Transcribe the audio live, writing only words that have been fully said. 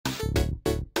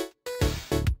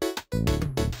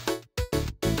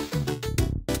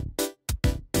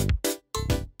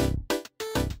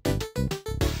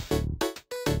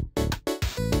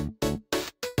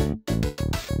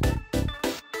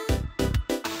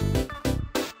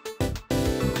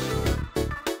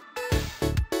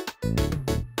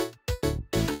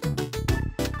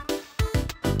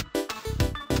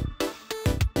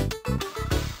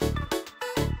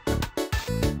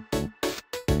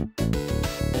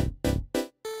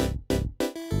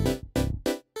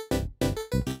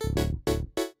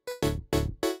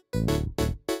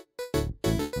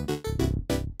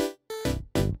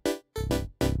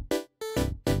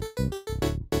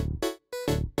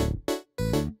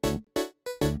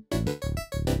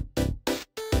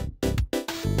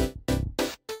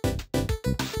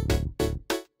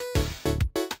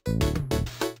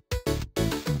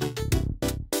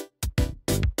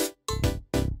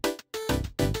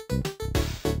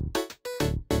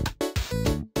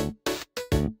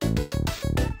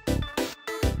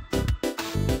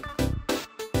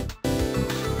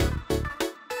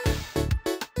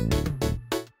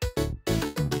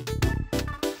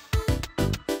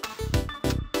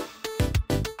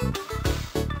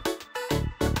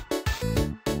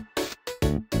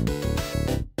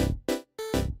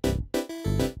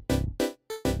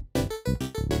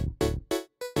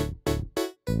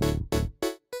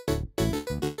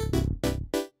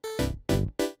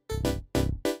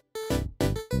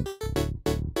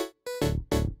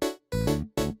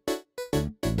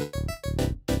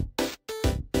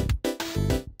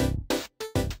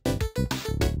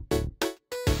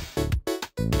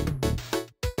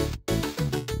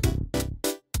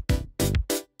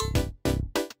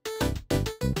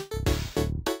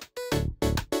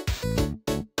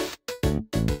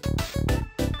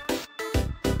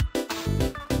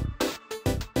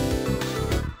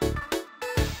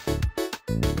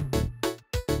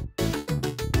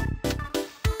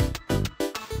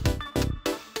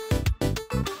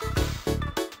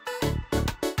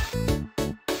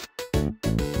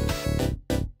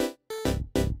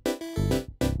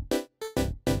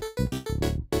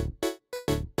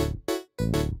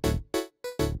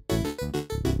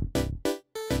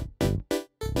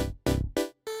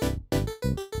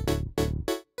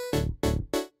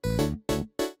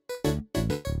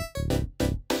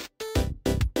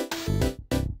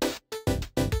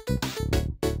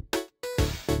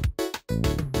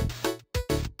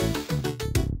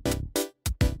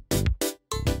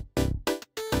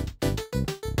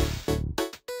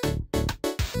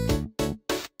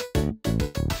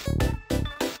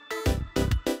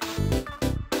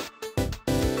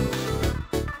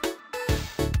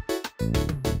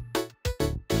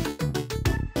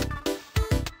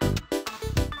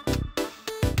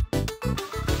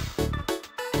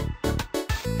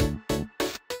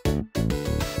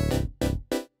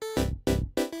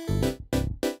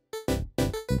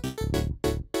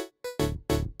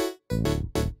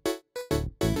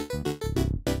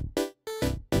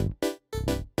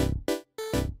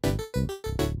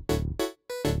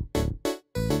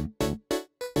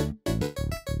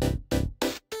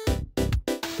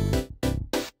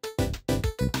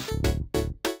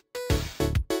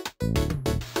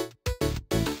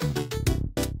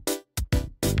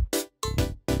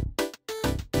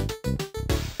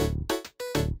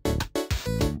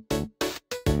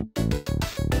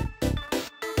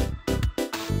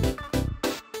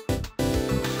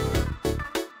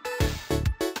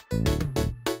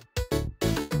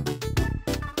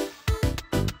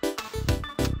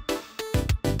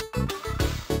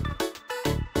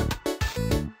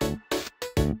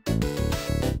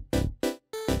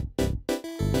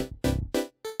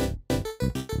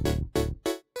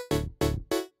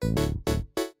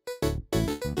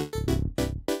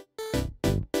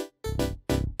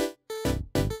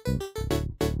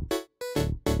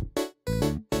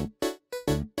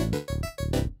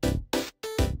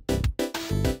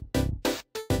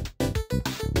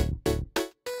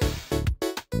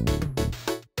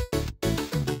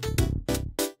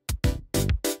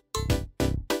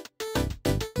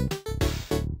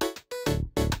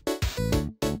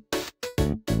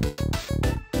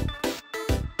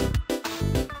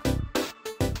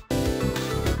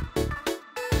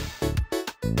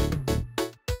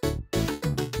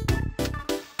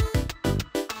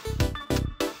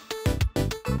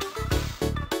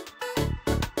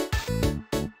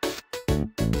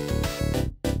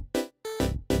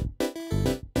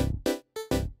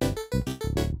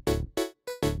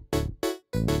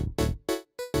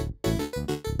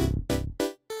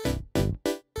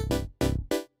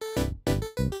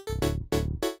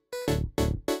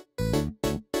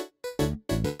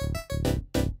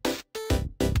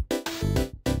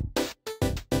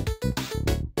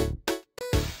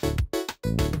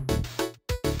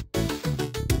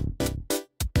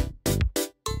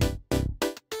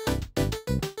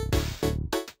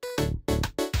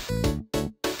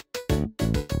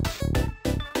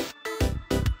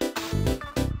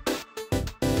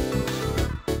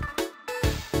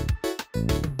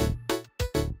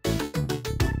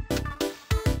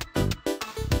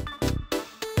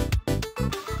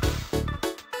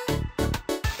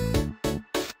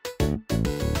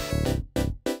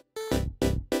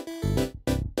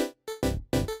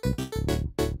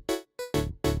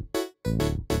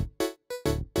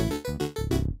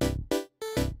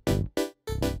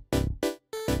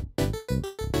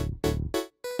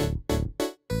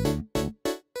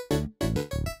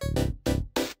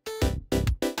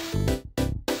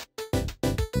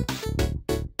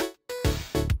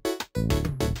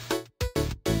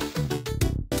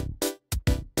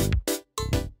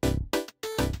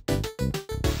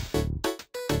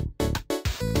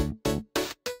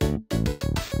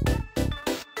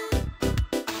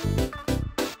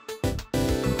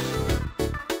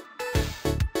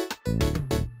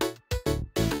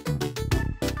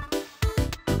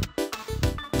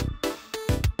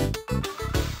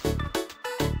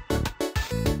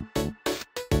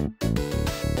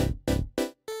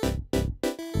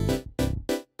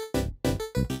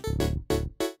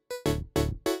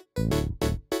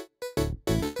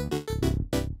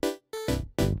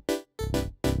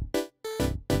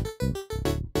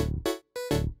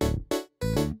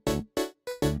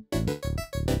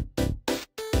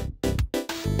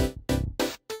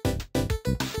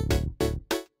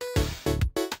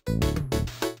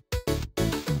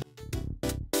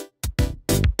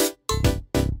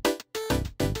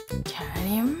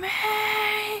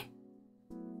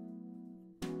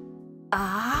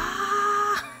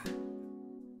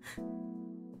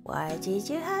Why did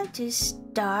you have to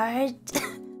start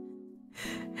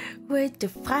with the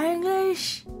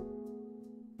Franglish?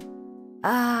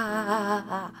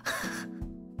 Ah.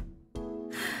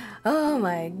 Oh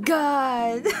my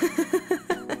god.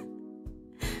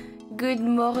 Good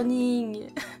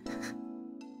morning.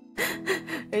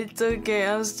 It's okay,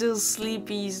 I'm still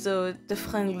sleepy, so the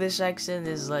Franglish accent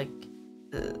is like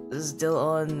still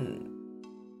on,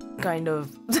 kind of.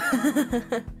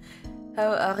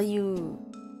 How are you?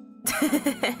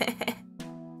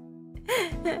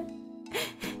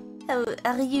 How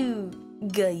are you,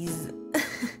 guys?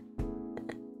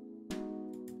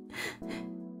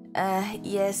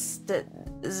 Yes, the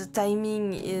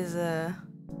timing is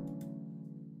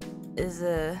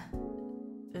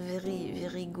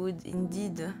very good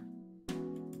indeed.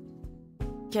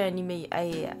 Anime,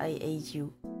 I hate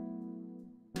you.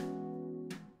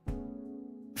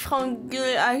 Frank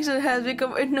accent has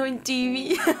become annoying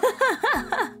TV.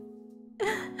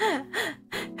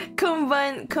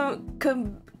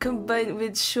 Combined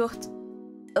with short.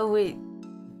 Oh wait.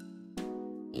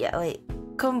 Yeah, wait.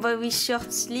 Combined with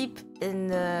short sleep and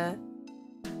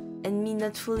me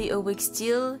not fully awake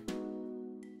still.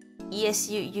 Yes,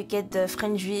 you get the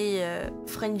French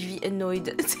V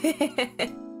annoyed.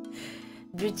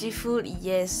 Beautiful,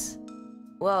 yes.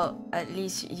 Well, at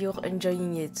least you're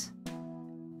enjoying it.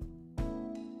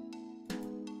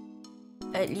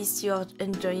 At least you're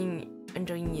enjoying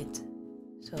it.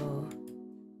 So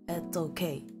that's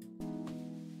okay.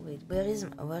 Wait, where is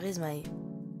my?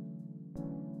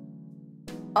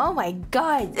 Oh my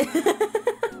god!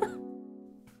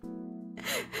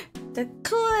 The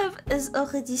clip is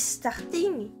already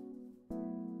starting.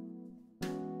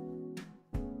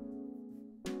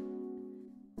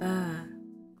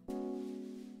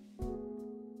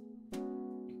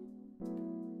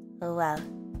 Oh wow.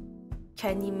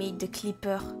 Kenny made the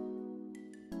clipper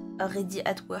already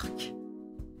at work.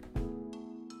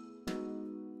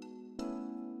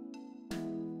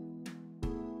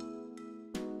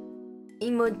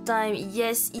 Emote time.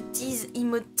 Yes, it is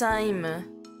emote time.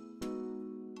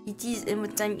 It is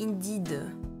emote time indeed.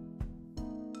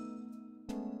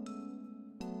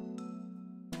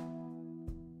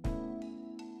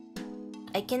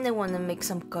 I kinda wanna make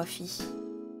some coffee.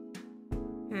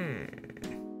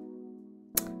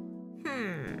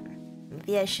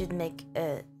 Maybe I should make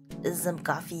some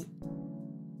coffee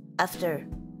after.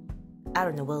 I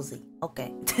don't know, we'll see.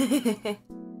 Okay.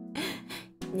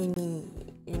 Let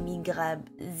me grab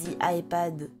the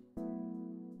iPad.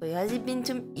 Wait, has it been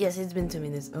 2? Yes, it's been 2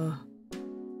 minutes. Oh.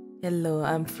 Hello,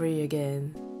 I'm free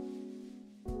again.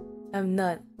 I'm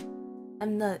not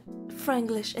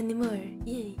Franglish anymore.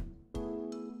 Yay.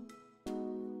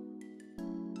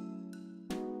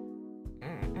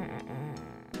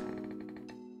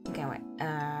 Okay, wait.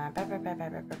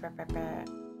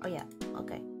 Oh yeah.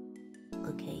 Okay.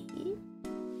 Okay.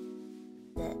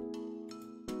 That.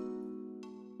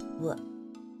 What?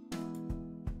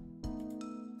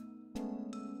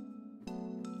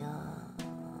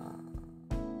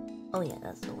 Oh yeah,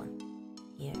 that's the one.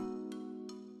 Here.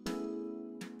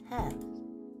 Have.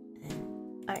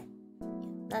 And alright.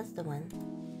 Yeah, that's the one.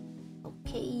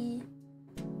 Okay.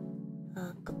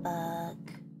 Go back.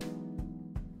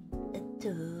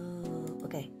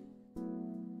 Okay.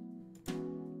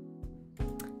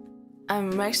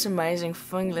 I'm maximizing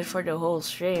Franglish for the whole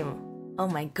stream. Oh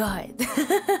my god.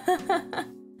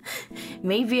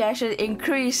 Maybe I should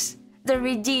increase the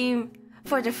redeem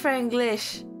for the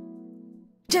Franglish.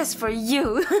 Just for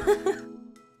you.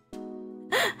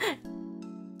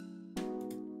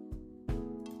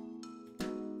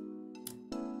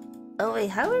 Oh wait,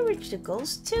 how do we reach the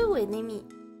goals too? Wait, let me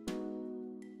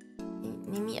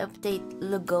update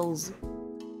the goals.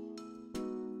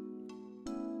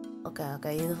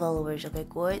 Okay, the followers. Okay,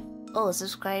 good. Oh,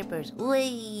 subscribers.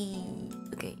 Wait.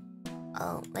 Okay.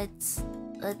 Oh, let's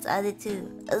add it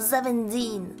to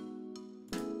 17.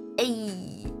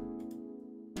 Hey.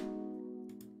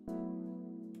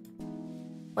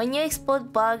 When you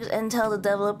exploit bugs and tell the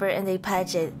developer and they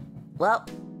patch it, well,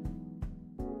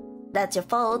 that's your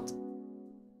fault.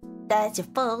 That's your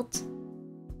fault.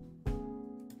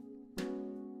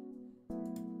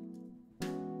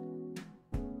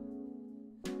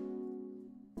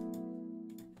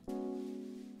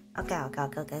 Okay.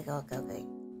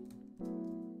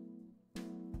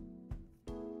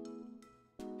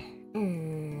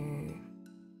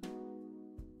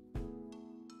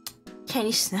 Can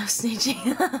you smell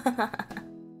snitching?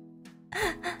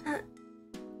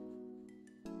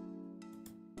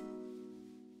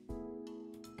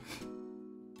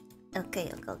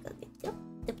 Okay. Yep.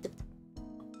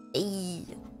 Hey.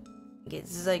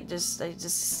 It's like just a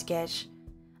sketch.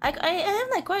 I have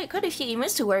like quite a few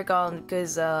emotes to work on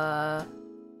because I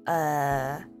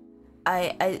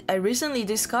recently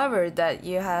discovered that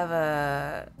you have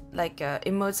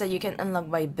emotes that you can unlock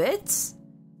by bits.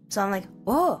 So I'm like,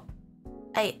 whoa,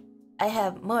 I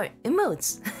have more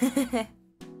emotes.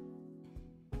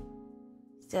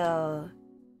 So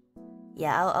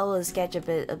yeah, I will sketch a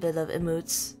bit of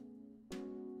emotes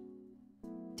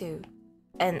too,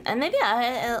 and maybe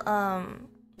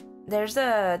there's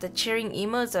the cheering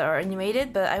emotes that are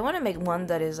animated, but I want to make one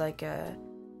that is like a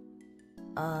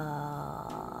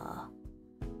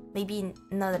maybe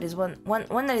not that is one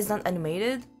that is not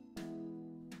animated.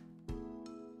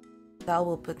 That I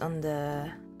will put on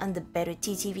the better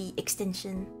TTV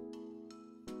extension.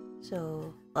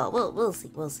 So well, we'll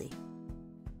see.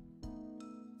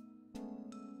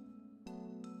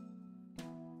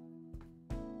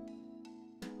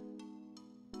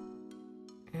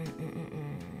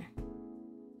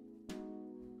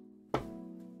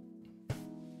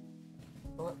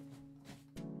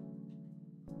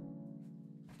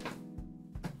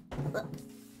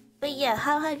 But yeah,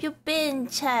 how have you been,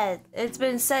 Chad? It's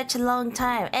been such a long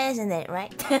time, isn't it,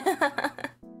 right?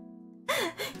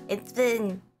 It's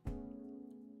been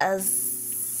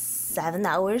 7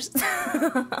 hours.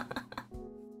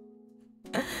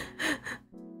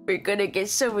 We're gonna get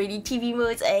so many TV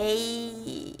modes.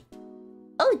 Hey.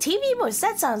 Oh, TV modes,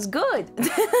 that sounds good.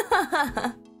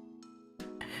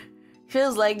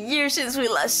 Feels like years since we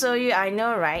last saw you. I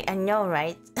know, right?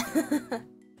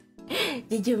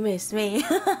 Did you miss me?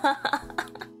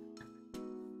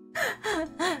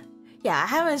 Yeah, I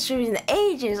haven't streamed in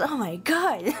ages. Oh my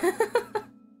god.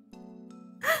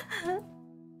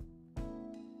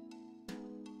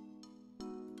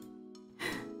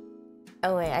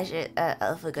 Oh wait, I should.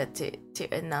 I forgot to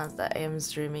announce that I am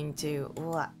streaming too.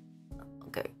 What?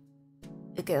 Okay.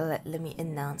 Let me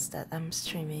announce that I'm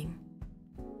streaming.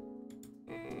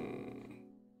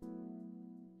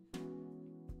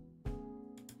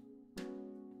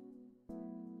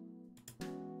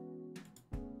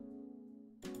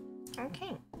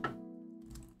 Okay.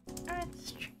 Alright,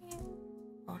 stream.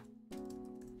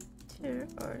 To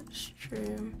our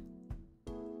stream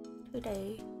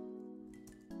today.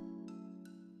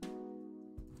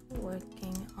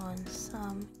 Working on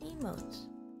some emotes.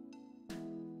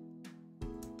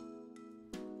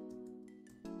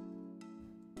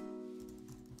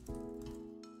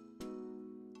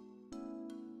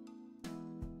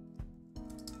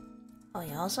 Oh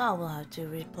yeah, also I will have to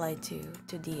reply to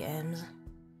DMs.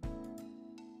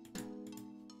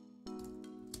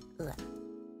 Ugh.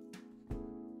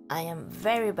 I am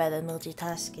very bad at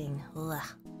multitasking. Ugh.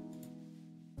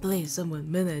 Please,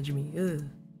 someone manage me. Ugh.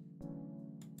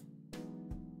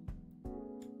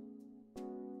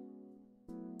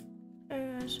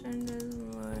 This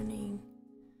morning.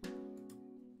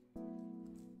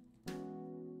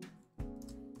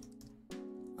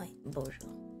 Wait, bonjour.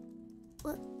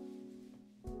 What?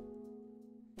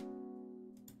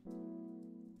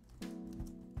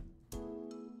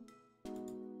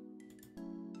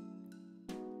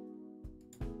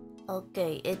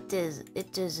 Okay, it is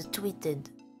tweeted.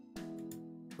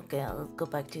 Okay, I'll go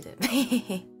back to that.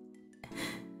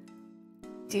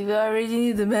 Do you already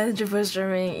need the manager for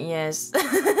streaming? Yes.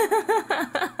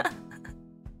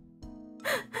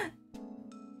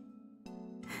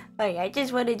 Okay, I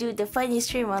just want to do the funny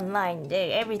stream online.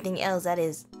 Everything else that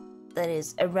is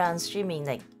around streaming,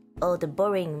 like all the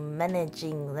boring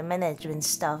the management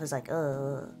stuff is like,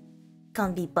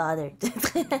 can't be bothered.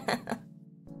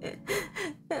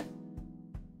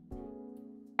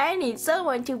 I need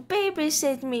someone to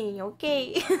babysit me,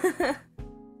 okay?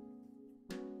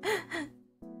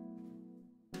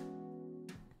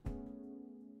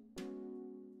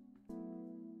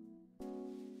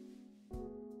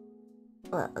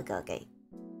 Well, okay.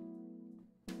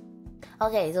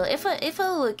 Okay, so if I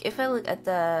look at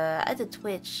the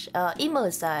Twitch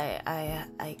emotes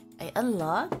I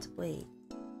unlocked. Wait,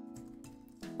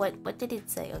 what did it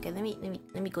say? Okay, let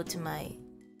me go to my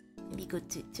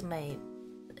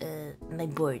my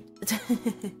board.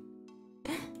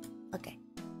 Okay,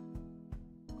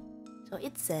 so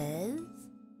it says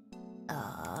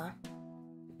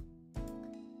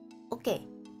okay,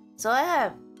 so I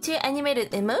have 2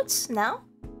 animated emotes now.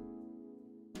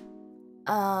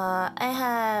 I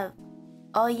have,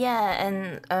 oh yeah,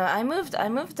 and I moved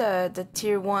the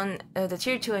tier 1, the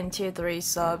tier 2 and tier 3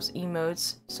 subs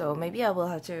emotes, so maybe I will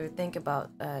have to think about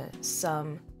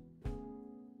some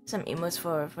emotes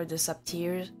for the sub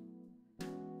tiers.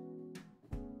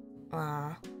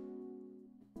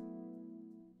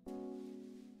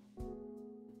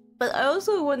 But I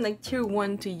also want like tier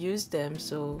 1 to use them,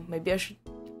 so maybe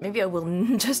I will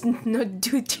just not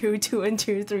do tier 2 and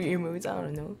tier 3 emotes, I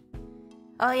don't know.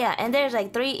 Oh yeah, and there's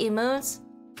like 3 emotes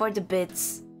for the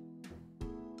bits.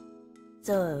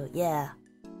 So yeah.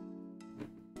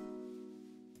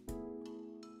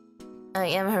 I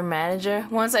am her manager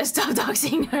once I stop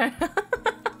doxing her.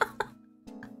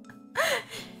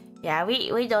 Yeah,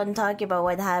 we don't talk about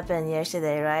what happened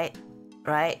yesterday, right?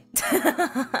 Right?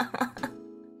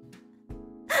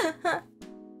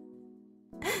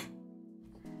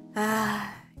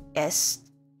 Yes.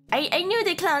 I knew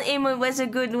the clown emote was a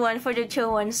good one for the tier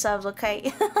 1 subs,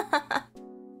 okay?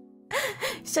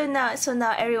 So now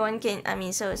everyone can,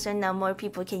 so now more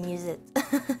people can use it.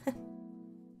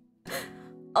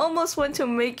 Almost want to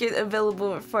make it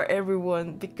available for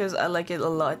everyone because I like it a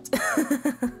lot.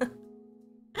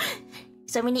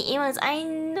 So many emotes, I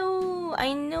know.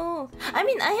 I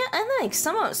mean, I like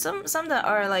some that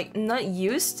are like not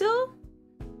used still,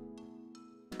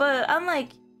 but I'm like,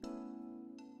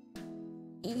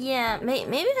 yeah,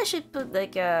 maybe I should put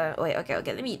like a wait. Okay,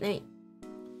 let me.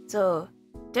 So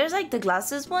there's like the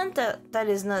glasses one that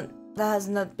has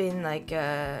not been like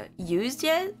used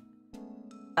yet.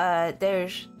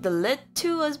 There's the lit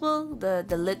 2 as well,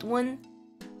 the lit one.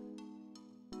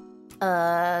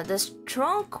 The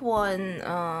strong one,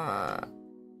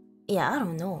 yeah, I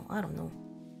don't know.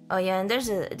 Oh yeah, and there's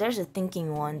a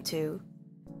thinking one too.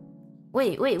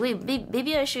 Wait,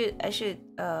 maybe I should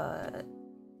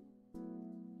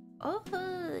oh,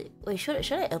 wait, should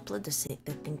I upload the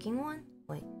thinking one?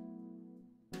 Wait.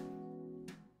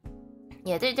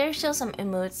 Yeah, there's still some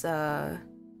emotes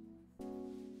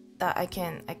that I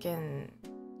can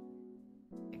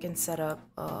set up.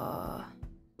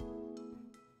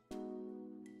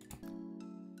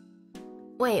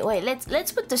 Wait,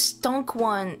 let's put the stonk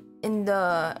one in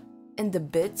the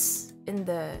bits, in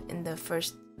the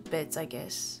first bits, I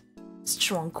guess.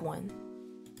 Strong one.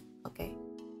 Okay.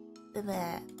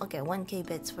 Okay, 1k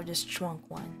bits for the strong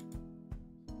one.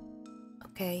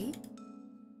 Okay.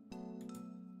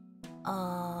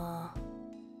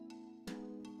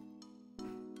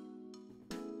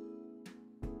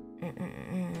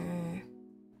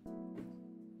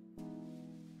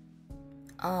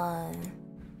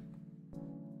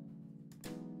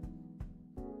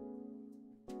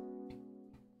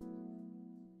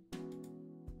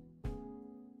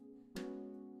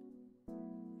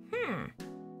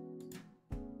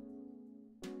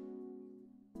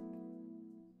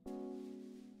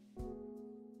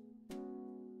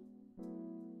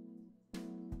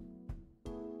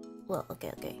 Well,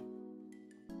 okay.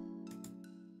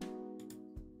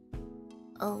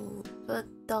 Oh, but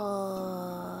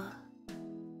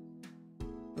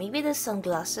maybe the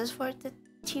sunglasses for the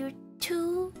tier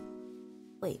 2?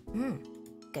 Wait,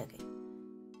 okay.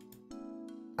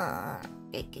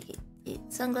 Okay.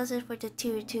 Sunglasses for the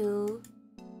tier 2.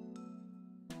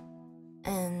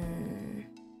 And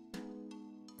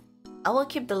I will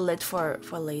keep the lid for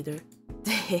later.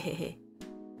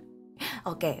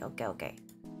 Okay.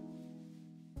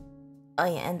 Oh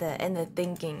yeah, and the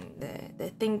thinking, the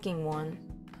thinking one.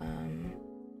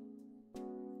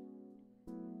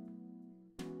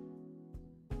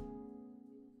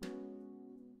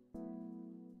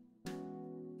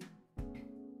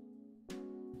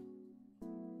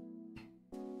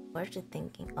 Where's the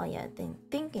thinking? Oh yeah,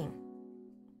 thinking.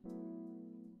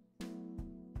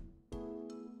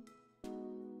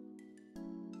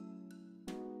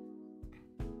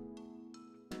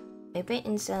 Maybe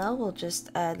instead I will just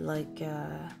add like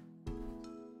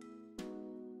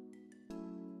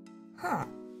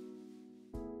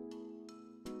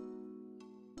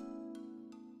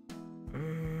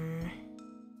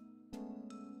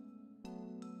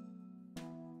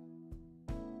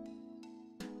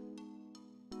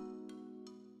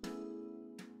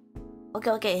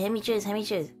Okay, let me choose.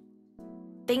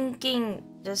 Thinking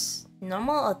just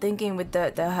normal or thinking with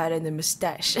the hat and the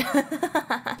mustache?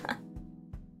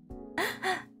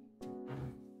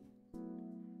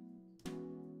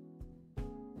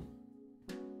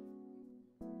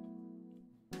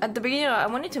 At the beginning, I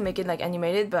wanted to make it like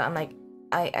animated, but I'm like,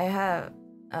 I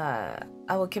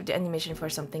will keep the animation for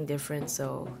something different,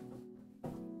 so.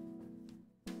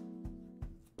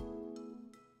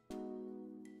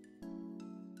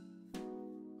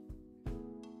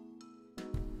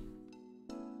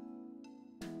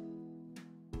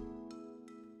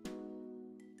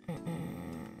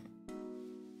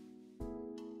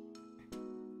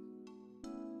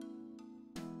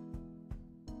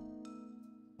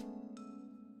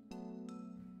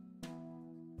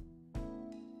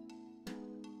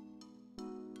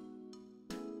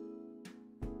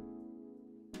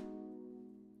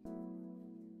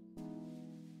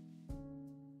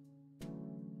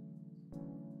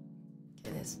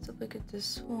 let's look at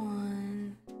this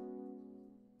one.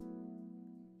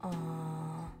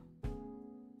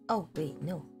 Oh wait,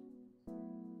 no.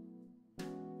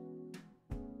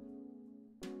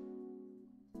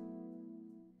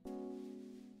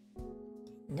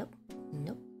 Nope,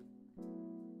 nope.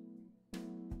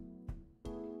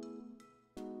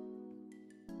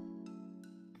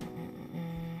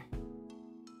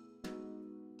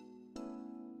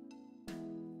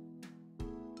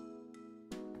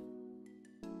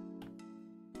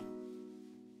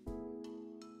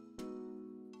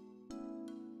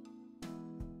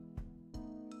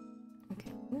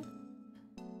 Okay.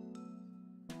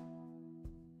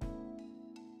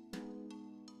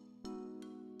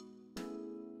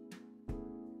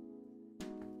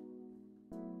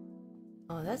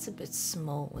 Oh, that's a bit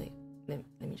small. Wait, let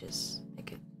me just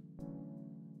make it.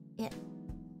 Yeah.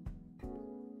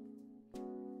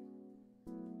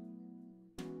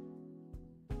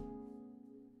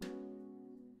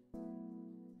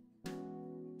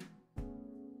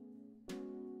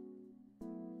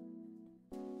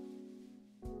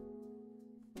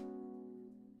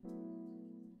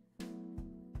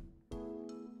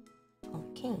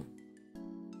 Okay.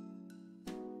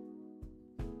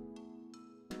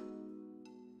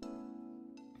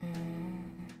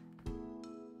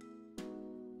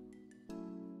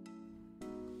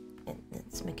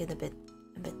 Let's make it a bit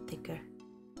thicker.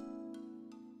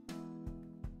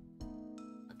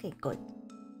 Okay, good.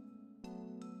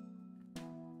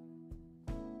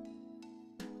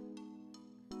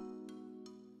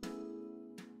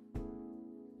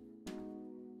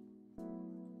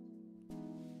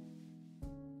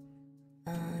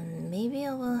 Maybe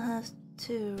I will have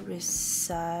to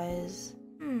resize.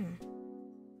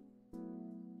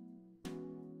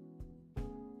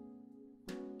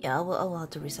 Yeah, I will have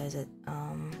to resize it.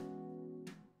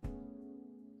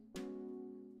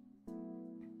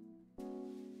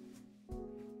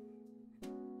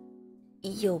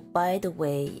 Yo, by the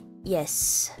way,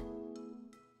 yes.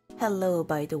 Hello,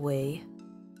 by the way.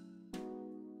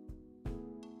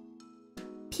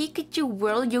 Pikachu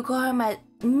World Yokohama.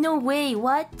 No way,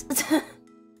 what?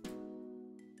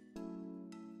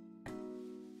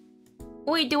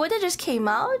 Wait, the one that just came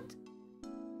out?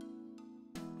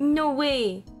 No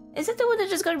way. Is it the one that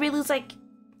just got released like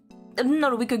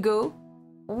not a week ago?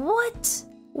 What?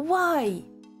 Why?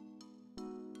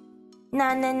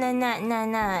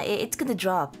 Nah. It's gonna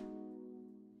drop.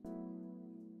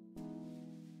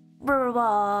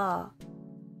 Bruh.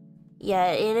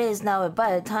 Yeah, it is now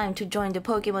about the time to join the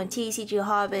Pokemon TCG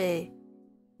hobby.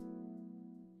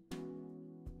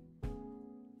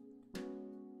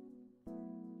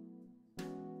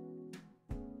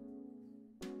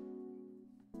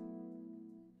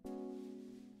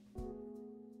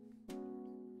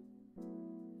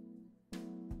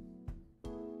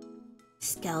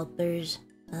 Scalpers.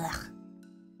 Ugh.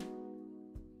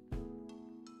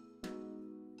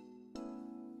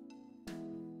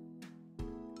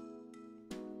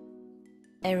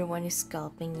 Everyone is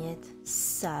scalping it.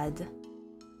 Sad.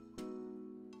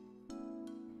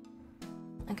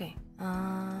 Okay.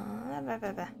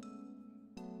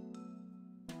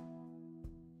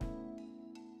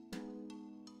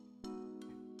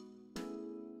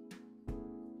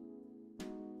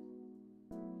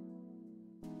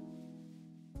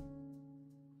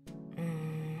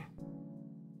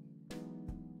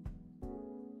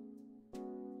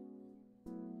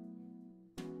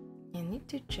 I need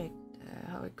to check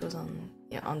how it goes on.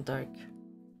 Yeah, on dark.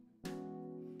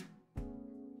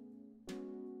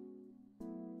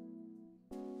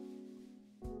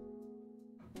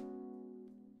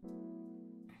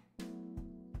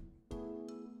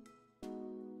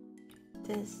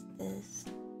 This.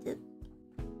 Yep.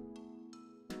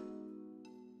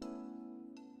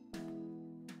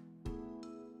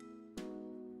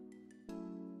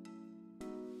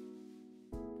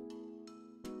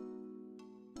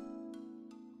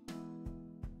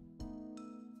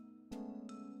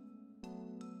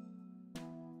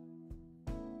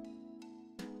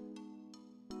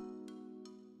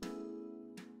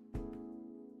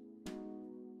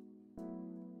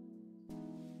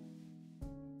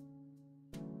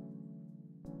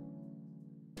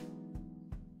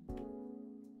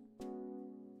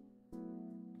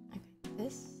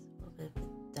 This a little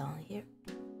bit down here.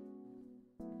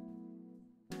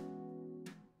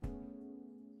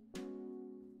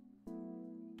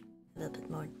 A little bit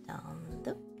more down.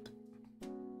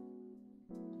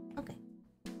 Okay.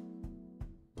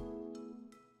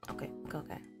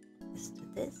 Let's do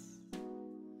this.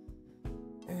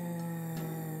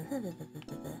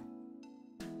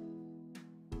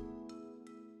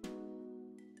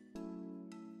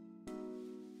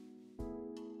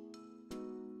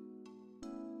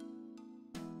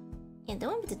 Yeah, the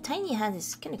one with the tiny hat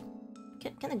is kind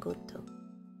of good though.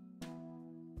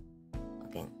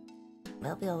 Okay,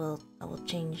 maybe I will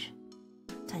change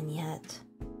tiny hat.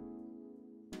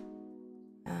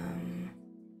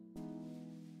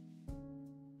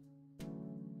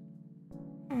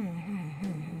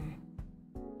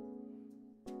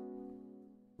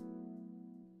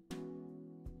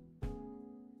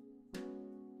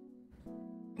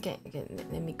 Okay,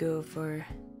 let me go for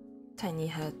tiny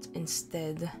hat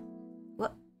instead.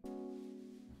 What?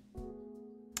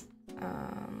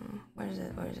 Where is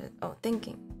it? Oh,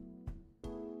 thinking.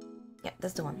 Yeah,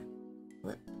 that's the one.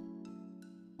 What?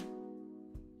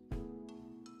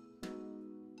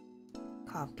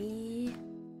 Copy.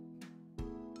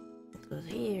 It goes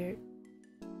here.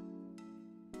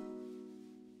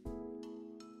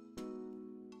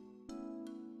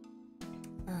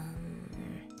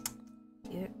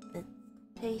 Here, let's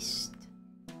paste.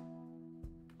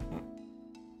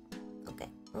 Okay.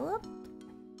 Whoop.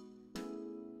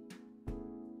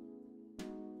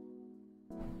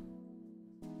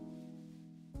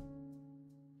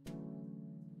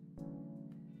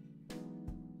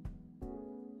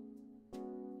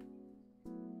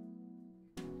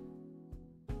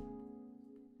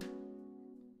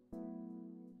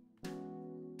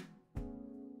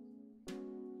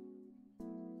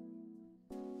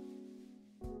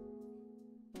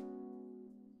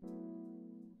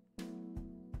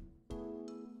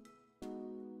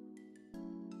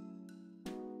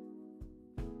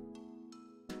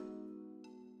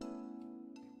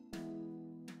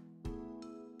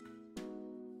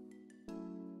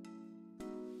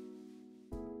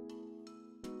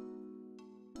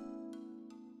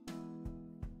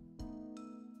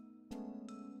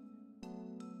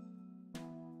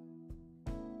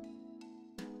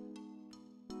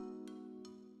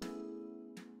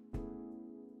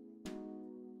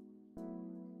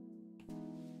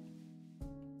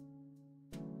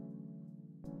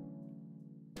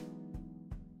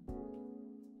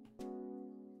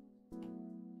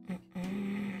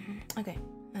 Okay.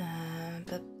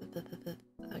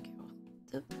 Okay.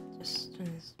 Just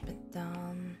turn this bit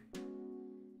down.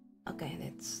 Okay,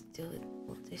 let's delete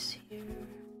all this here.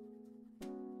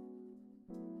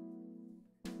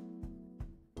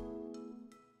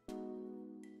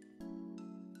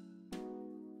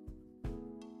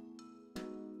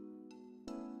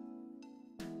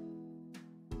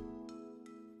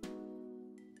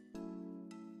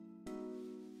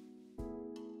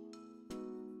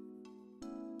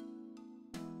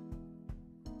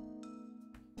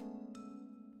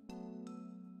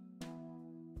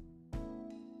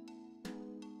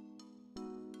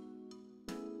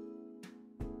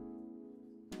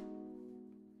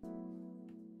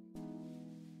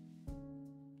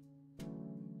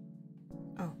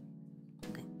 Oh,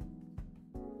 okay.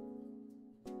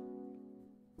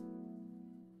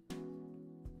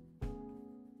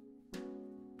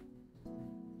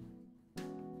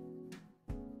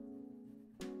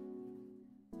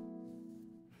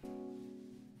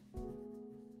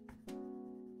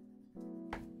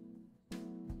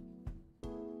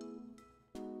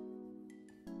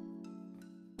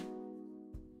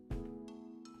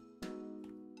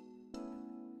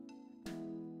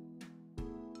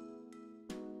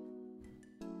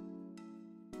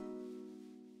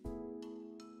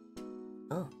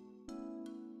 Oh.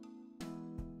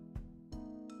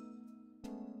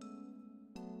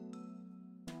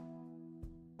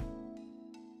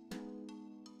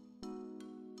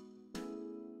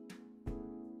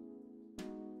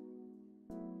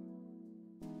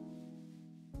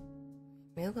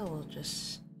 Maybe I will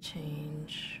just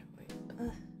change. Wait,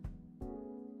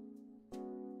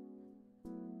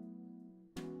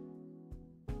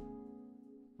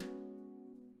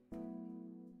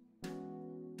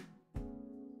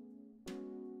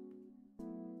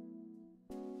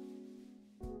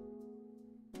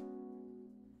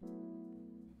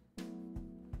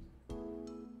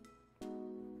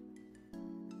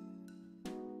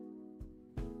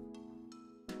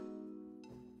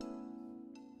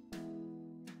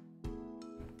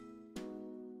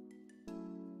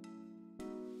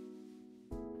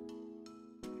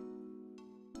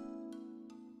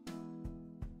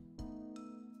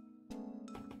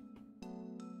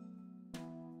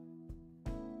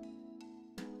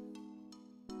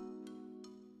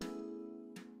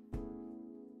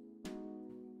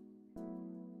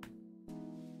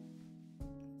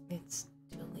 let's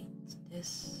delete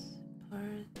this part.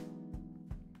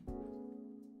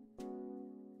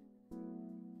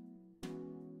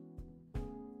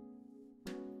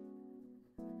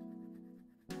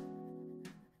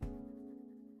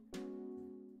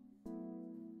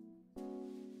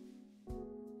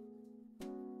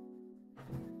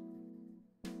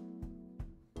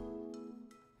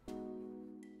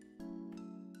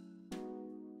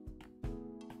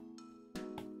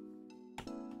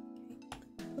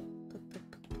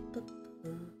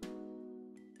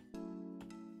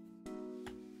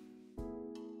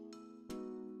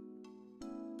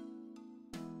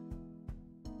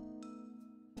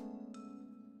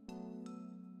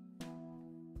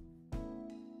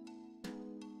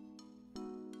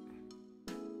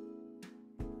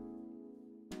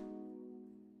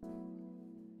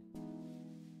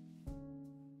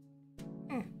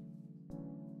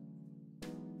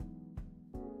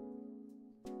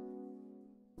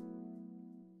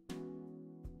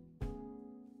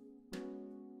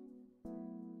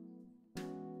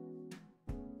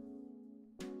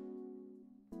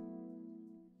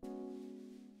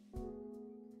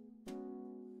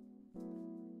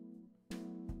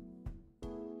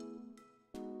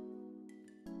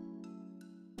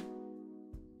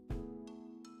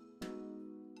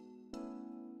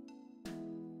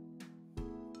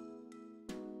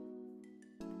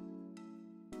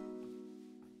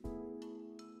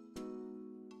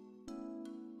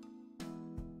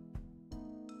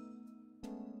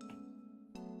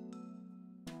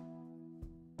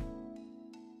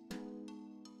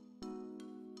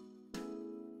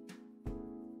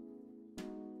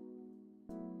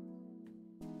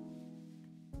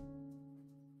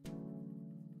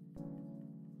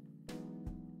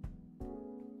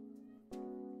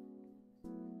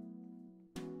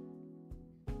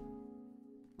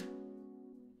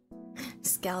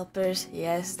 Scalpers,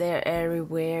 yes, they're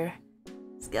everywhere.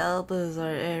 Scalpers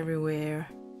are everywhere.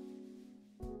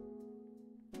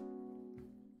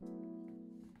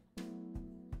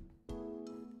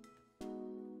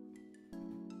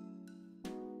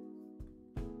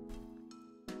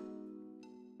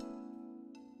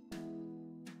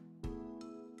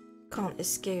 Can't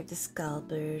escape the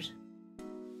scalpers.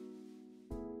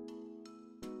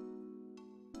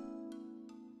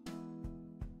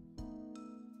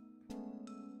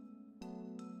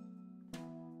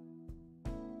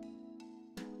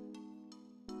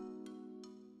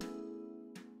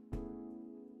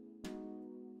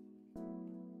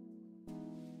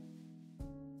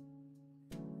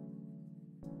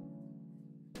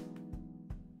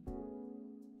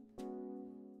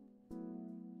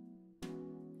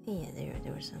 Yeah,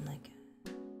 there was some like.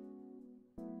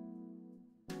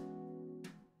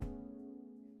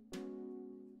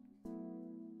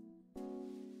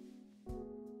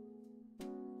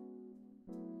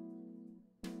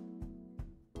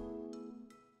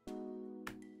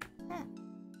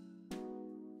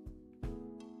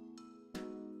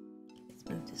 Let's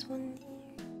move this one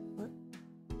here. What?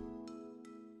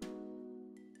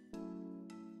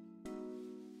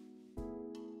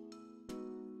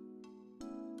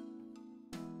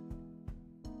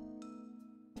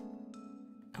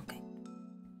 Okay.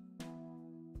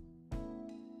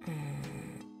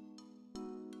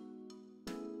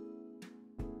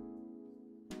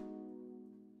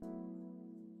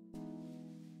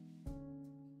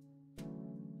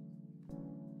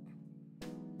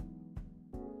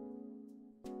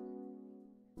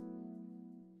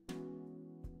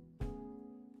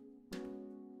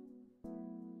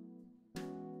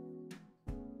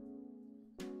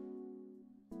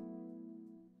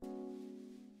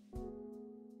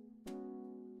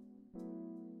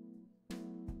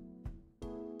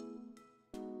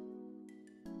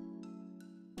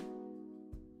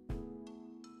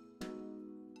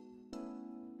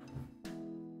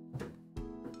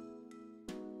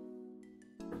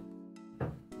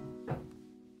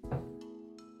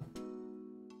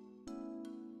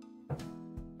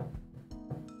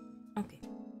 Okay.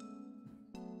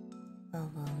 I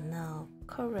will now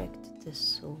correct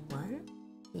this one.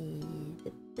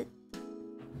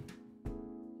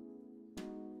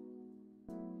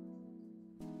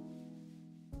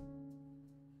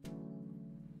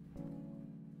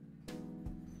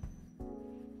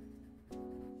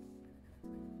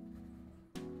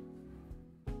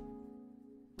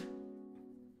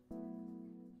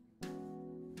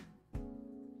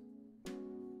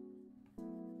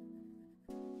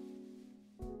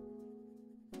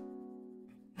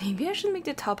 Maybe I should make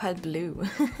the top hat blue.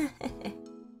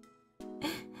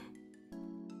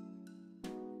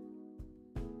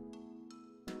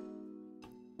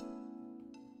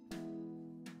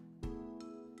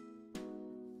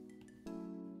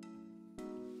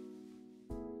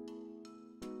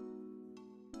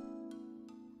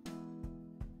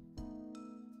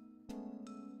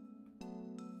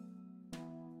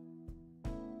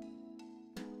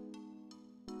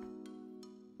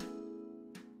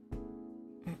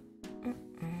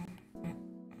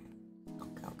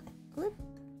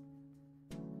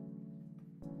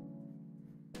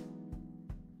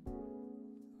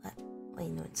 Wait,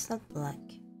 no, it's not black.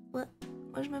 What?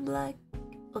 Where's my black?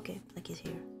 Okay, like it's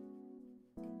here.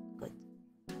 Good.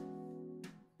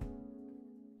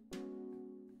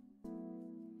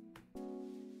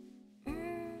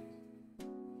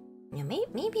 Yeah,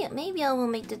 maybe I will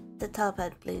make the top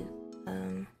hat blue.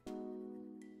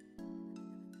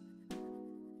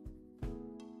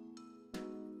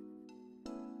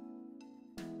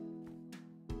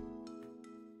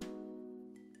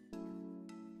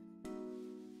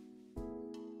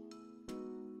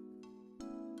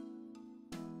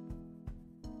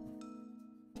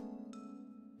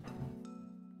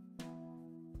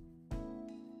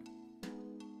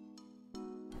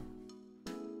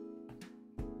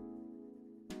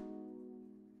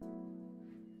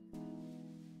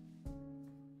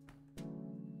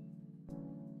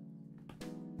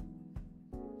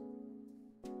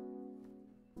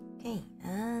 Okay,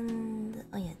 and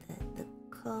oh yeah, the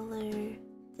color.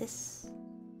 This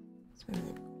one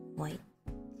is white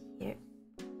here,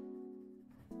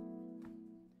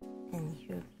 and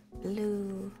here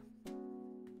blue.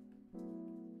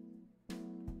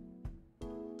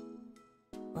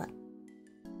 What?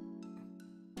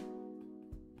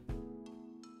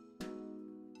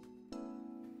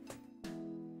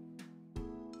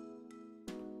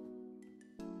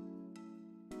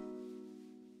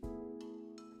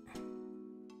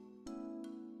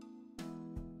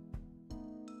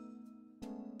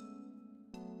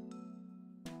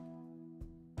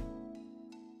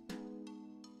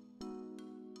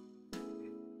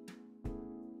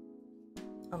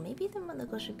 Oh, maybe the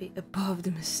monocle should be above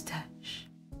the mustache.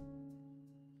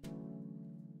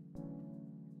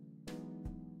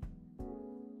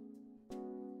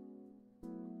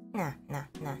 No.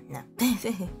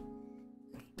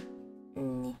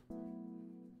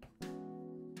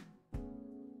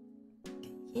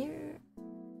 Here.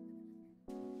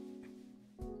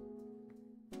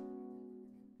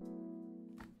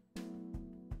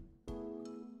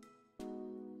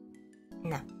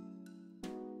 No.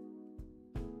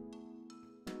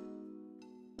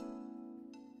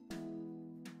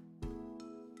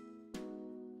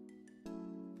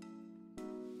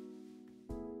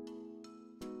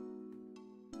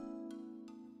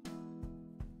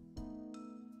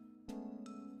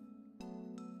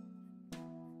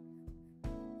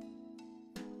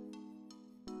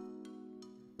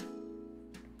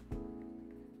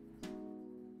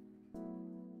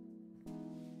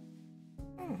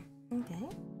 Okay.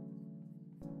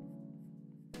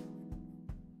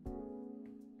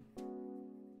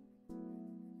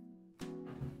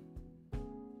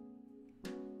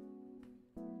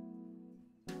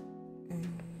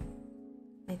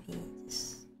 Maybe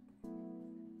just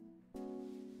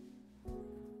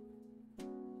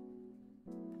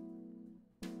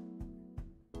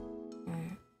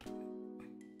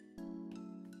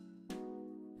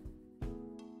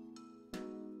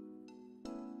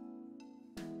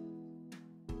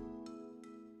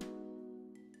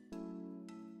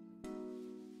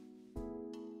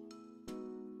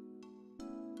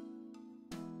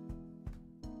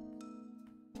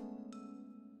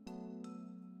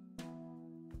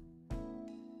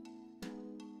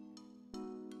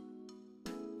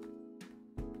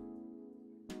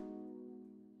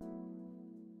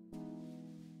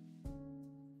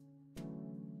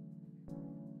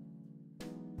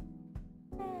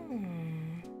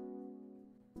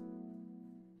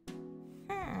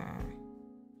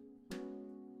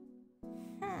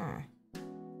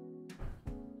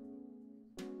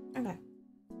Okay.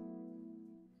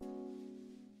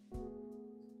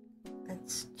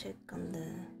 Let's check on the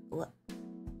what?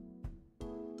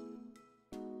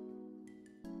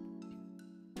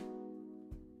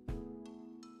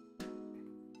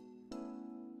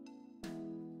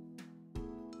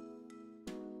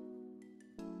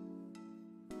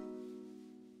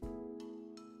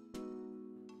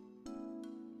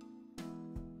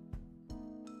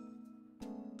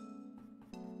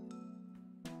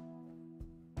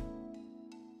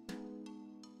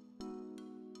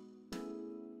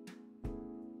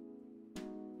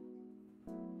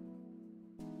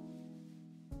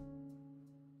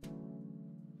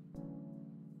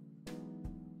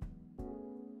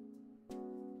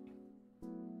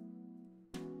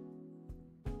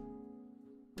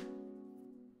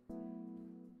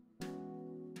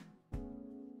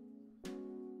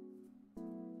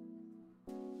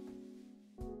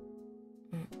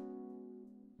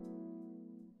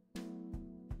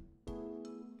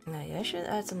 No, yeah, I should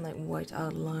add some like white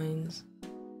outlines.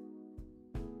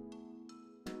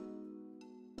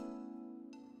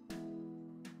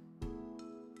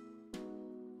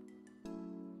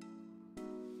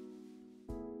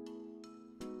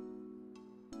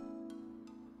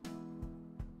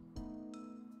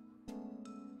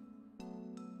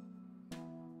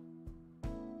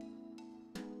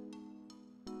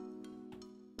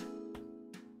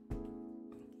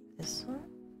 This one?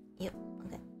 Yep,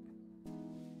 okay.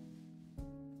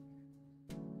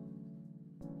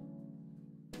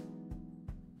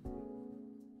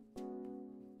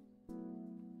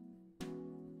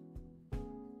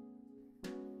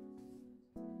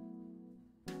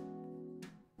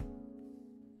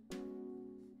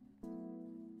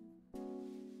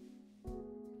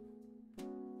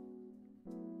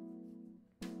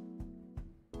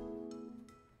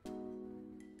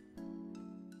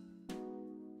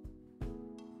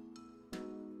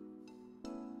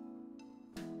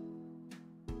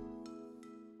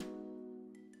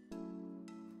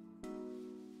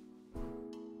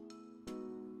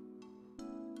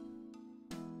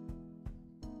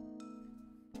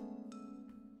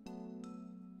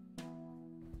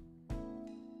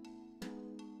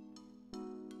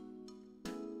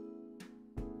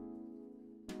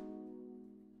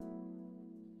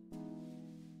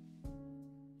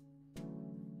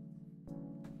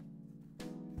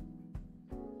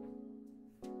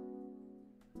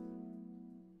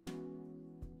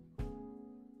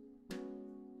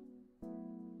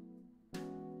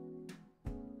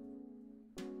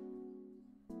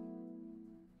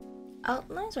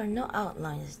 Outlines or no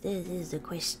outlines? This is the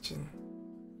question.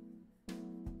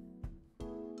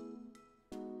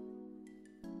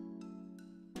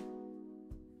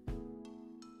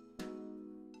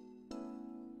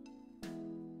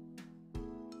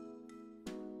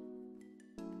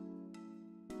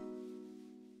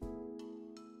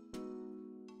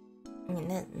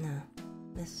 No,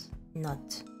 that's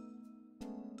not.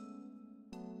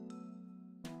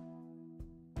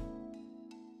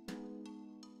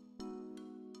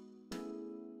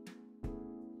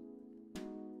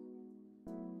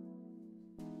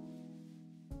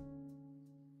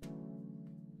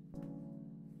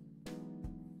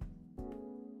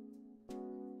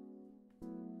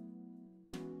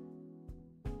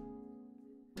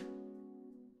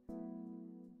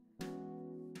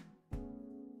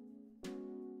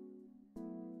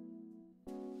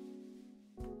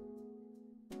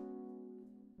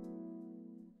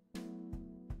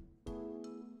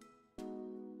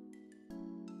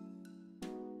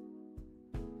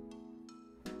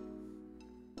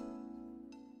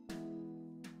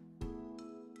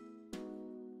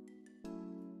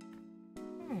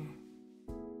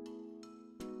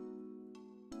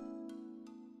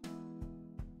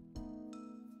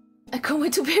 I can't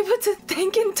wait to be able to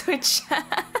think into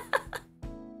chat.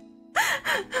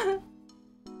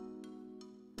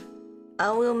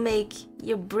 I will make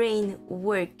your brain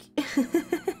work.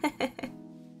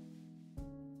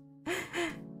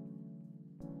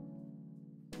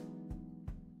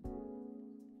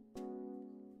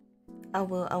 I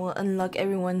will unlock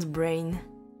everyone's brain.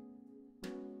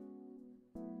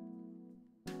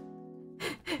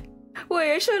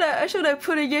 Wait, I should have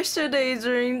put it yesterday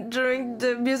during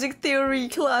the music theory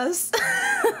class.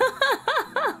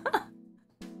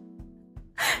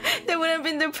 That would have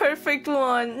been the perfect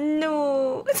one.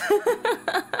 No.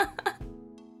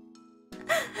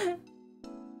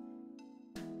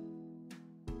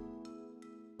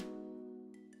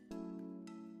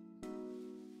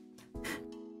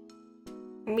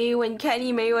 Me when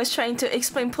Kenny May was trying to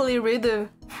explain polyrhythm.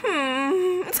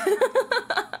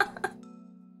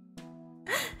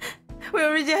 We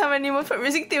already have an emo for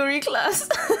music theory class.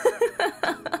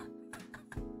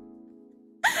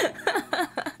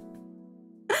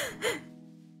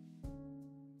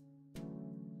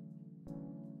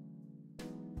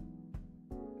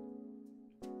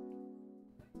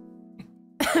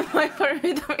 My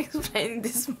favorite I'm explaining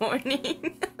this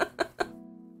morning.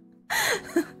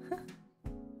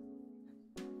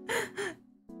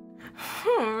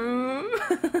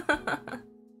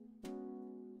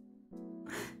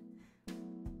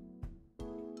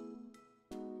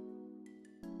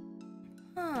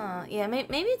 Yeah,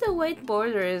 maybe the white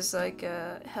border is like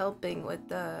helping with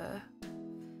the.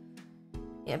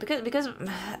 Yeah, because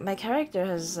my character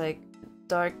has like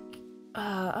dark.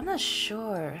 I'm not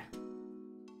sure.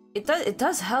 It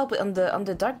does help on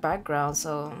the dark background,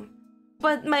 so.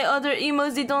 But my other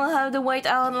emos, they don't have the white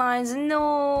outlines.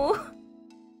 No.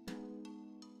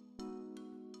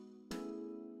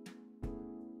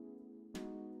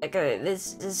 Okay,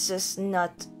 let's just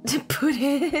not put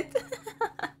it.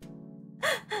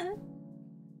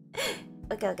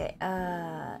 Okay.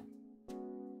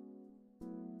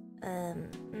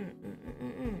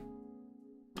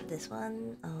 This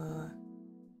one.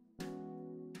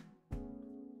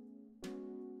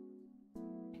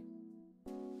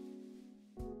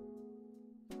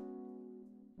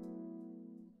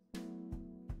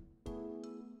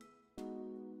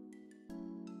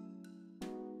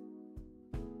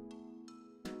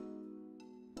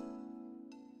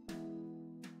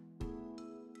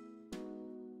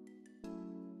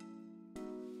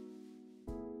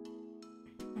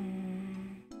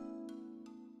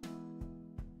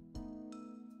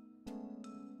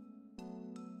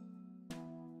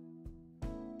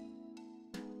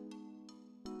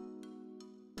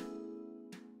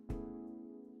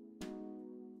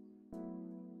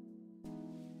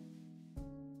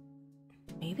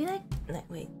 maybe like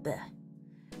wait, there.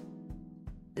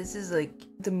 This is like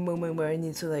the moment where I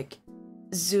need to like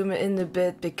zoom in a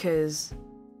bit because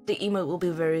the emote will be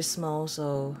very small,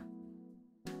 so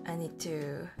I need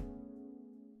to.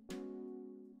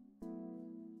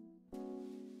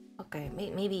 Okay,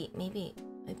 maybe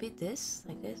this,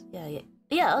 like this. Yeah.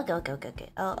 Okay.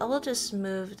 I will just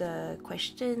move the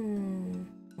question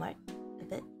mark a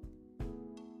bit.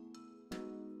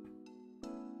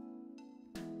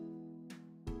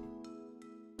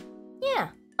 Yeah.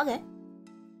 Okay.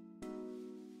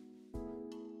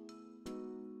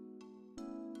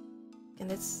 And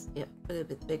let's put it a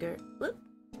bit bigger. Whoop.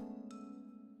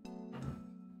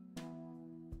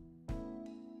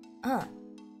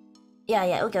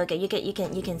 Yeah. Okay. You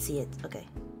can see it. Okay.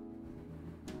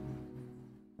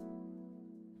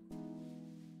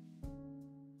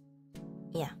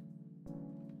 Yeah.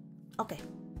 Okay.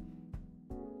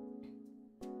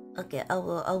 Okay. I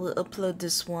will upload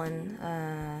this one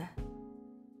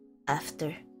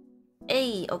after.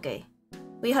 Hey. Okay.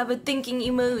 We have a thinking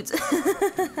emote.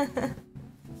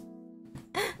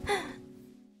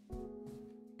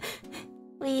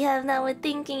 We have now a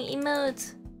thinking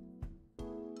emote.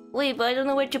 Wait, but I don't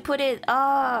know where to put it.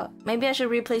 Maybe I should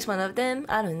replace one of them.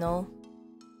 I don't know.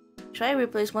 Should I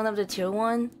replace one of the tier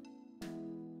 1?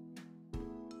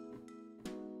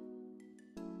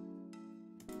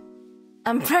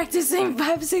 I'm practicing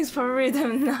 5-6 for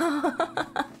rhythm now.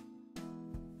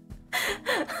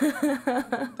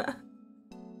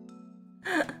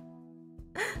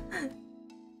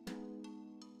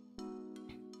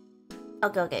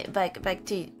 Okay. Back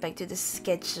to the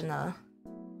sketch now.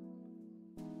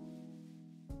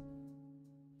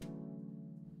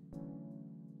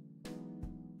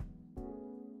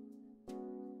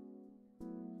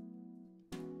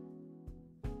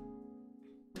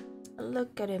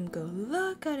 Look at him go.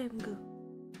 Look at him go.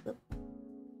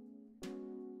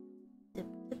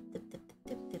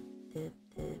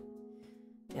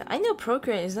 Yeah, I know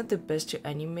Procreate is not the best to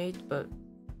animate, but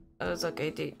I was okay.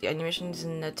 The animation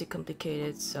isn't that too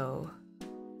complicated, so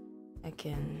I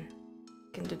can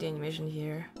do the animation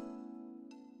here.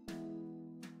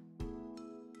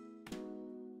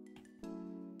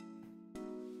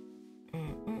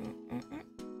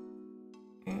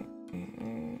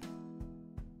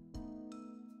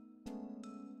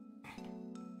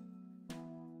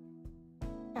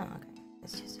 Oh, okay.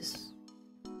 Let's use this.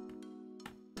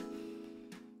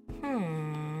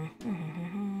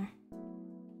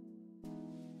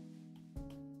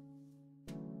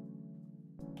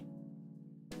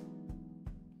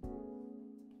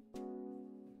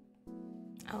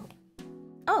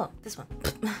 Oh, this one.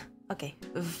 Okay,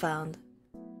 found.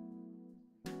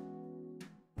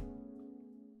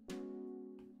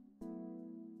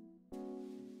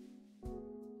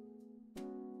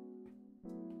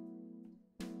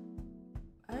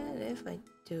 What if I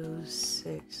do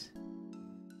 6?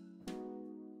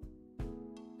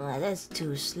 Oh, that's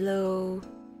too slow.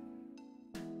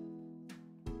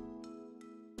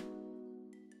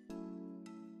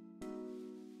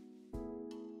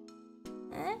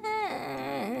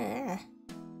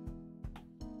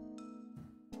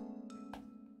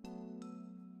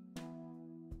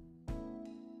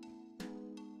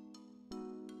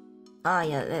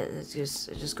 Yeah, let's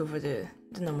just go for the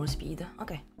normal speed.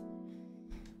 Okay.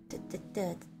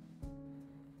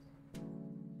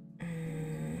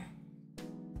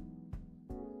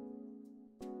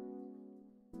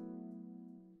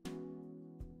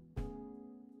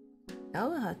 I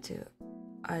will have to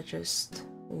adjust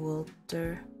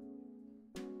Walter.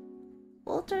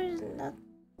 Walter is not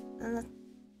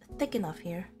thick enough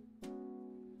here.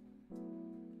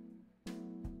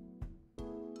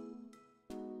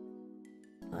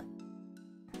 What?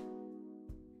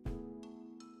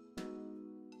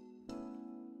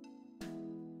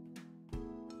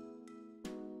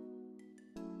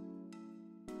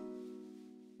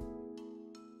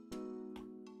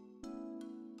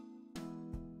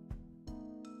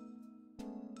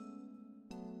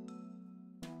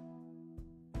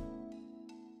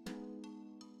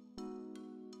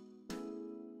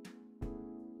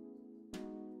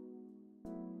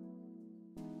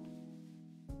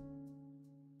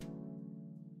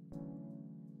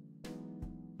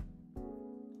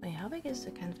 Wait, how big is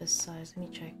the canvas size? Let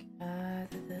me check.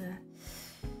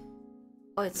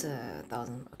 Oh, it's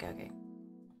 1,000. Okay.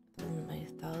 1,000 by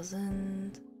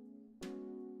 1,000.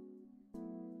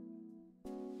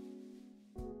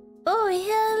 Oh,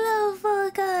 hello,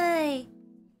 Fall Guy.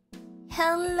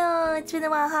 Hello, it's been a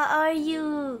while. How are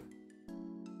you?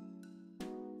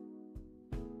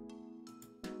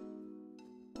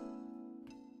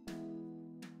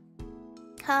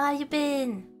 How you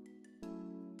been?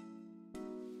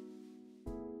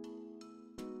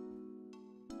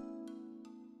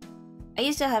 Are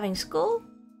you still having school?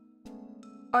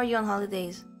 Or are you on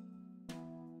holidays?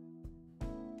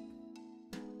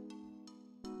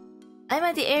 I'm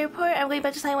at the airport. I'm going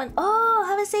back to Taiwan. Oh,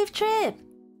 have a safe trip.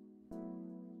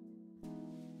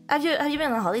 Have you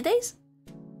been on holidays?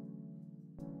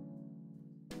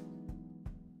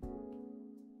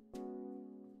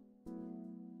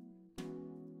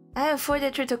 I have a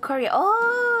 4-day trip to Korea.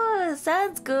 Oh,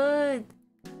 sounds good.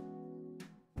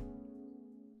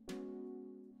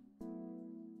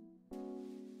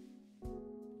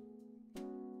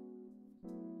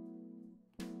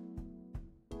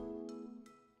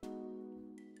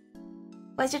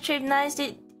 Was your trip nice?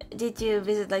 Did you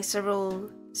visit like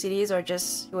several cities or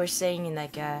just you were staying in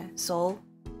like Seoul?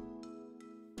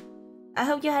 I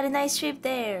hope you had a nice trip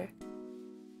there.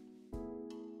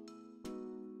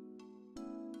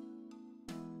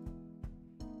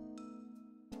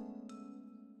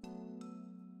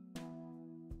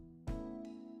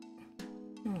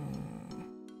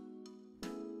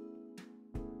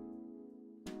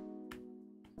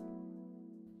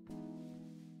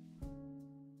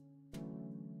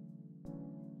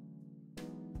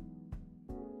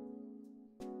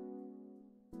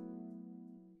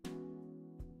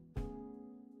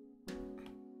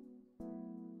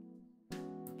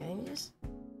 Can you just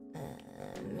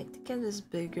make the canvas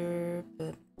bigger,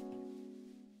 but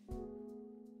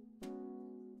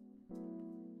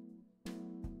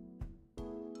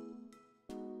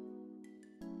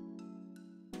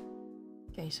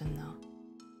okay, so now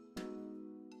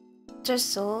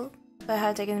just Seoul, but I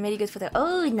have taken a really good photo.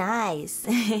 Oh, nice.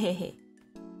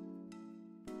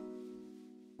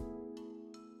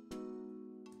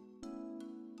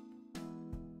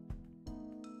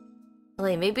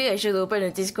 Wait, maybe I should open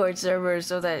a Discord server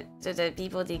so that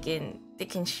people they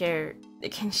can share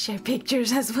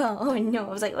pictures as well. Oh no, I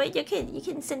was like, wait, you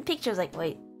can send pictures. Like,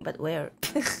 wait, but where?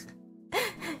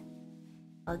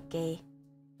 Okay.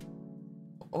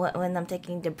 When I'm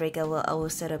taking the break, I will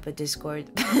set up a Discord.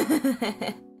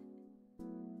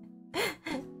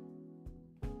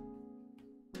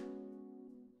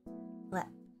 What?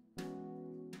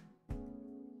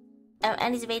 I'm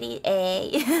anticipating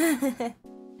a.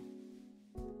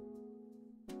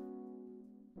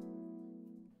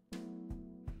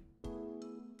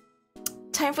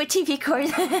 Time for TV cord.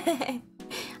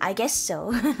 I guess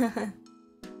so.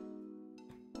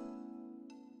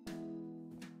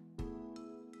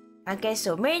 I guess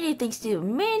so. Many things to do.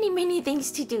 Many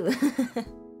things to do.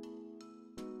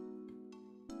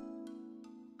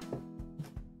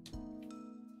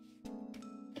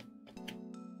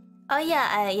 Oh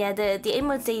yeah, yeah. The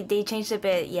emotes they changed a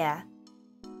bit. Yeah,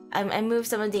 I moved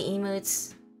some of the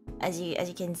emotes, as you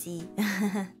can see,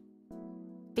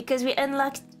 because we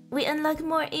unlocked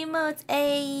more emotes.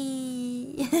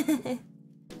 Ay.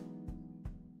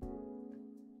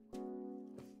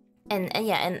 And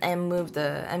yeah, and I moved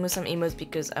some emotes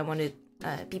because I wanted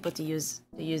people to use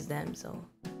them. So.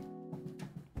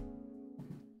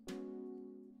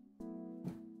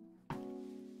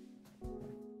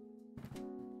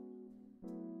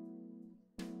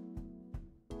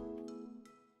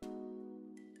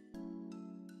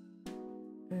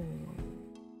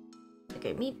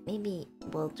 Okay, maybe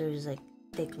Walter's like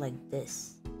thick like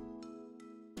this.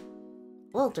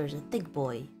 Walter's a thick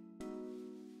boy.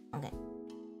 Okay.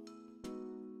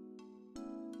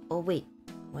 Oh wait,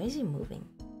 why is he moving?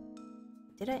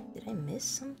 Did I miss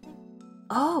something?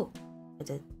 Oh, I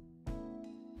did.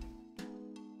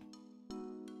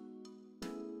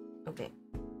 Okay.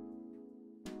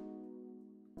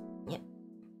 Yep.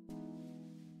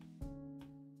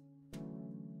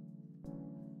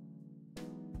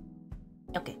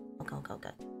 Okay.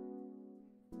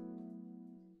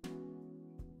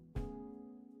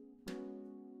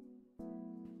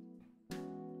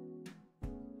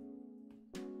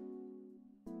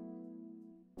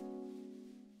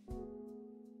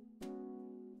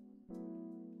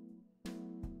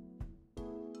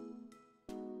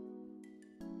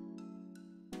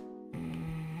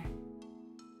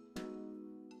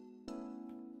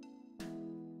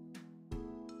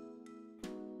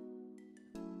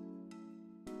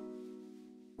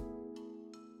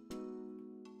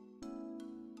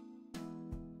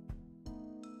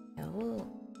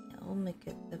 I'll make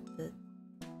it a bit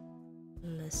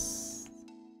less.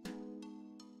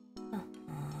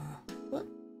 What?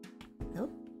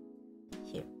 Nope.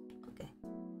 Here. Okay.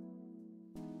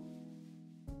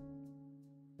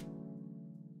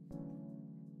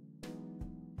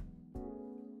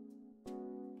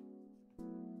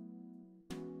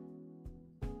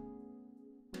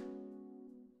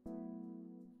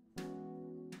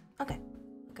 Okay.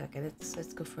 Okay.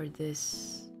 Let's go for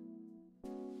this.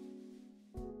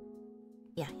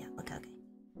 Yeah. Okay.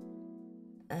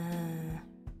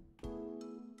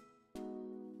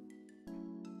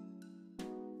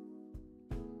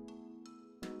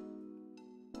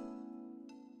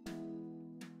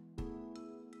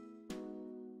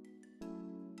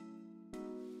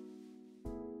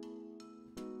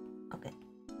 Okay.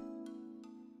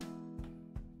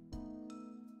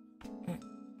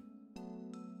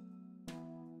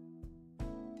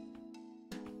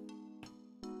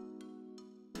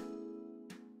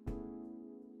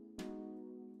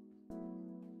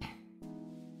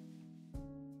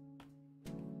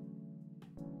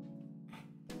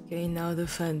 Okay, now the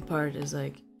fun part is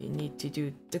like you need to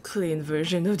do the clean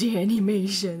version of the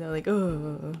animation. I'm like,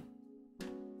 oh.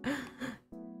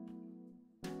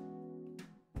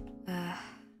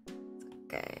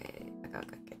 Okay.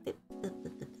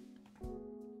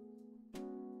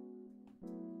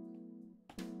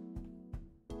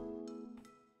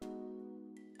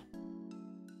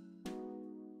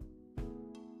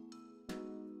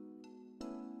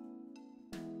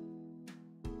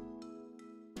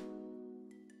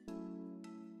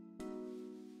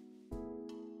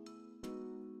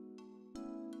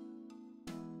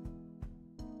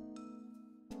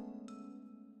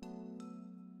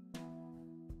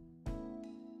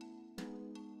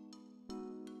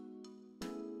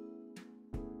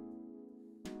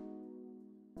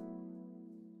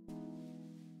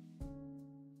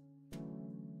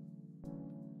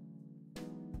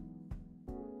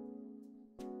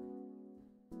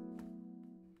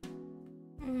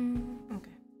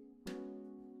 Okay.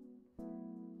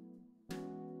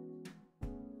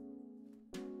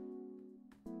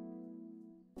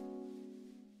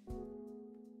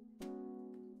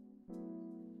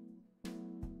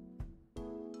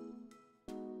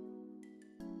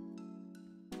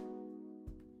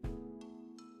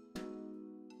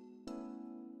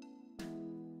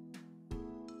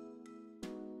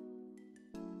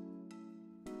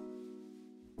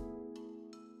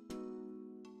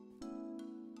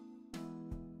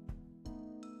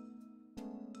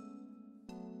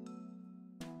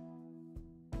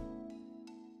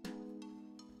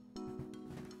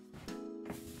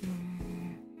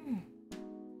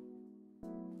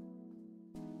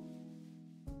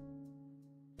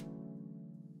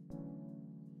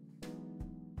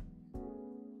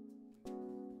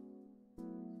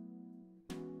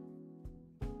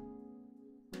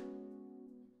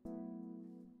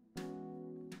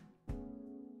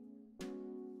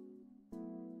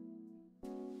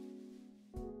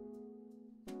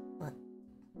 What?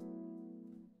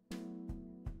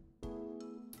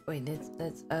 Wait,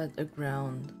 let's add a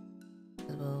ground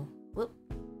as well. Whoop.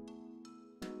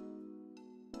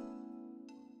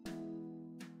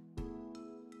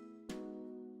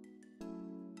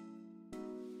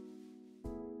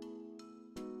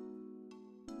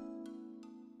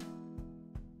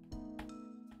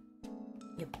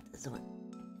 Yep, that's the one.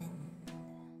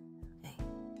 Okay.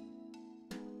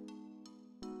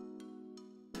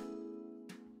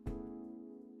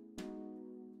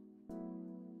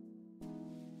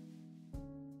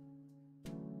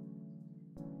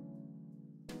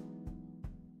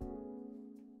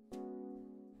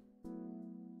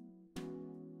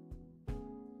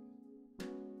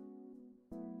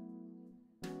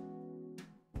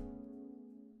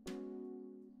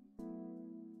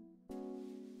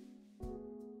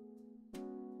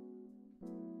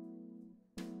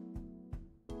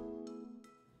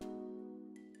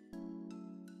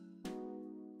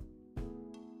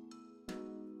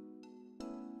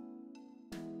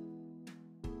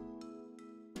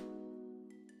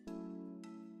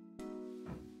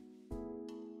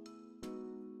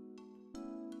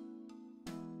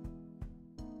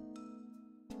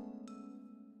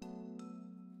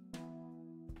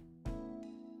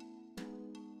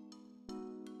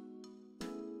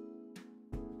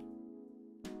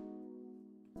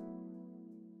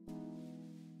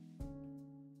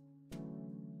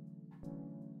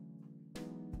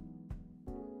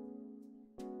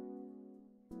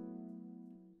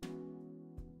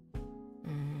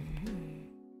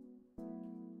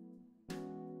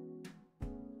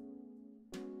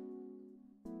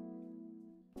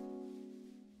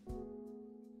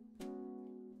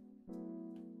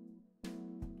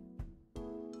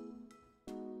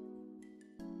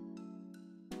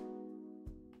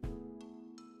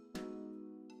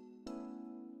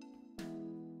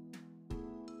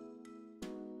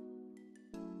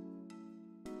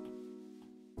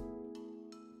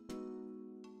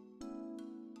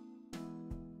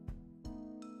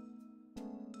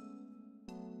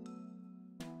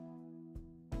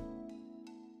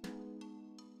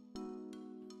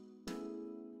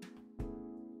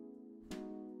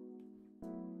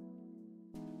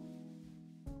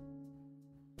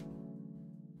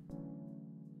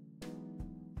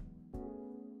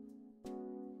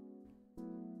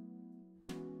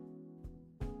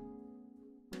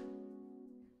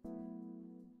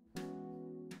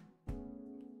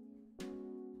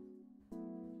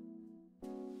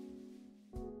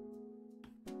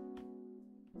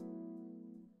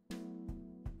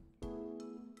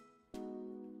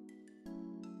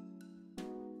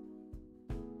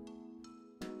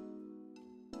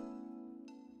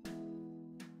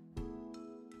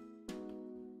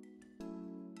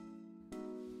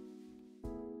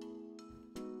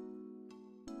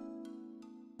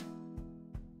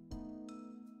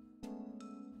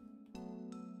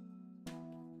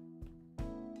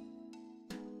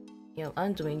 You know,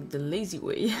 I'm doing the lazy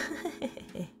way.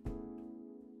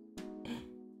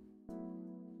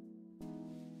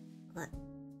 What?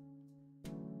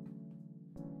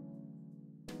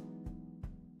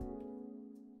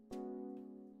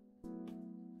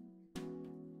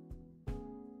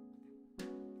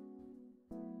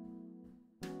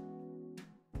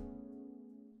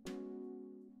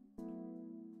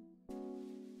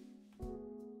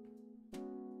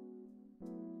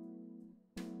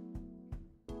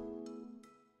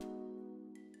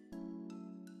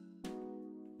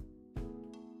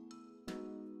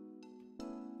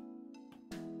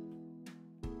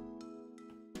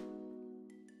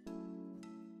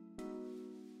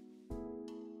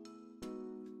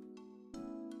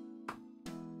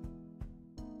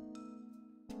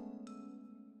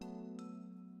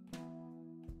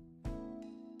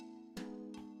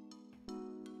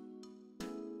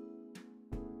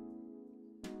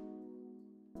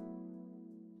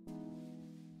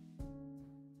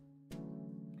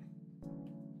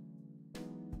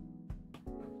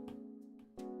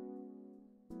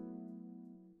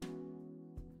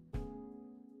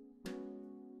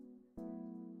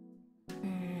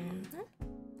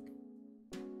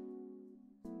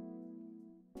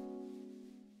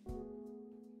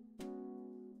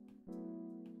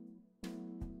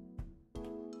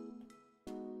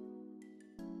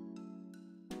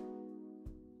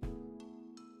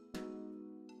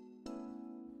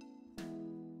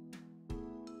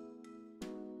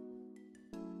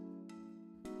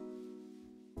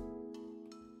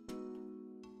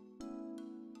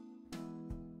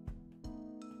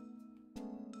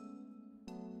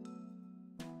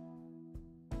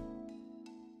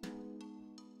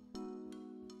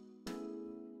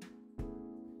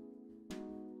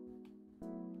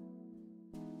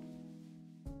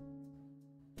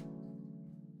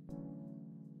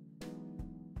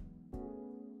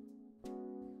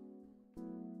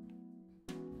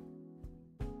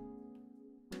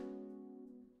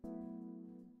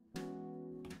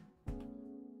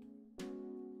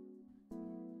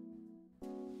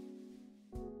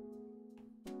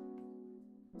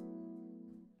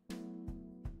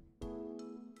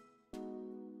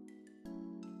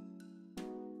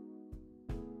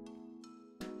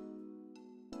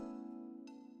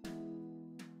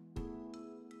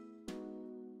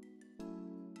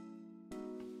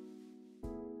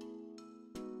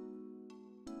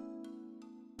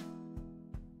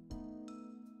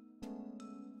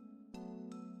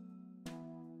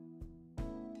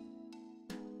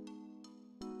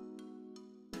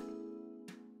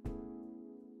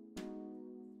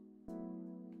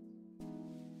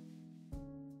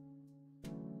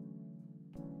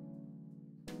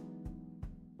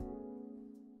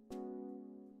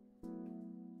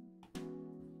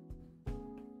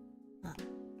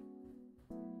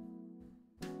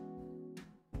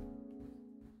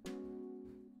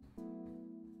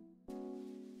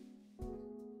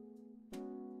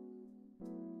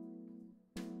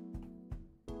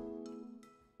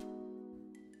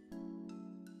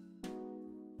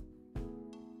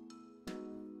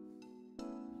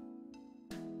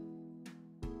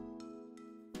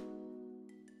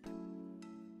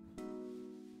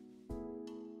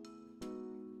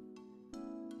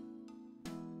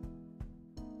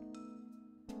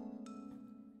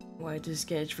 Why the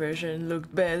sketch version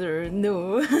looked better?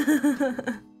 No.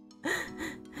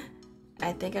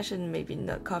 I think I should maybe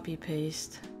not copy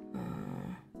paste.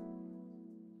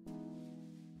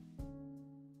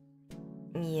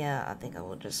 Yeah, I think I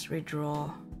will just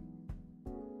redraw.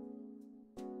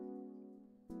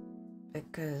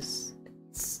 Because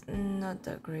it's not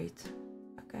that great.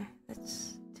 Okay,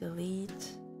 let's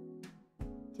delete.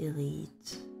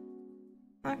 Delete.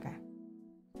 Okay.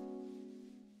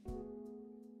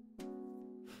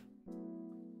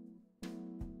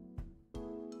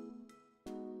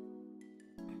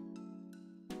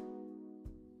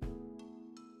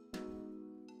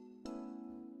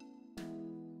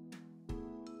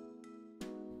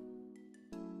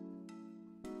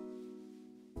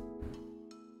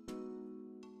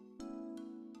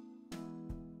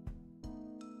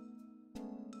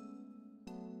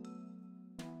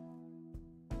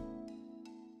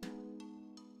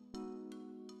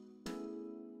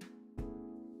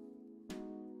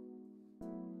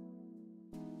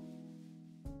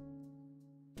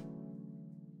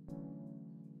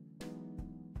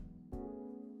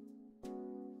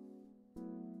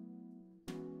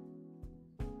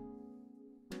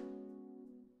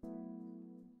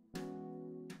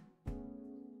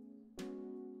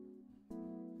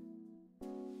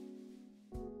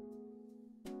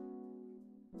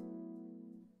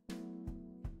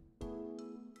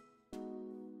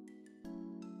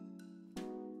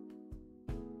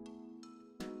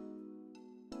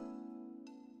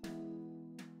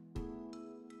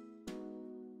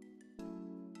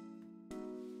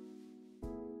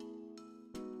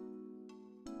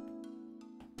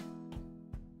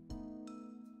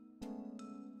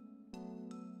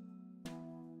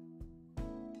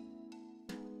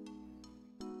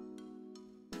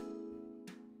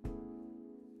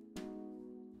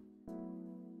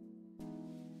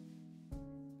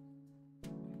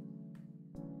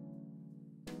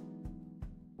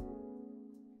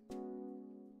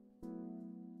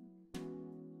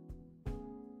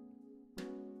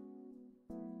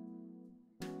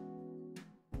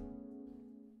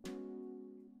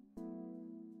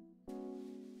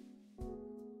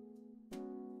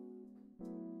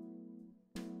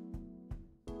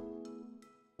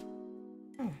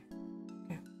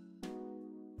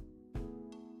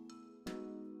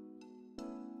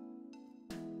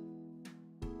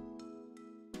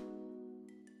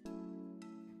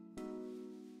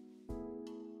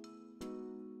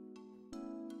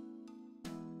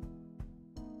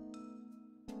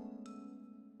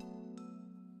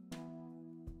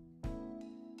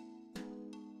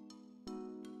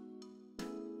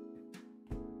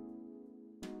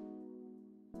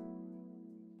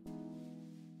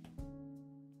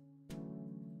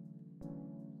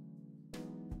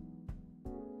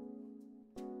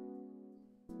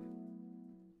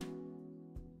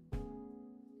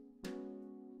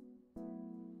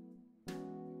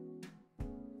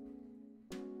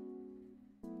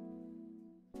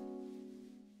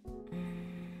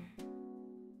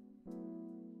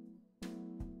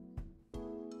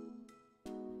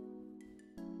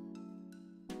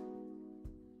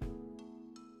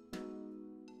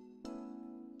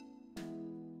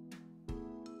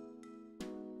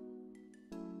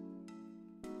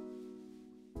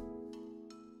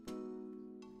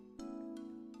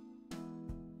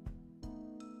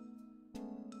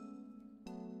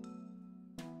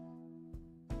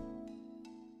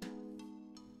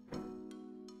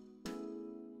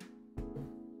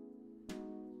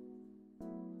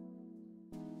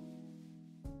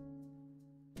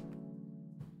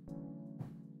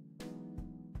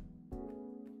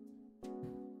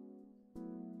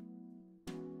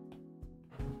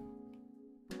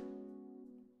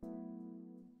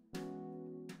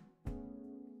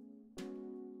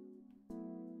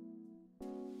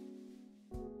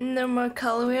 No more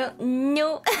color wheel.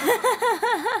 No.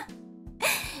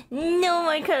 No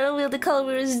more color wheel. The color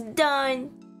wheel is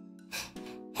done.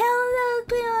 Hello,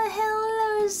 Cleo.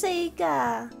 Hello,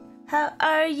 Seika. How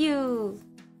are you?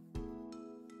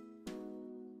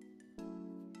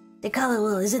 The color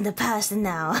wheel is in the past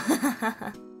now.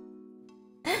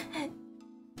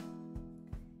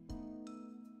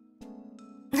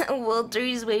 Walter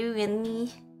is waving at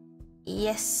me.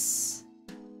 Yes.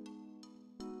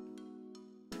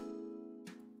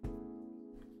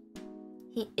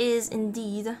 He is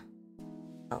indeed.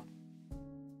 Oh.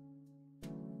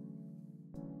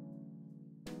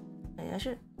 I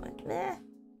should. Okay,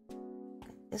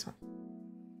 this one.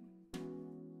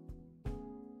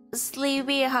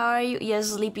 Sleepy, how are you? Yes,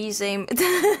 sleepy, same.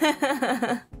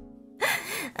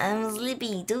 I'm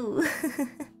sleepy too.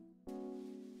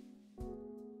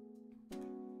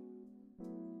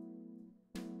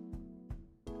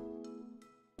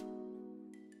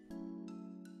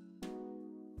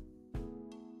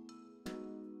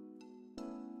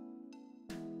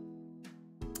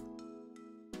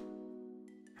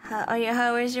 How are you?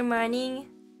 How was your morning?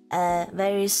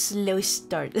 Very slow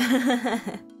start. I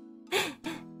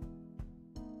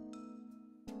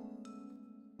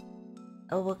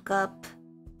woke up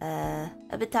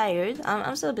a bit tired.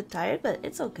 I'm still a bit tired, but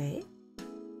it's okay.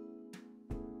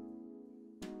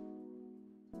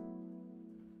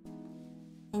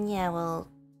 And yeah, well,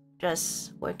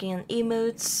 just working on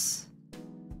emotes,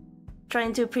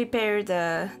 trying to prepare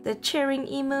the cheering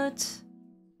emote.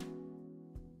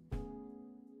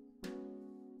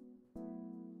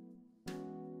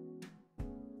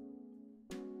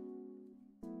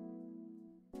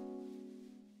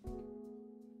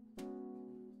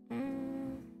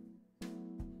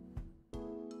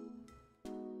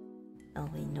 Oh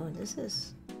wait, no, this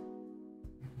is.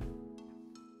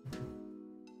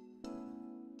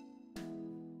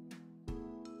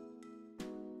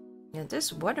 Yeah,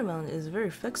 this watermelon is very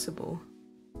flexible.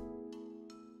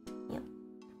 Yep.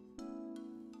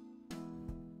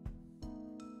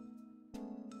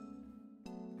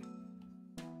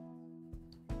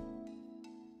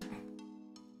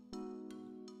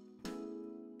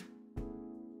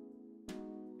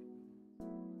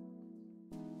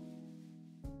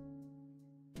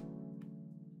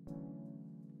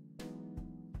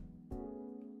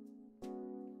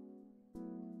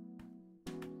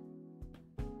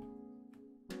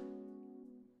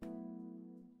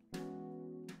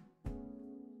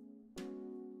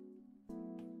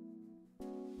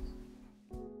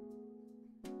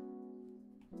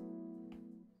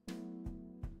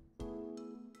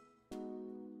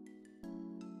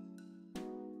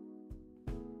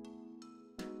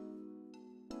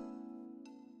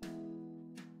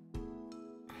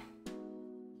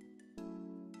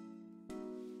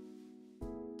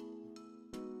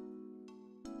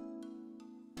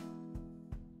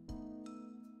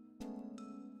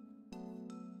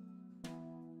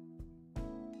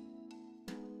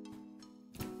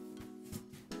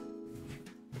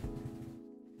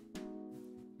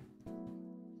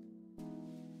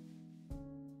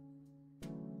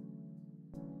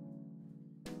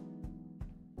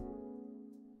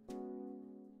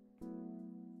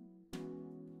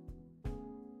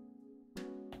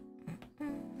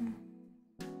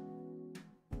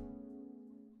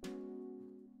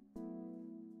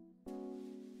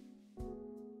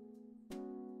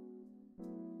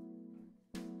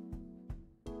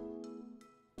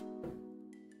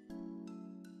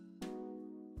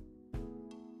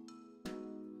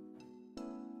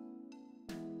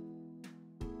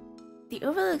 The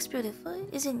overlay looks beautiful.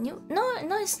 Is it new? No,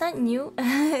 it's not new.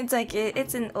 It's like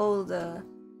it's an old.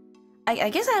 I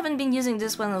guess I haven't been using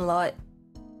this one a lot.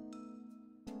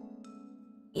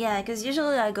 Yeah, because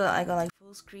usually I go like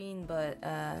full screen, but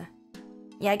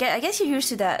yeah, I guess you're used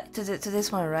to that to this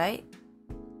one, right?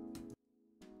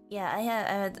 Yeah, I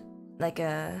had like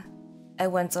I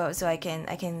went so I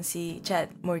can see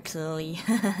chat more clearly.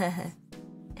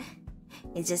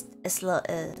 It's just a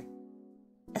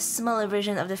smaller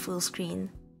version of the full screen.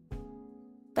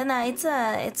 But nah, it's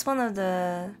one of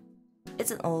the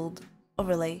it's an old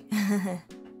overlay.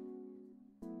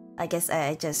 I guess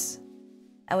I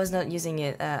was not using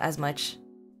it as much.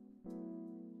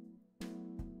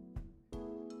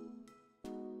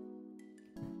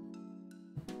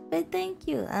 But thank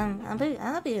you. I'm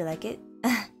happy you like it.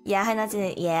 Yeah, I not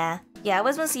it. Yeah, I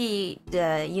was mostly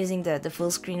using the full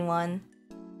screen one.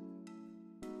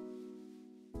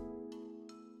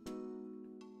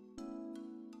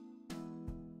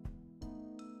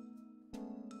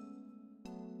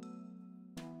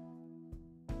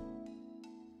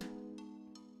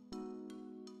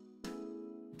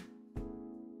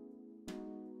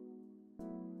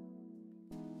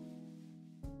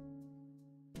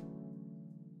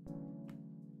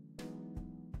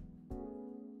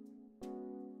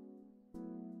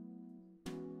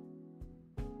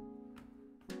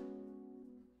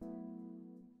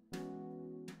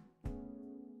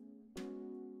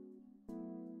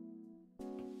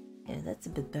 Okay, that's a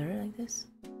bit better like this.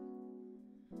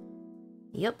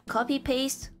 Yep, copy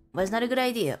paste was not a good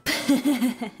idea.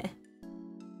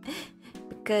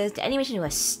 Because the animation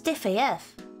was stiff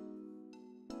AF.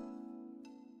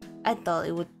 I thought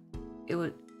it would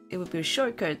be a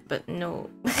shortcut, but no.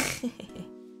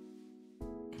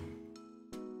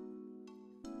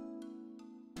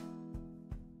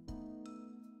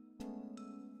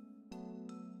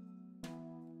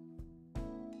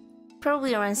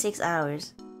 Probably around 6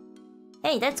 hours.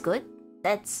 Hey, that's good.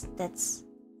 That's it's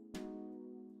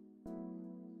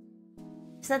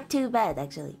not too bad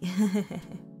actually.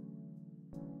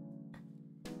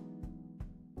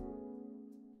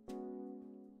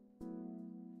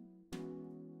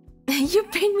 You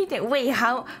paid me that. Wait,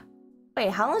 how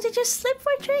long did you sleep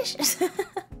for, Trish?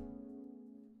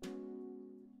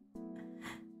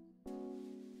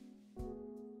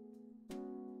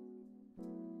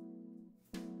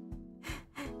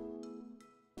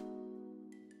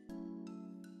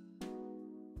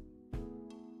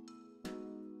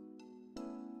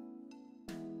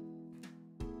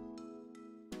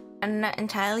 I'm not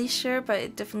entirely sure, but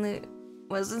it definitely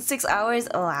wasn't 6 hours.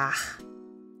 Oh, ah.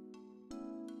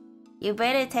 You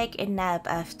better take a nap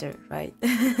after, right?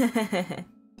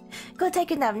 Go take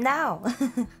a nap now.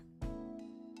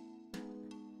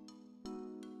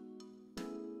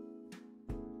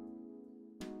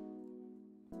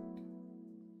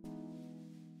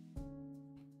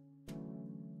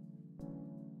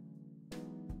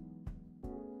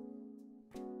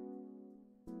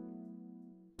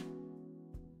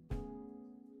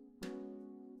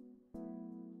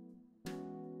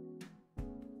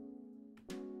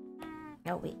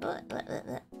 No, wait.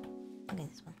 Okay,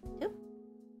 this one. Two.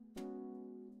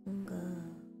 Go.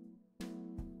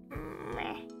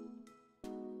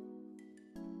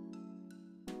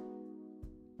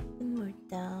 And more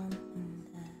down and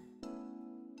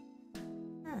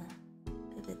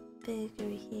a bit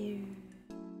bigger here.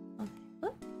 Okay.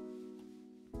 Whoop.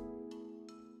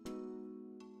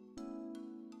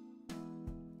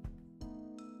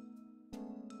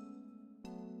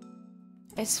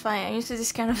 It's fine. I'm used to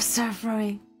this kind of stuff,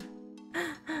 right?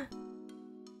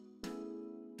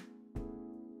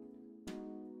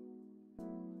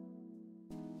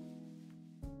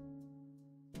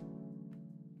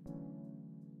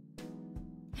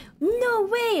 No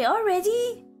way!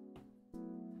 Already?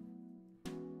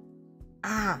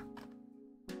 Ah.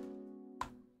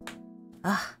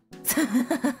 Ah.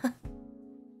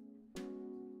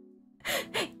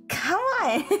 Come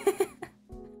on!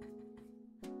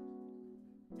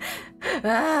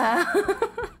 Ah.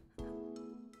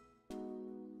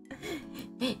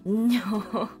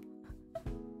 No.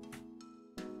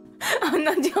 I'm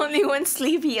not the only one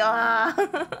sleepy. Ah.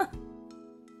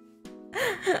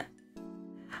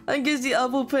 I guess the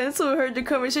Apple Pencil heard the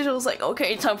conversation, was like,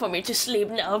 okay, time for me to sleep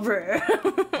now, bro.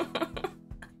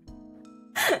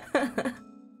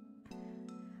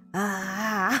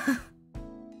 Ah.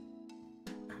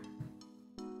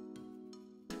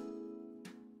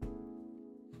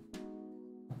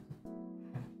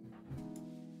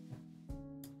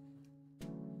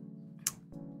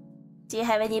 Do you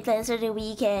have any plans for the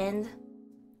weekend?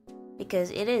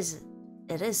 Because it is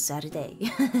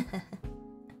Saturday.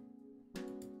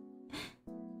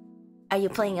 Are you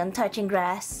planning on touching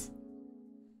grass?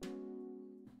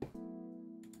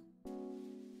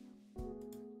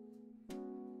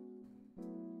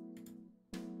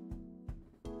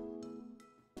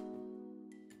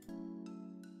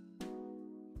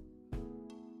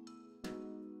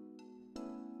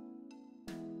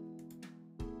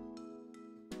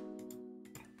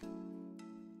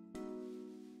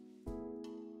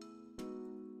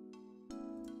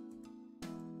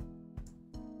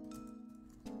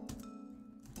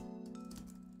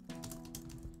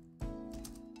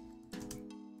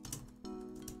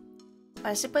 I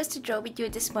was supposed to draw with you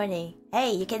this morning.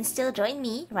 Hey, you can still join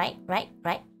me, right?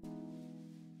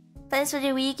 Plans for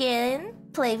the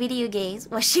weekend? Play video games,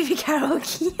 watch TV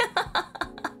karaoke.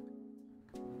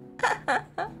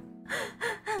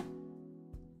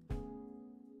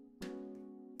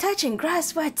 Touching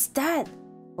grass, what's that?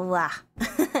 Wow.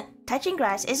 Touching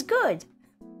grass is good.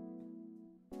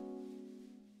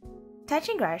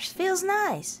 Touching grass feels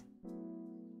nice.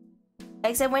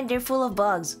 Except when they're full of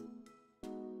bugs.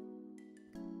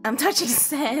 I'm touching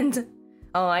sand.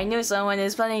 Oh, I knew someone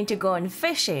is planning to go on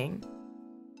fishing.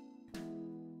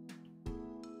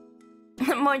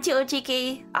 More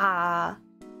TOTK. Ah.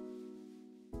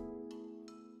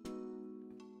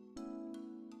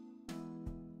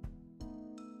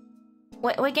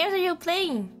 What games are you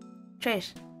playing,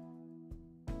 Trish?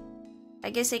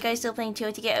 I guess you guys still playing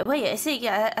TOTK. Wait, I think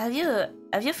have you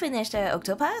Have you finished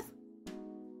Octopath?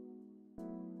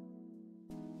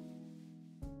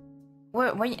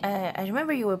 When I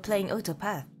remember you were playing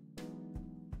Octopath.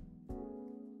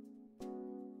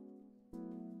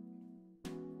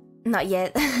 Not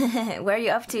yet. Where are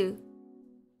you up to?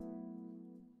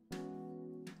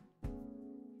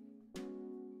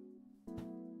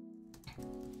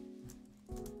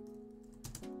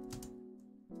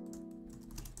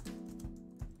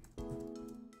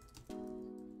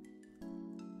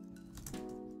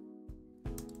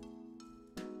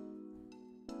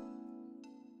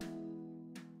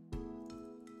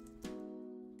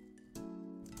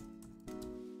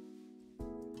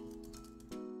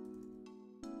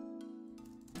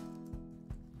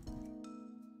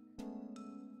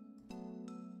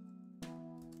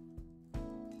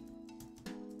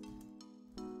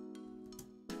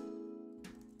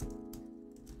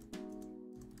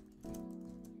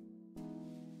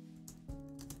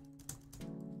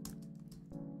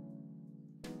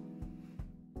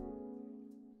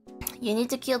 You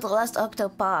need to kill the last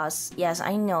octopus. Yes,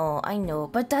 I know.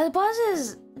 But that boss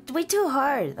is way too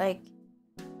hard. Like,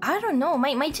 I don't know.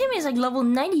 My team is like level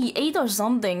 98 or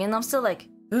something, and I'm still like,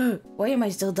 why am I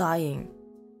still dying?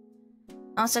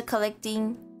 I'm still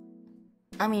collecting.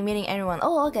 Meeting everyone.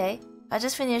 Oh, okay. I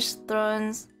just finished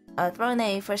Throne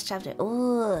A first chapter.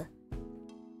 Ooh.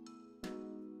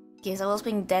 Okay, so I was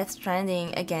playing Death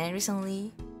Stranding again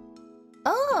recently.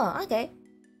 Oh, okay.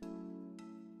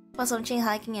 For some chain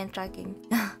hiking and tracking.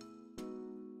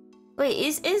 Wait,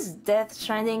 is Death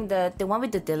Stranding the one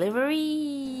with the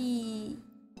delivery?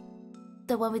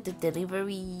 The one with the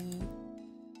delivery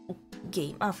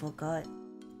game? I forgot.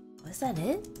 Was that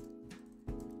it?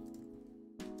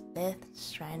 Death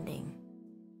Stranding.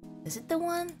 Is it the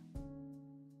one?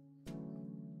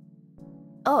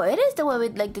 Oh, it is the one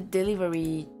with like the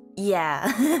delivery. Yeah.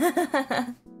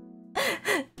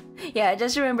 Yeah, I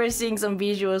just remember seeing some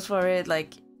visuals for it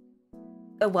like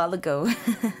a while ago.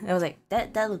 I was like,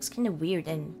 that looks kind of weird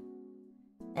and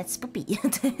that's spoopy.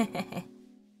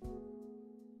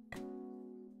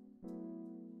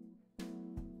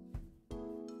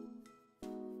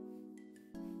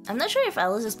 I'm not sure if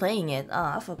Alice is playing it. Oh,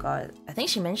 I forgot. I think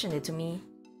she mentioned it to me.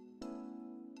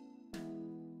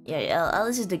 Yeah,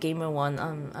 Alice is the gamer one.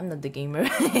 I'm not the gamer.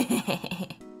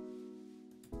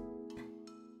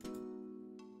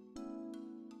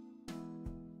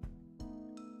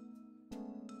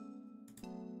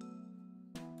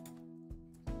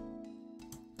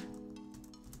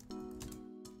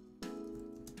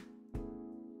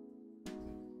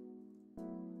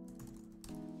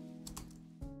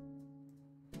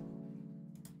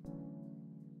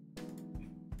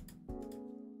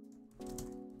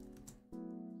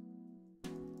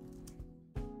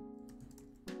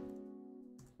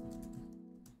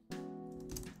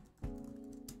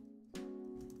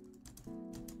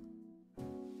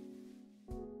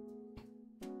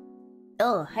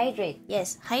 Oh, hydrate.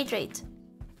 Yes, hydrate.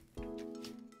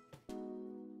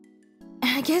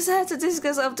 I guess I have to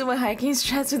discuss optimal hiking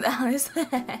strats with Alice.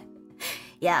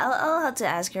 Yeah, I'll have to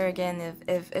ask her again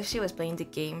if she was playing the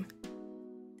game.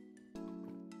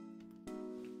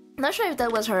 Not sure if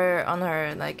that was her on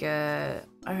her like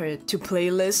on her to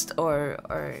play list or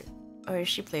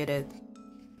she played it.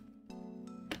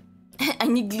 I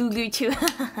need glue too.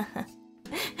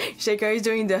 Shaker is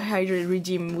doing the hydrate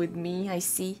regime with me. I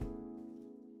see.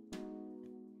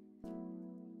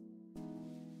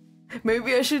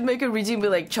 Maybe I should make a regime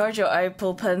with like charge your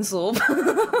Apple Pencil.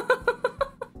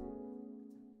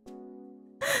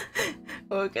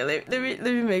 Okay, let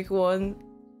me make one.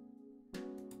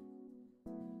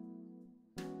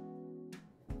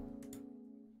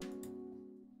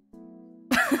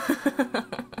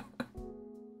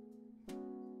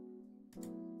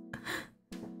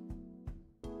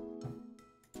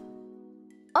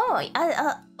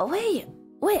 Oh,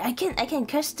 wait, I can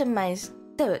customize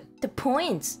the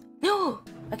points. No,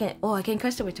 I can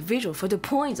customize the visual for the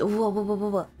points.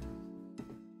 Whoa.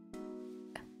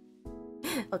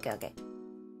 Okay.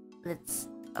 Let's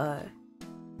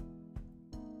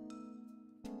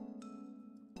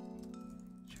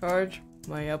charge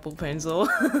my Apple Pencil.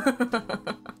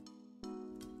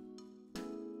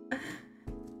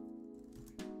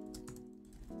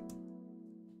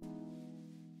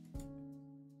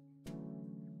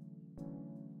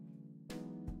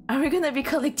 Are we gonna be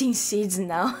collecting seeds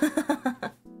now?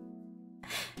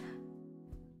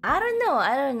 I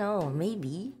don't know,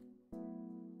 maybe.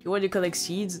 You want to collect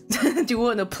seeds? Do you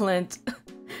want to plant? Do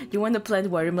you want to plant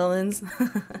watermelons?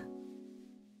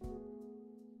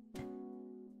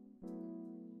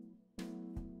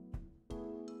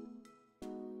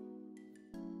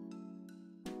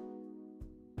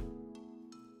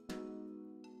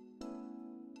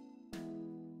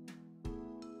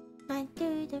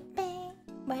 Because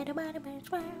my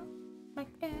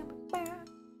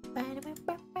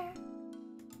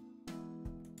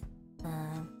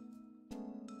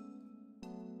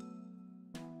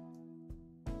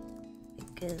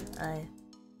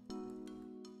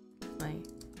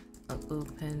Apple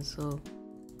Pencil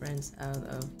runs out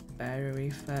of battery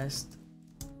fast.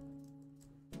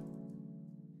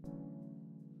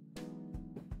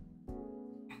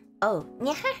 Oh,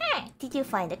 did you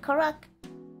find the Korok?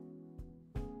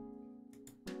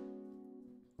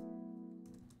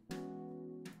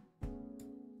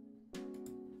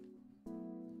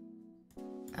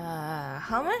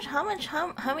 How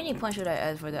many points should I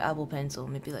add for the Apple Pencil?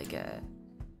 Maybe like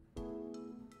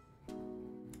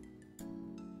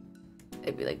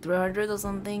maybe like 300 or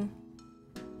something.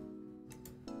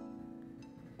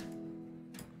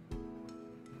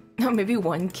 No, maybe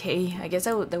 1k. I guess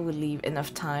that would leave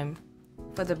enough time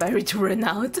for the battery to run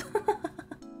out.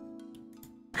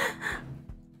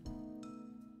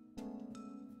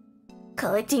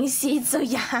 Collecting seeds, so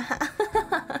yeah.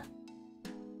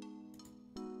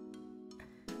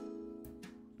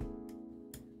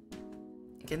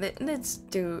 Okay, let's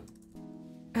do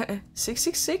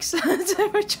 666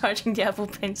 for charging the Apple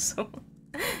Pencil.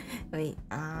 Wait,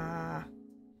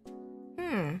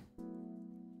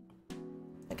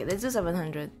 okay, let's do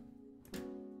 700.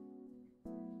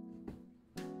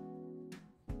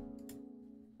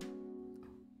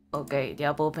 Okay, the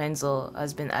Apple Pencil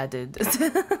has been added.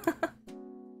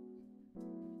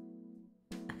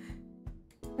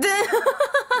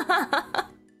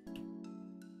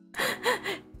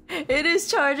 It is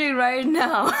charging right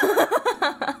now.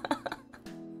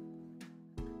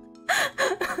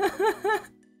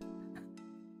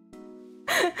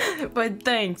 But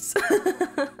thanks.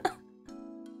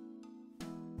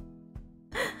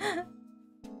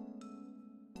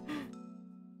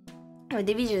 Wait,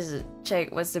 did we just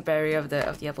check what's the battery of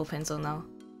the Apple Pencil now?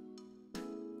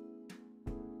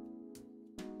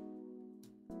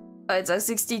 Oh, it's at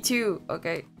 62.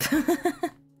 Okay.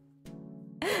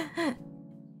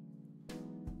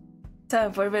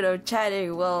 Time for a bit of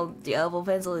chatting while the Apple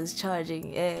Pencil is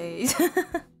charging. Yay.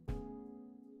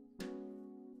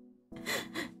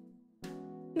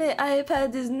 My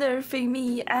iPad is nerfing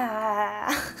me.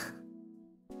 Ah.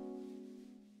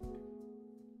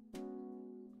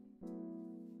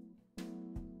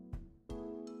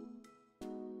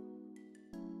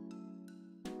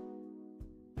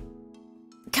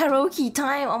 Karaoke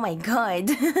time. Oh my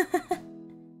god.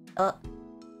 Oh,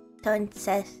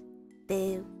 entonces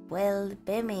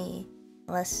devuélveme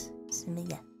las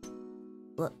semillas.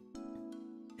 What?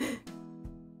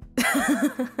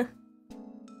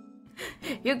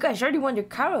 You guys already won the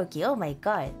karaoke. Oh my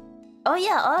god. Oh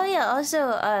yeah.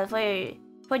 Also,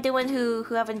 for the one who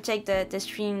haven't checked the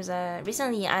streams,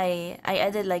 recently I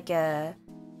added like a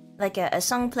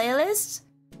song playlist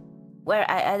where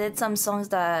I added some songs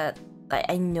that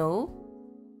I know.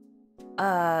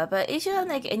 But if you have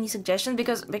like any suggestions,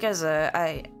 because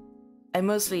I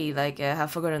mostly like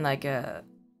have forgotten like a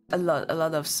lot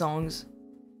of songs.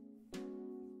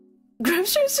 Group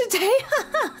streams today.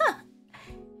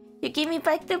 You give me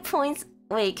back the points.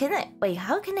 Wait,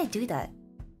 how can I do that?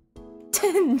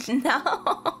 No.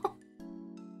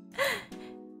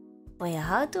 Wait,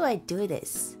 how do I do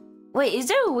this? Wait, is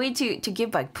there a way to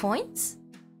give back points?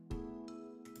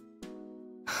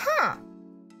 Huh.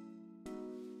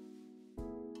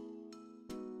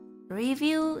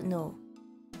 Review? No.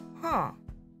 Huh.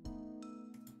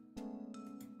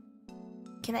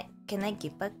 Can I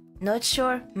give back? Not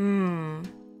sure.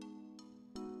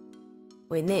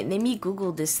 Wait, let me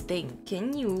Google this thing.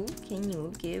 Can you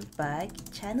give back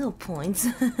channel points?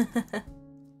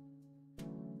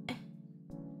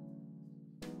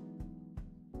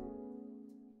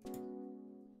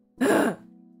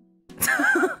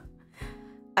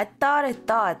 I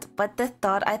thought, but the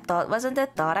thought I thought wasn't the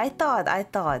thought I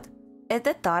thought. If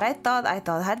the thought I thought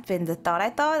had been the thought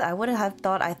I wouldn't have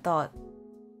thought I thought.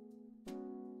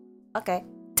 Okay.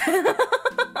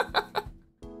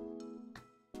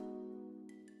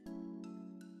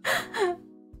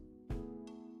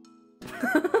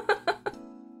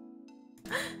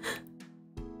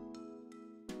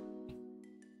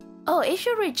 Oh, if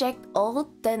you reject all,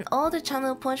 then all the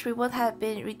channel points reward have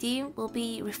been redeemed will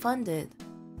be refunded.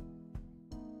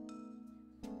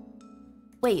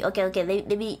 Wait, okay, let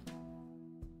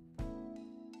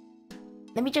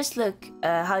me just look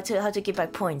how to give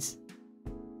back points.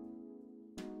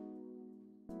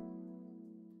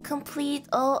 Complete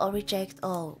all or reject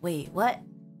all. Wait, what?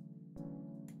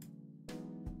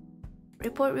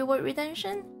 Report reward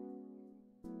redemption?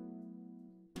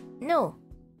 No.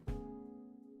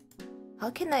 How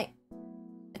can I...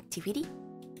 Activity?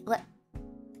 What?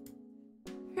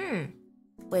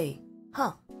 Wait.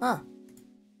 Huh.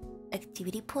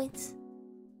 Activity points?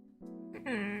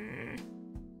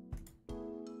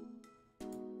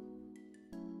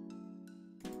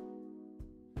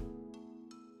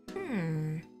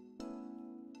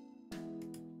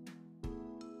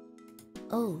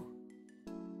 Oh.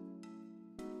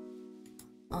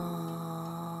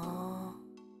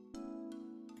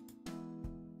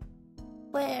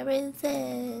 Where is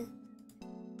it?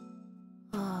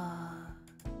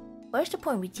 Where's the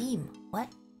point redeem? What?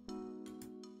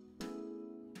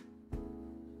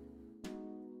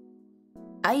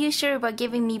 Are you sure about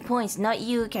giving me points? Not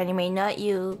you, Kanime, not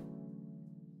you.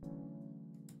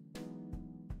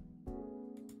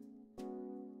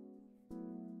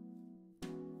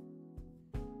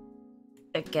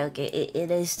 Okay,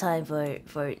 it is time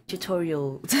for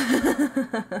tutorial.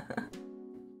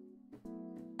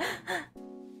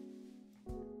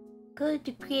 Go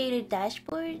to creator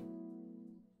dashboard.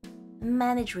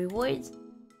 Manage rewards.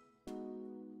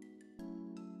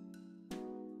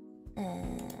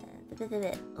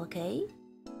 Okay.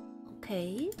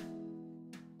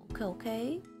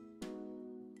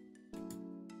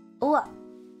 Oh!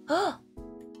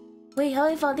 Wait, how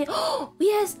I found it? Oh,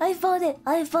 yes, I found it!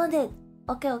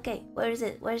 Okay. Where is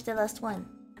it? Where's the last one?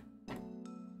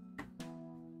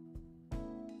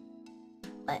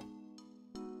 What?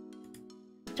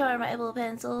 Draw my Apple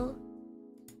Pencil.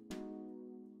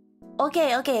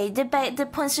 Okay, the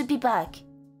points should be back.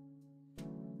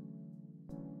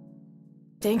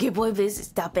 Thank you, boy, please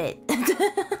stop it.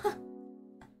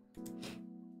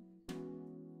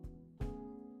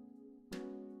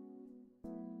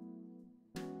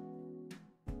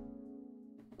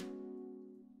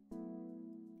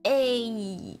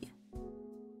 Hey.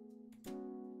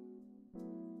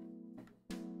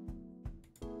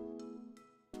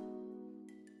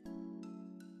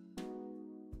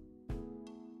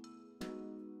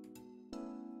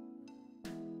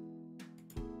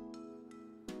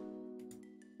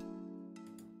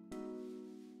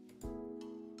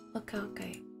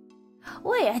 Okay.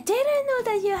 Wait, I didn't know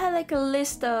that you had like a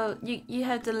list of you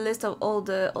have the list of all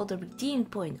the redeem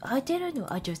points. I didn't know.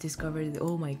 I just discovered it.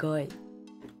 Oh my god.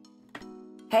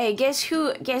 Hey, guess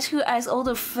who has all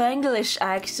the Franglish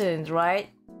accent, right?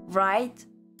 Right?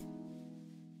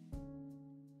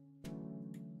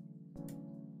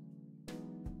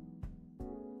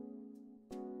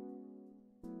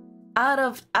 Out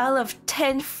of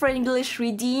 10 Franglish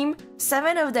redeem,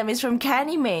 7 of them is from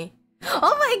Kanime.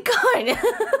 Oh my god!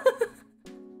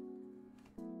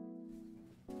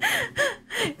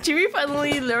 Jimmy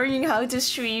finally learning how to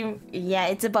stream. Yeah,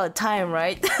 it's about time,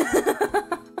 right?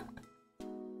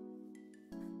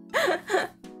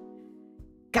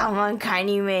 Come on,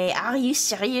 Kanime, are you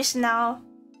serious now?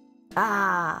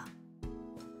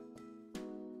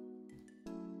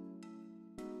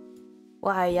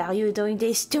 Why are you doing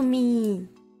this to me?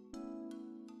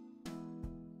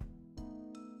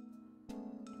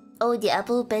 Oh, the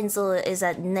Apple Pencil is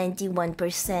at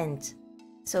 91%.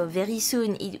 So very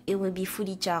soon it will be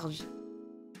fully charged.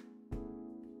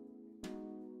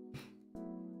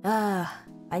 I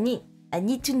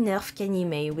need to nerf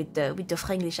Kanime with the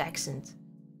Franglish accent.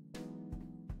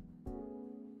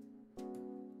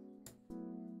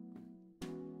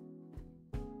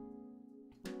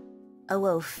 Oh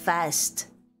well, fast.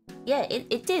 Yeah,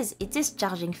 it is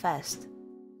charging fast.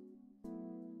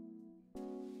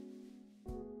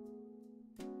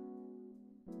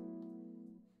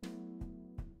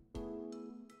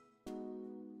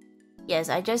 Yes,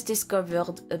 I just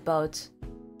discovered about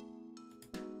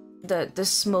the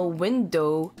small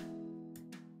window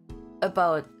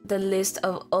about the list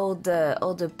of all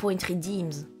the point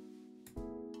redeems.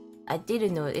 I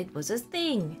didn't know it was a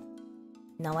thing.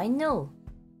 Now I know.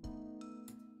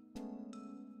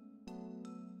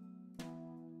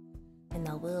 And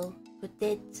I will put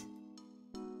it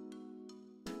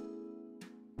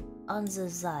on the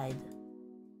side.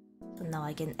 So now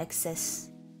I can access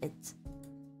it.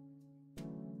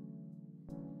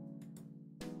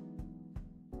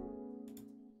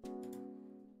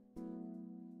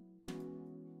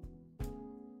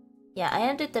 Yeah, I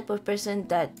am the type of person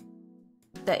that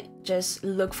just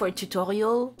look for a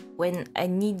tutorial when I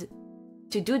need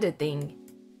to do the thing.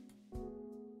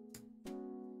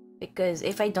 Because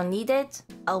if I don't need it,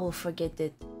 I will forget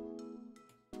it.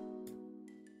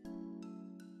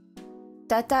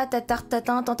 Tata tata tata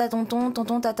tata tonton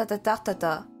tonton tata tata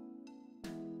tata.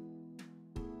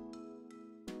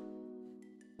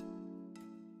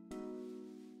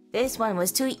 This one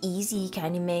was too easy,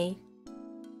 Kanime.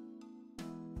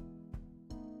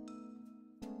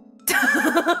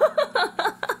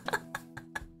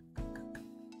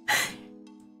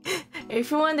 If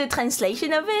you want the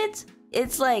translation of it,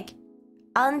 it's like,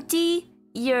 Auntie,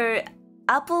 your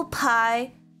apple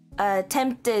pie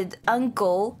tempted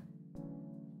uncle.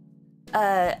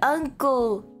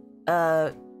 Uncle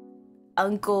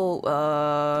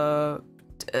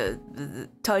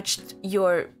touched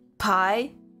your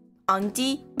pie,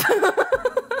 Auntie.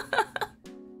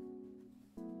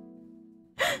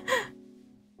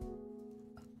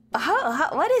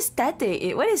 What is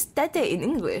tate? What is tate in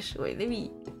English? Wait, let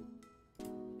me.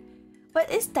 What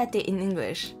is tate in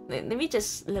English? Let me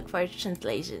just look for a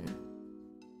translation.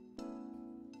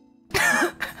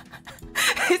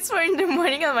 It's 4 in the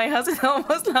morning at my house and I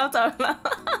almost laughed out loud.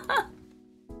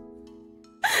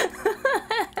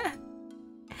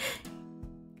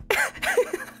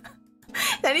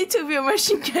 I need to be a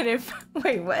machine gun.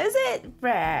 Wait, what is it?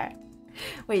 Bruh.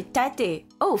 Wait, tate.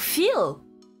 Oh, feel.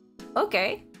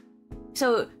 Okay.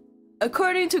 So,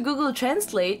 according to Google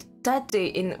Translate,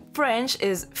 tate in French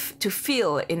is to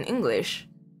feel in English.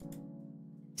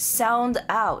 Sound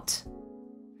out.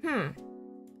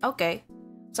 Okay.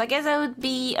 So I guess that would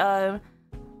be,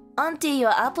 Auntie,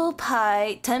 your apple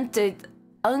pie tempted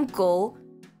uncle.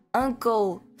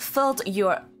 Uncle felt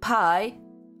your pie,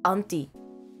 Auntie.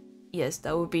 Yes,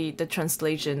 that would be the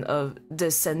translation of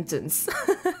this sentence.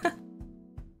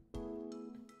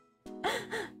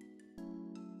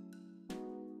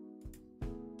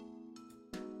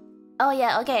 Oh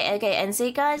yeah, okay. And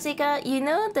Seika, you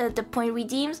know the point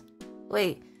redeems?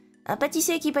 Wait. Un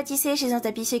pâtissier qui pâtissait chez un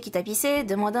tapissier qui tapissait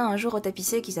demanda un jour au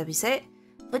tapissier qui tapissait: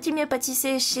 faut-il mieux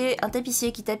pâtisser chez un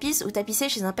tapissier qui tapisse ou tapisser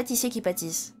chez un pâtissier qui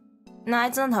pâtisse? No,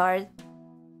 it's not hard.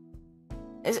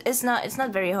 It's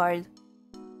not very hard.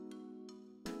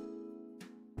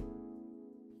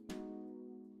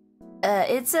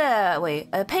 It's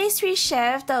a pastry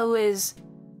chef that was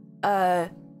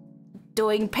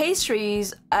doing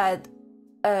pastries at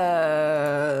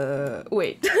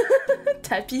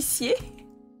tapissier?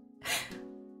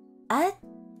 At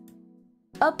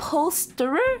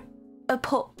upholsterer?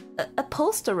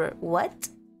 Upholsterer, what?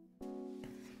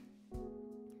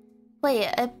 Wait,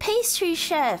 a pastry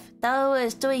chef that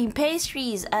was doing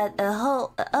pastries at a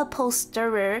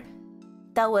upholsterer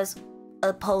that was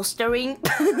upholstering?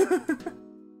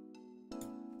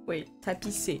 Wait,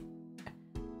 tapisser.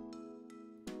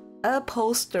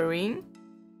 Upholstering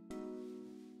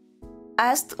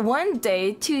asked one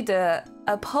day to the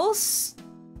upholsterer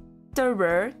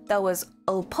that was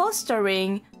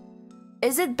upholstering,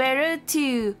 is it better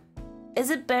to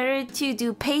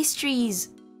do pastries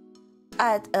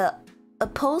at a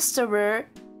upholsterer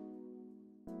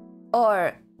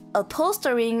or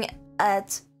upholstering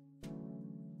at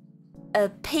a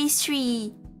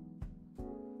pastry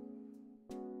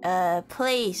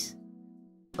place?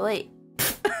 Wait.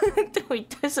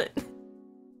 Wait, doesn't.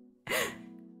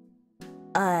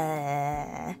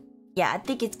 Yeah, I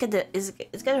think it's kind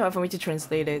of hard for me to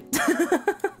translate it.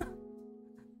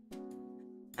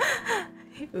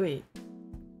 Wait.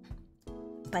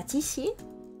 Pâtissier?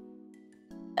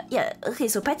 Yeah, okay,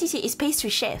 so pâtissier is pastry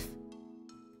chef.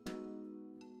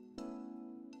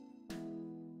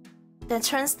 The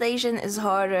translation is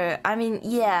harder. I mean,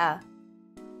 yeah.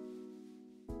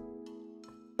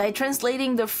 By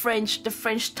translating the French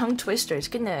tongue twister, it's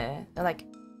gonna, like,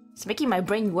 it's making my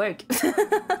brain work.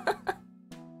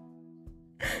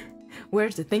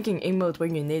 Where's the thinking emote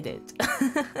when you need it?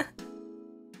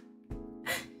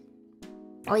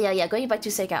 Oh yeah, going back to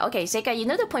Seika. Okay, Seika, you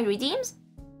know the point redeems?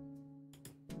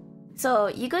 So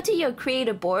you go to your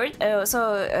creator board. The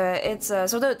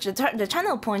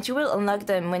channel points, you will unlock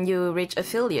them when you reach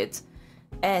affiliate.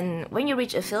 And when you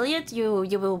reach affiliate, you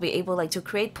will be able like to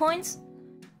create points.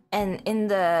 And in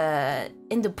the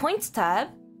points tab,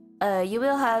 you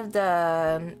will have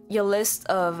your list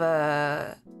of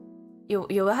you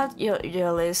will have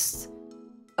your list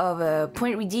of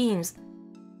point redeems,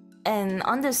 and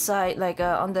on the side, like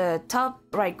on the top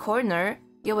right corner,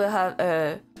 you will have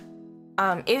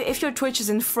if your Twitch is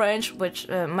in French, which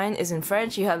mine is in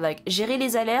French, you have like gérer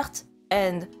les alertes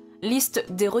and liste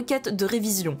des requêtes de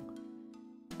révision.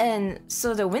 And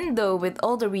so the window with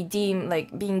all the redeem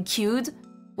like being queued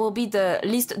will be the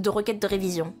liste de requêtes de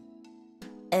révision.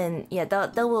 And yeah,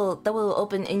 that will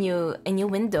open a new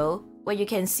window where you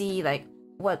can see like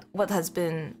what has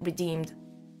been redeemed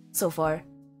so far.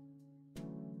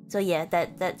 So yeah,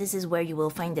 that this is where you will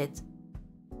find it.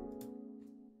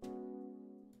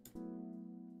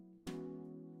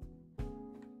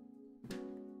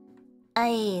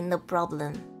 Aye, no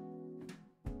problem.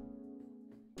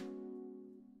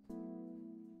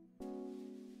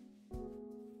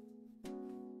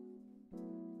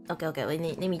 Okay, wait,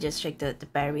 let me just check the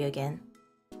battery again.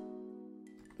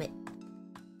 Wait.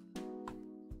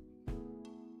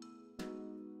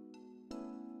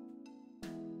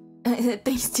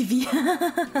 Thanks, TV.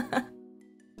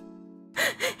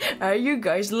 Are you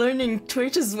guys learning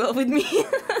Twitch as well with me?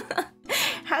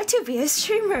 How to be a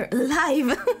streamer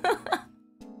live?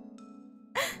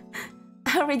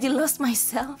 I already lost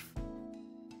myself.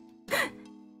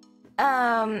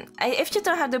 If you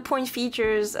don't have the point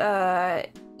features,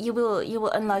 you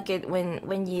will unlock it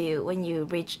when you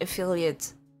reach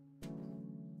affiliate.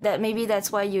 Maybe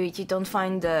that's why you don't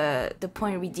find the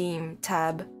point redeem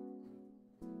tab.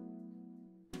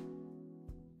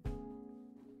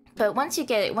 But once you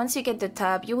get the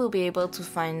tab, you will be able to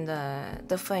find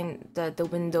the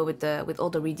window with all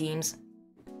the redeems.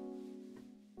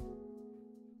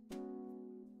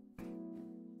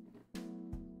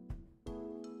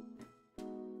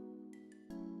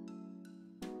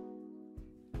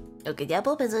 Okay, the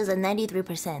Apple Pencil is at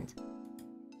 93%.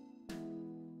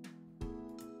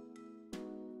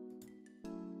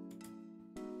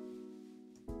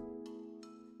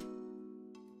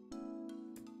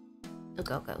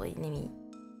 Okay, wait, let me...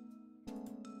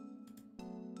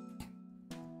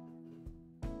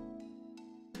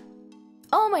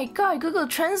 Oh my god, Google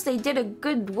Translate did a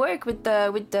good work with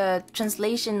the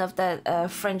translation of that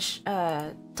French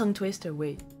tongue twister.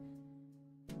 Wait.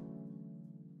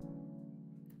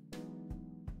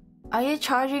 Are you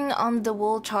charging on the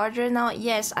wall charger now?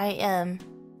 Yes, I am.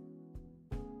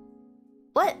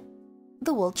 What?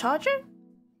 The wall charger?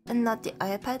 And not the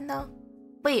iPad now?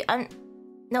 Wait, I'm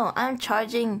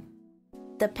charging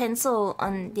the pencil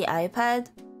on the iPad.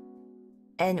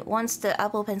 And once the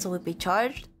Apple Pencil will be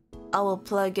charged, I will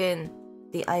plug in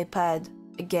the iPad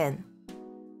again.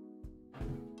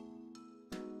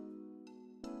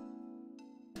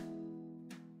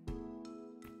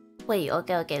 Wait,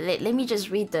 okay, let me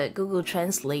just read the Google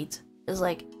Translate. It's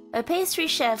like, a pastry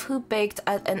chef who baked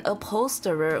at an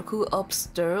upholsterer who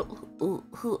upholstered?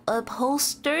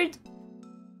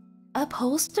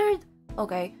 Upholstered?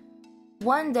 Okay.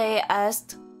 One day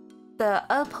asked the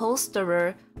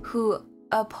upholsterer who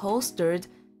upholstered,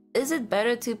 is it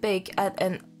better to bake at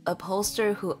an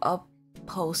upholsterer who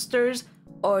upholsters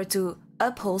or to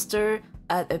upholster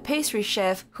at a pastry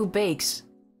chef who bakes?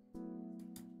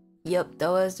 Yep, that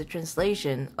was the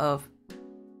translation of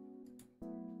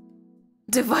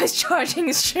device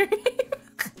charging stream.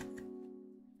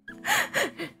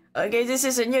 Okay, this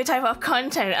is a new type of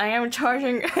content. I am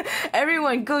charging.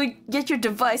 Everyone, go get your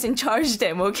device and charge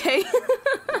them, okay?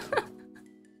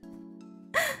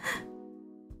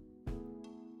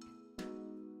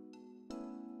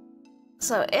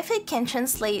 So, if it can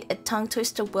translate a tongue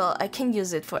twister well, I can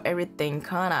use it for everything,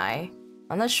 can't I?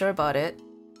 I'm not sure about it.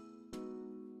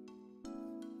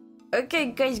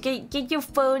 Okay, guys, get your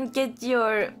phone, get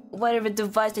your whatever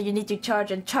device that you need to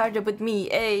charge and charge it with me,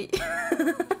 hey.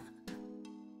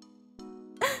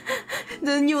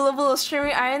 The new level of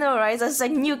streaming, I know, right? That's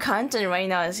like new content right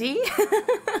now, see?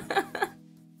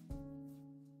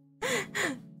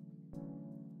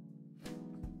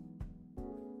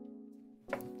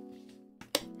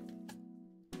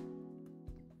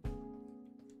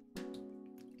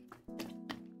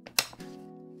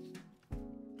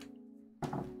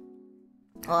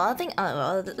 Well, I think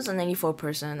it's a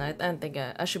 94%. I think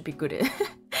I should be good at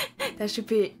that. Should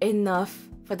be enough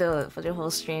for the whole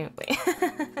stream. Wait.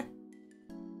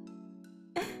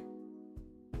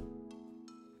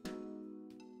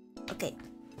 Okay.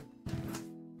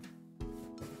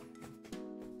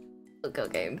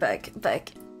 Okay, back.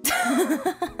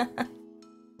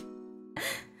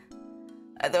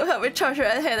 I don't have a charger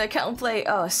at hand. I can't play.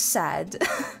 Oh, sad.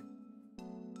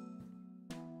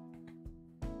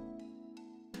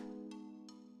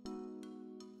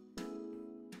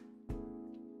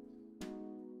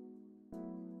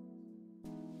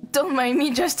 Don't mind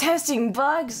me just testing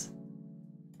bugs.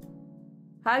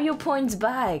 How are your points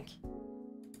back?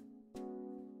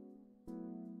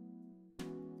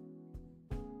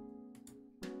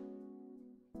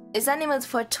 Is Animating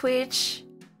for Twitch?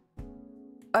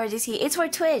 Or is he? It's for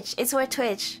Twitch. It's for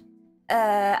Twitch.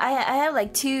 I have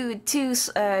like two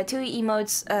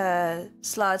emotes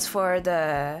slots for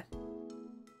the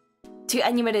 2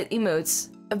 animated emotes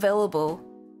available.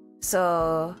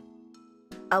 So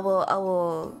I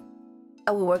will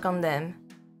work on them.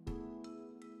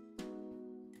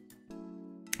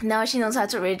 Now she knows how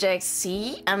to reject.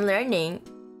 See? I'm learning.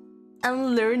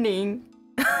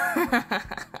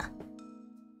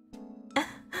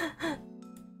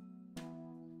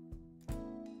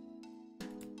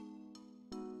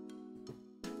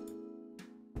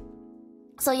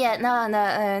 So yeah, now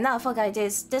I forgot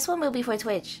this. This one will be for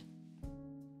Twitch.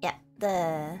 Yeah,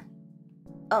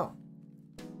 oh.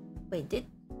 Wait,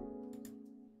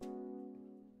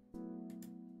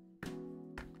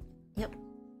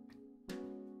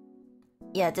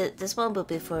 Yeah, this one will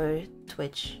be for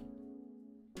Twitch.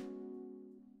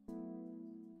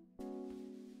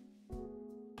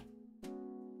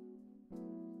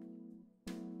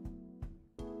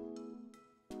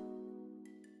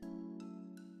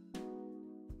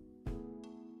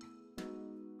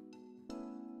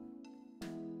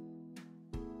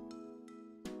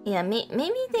 Yeah,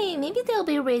 maybe they'll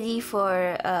be ready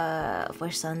for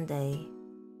Sunday.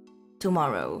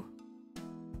 Tomorrow.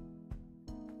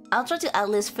 I'll try to at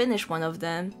least finish one of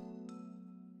them.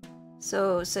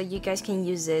 So you guys can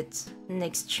use it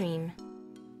next stream.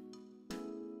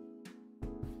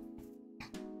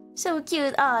 So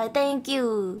cute. Ah, thank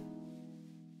you.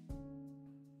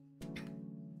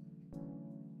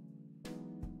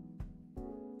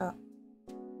 Oh.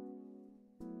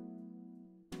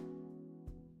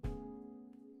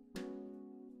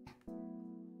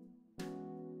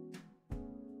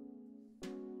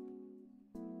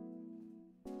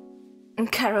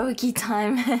 Karaoke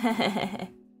time.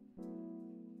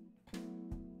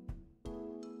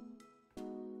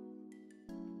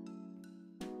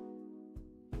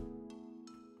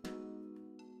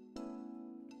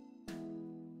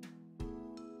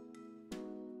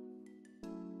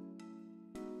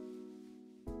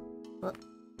 Well.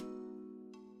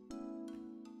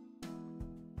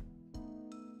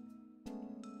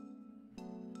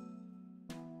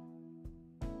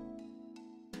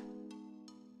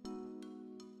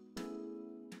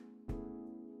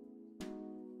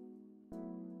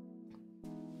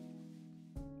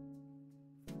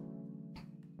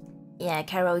 Yeah,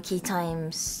 karaoke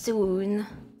time soon.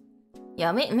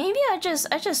 Yeah, maybe I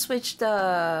just switch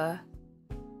the.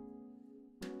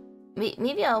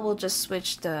 Maybe I will just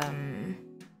switch the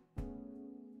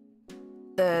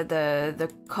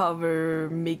the cover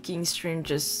making stream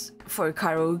just for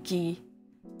karaoke.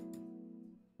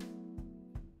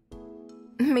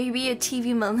 Maybe a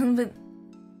TV melon with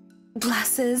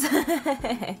glasses.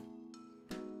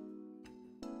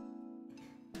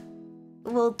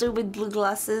 Walter with blue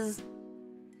glasses.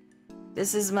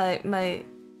 This is my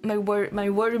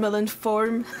watermelon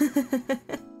form.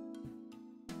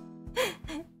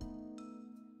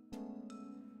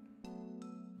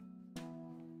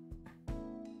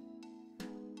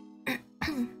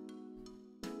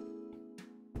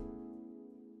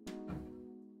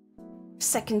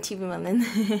 Second TV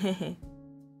melon.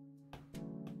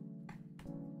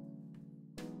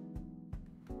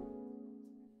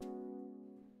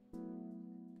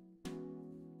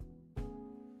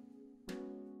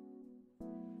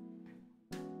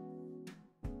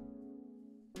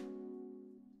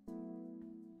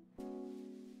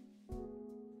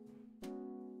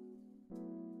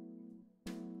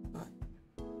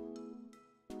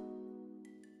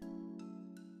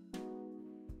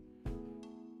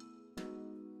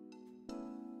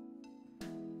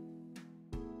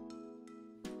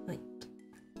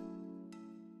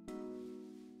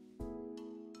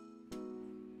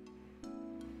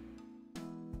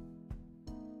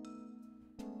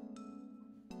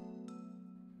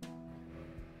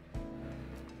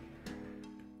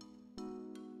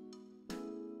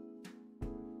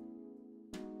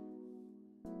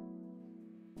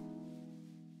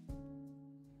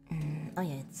 Oh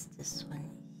yeah, it's this one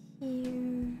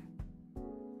here.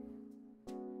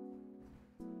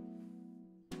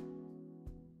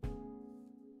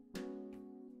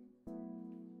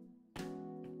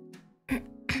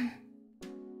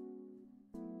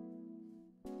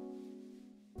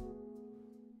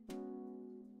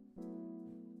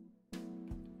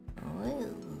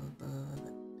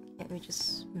 Can't we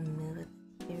just move it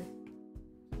here?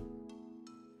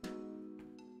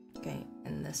 Okay,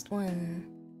 and this one.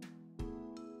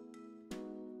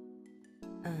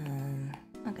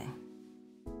 Okay.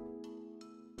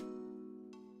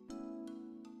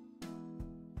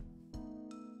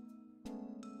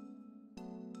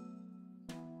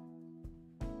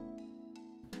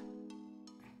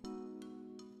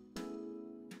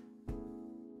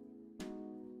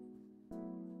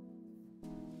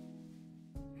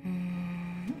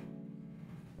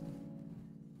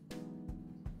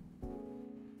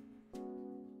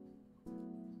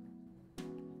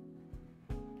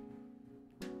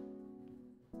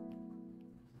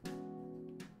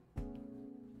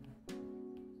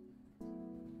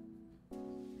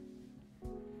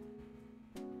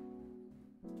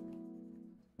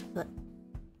 But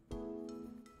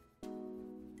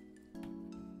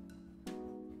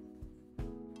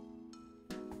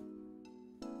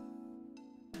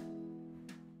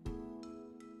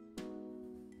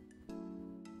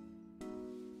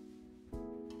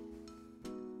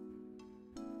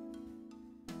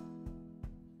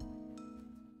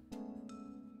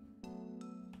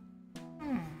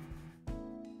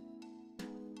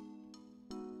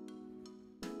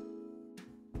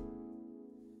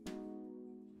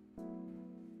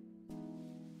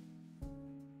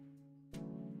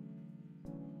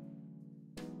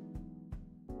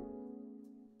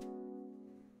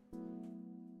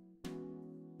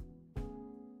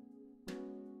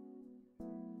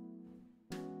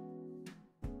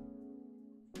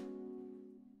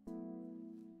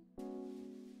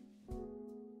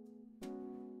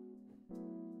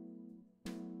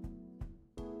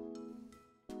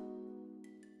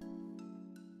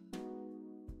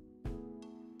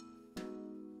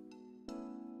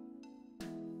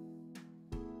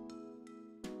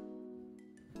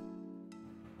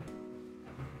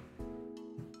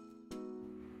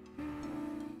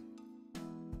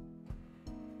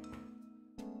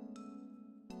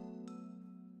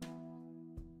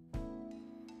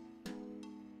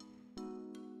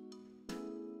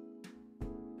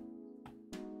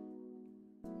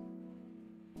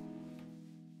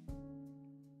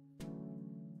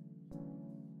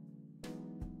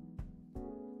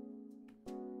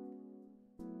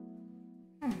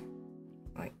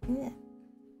Yeah.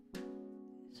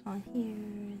 This one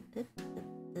here.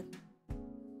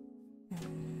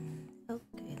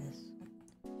 Okay, this one.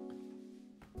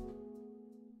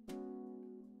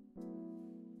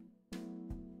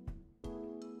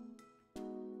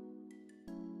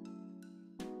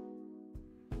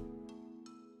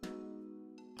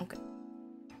 Okay.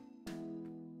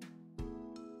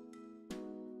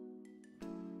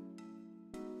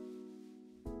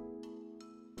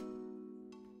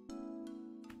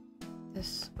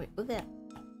 Wait, look at that.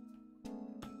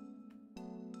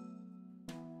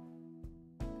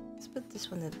 Let's put this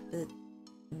one a bit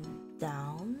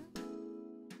down.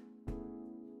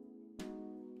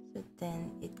 So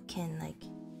then it can like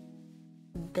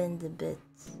bend a bit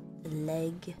the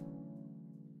leg.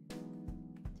 The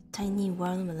tiny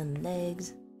watermelon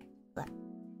legs. What?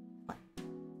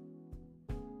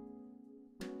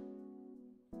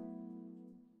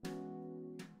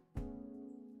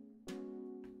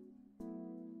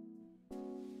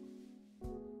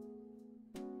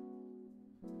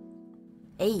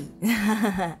 Hey!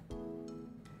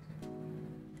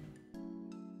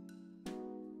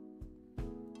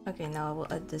 Okay, now I will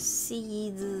add the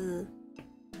seeds.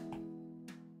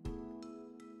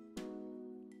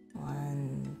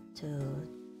 1, 2,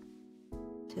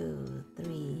 2,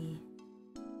 3.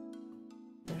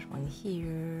 There's one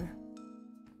here.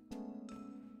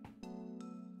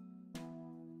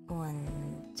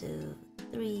 1, 2,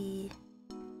 3.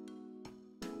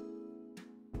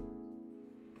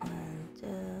 1, 2,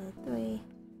 3.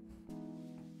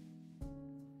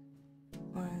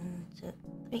 1, 2,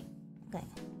 3. Okay.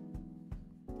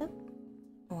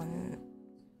 1,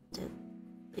 2,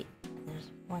 3. There's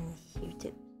one here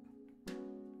too.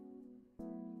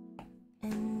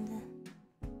 And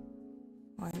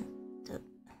 1, 2,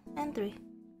 and 3.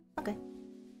 Okay.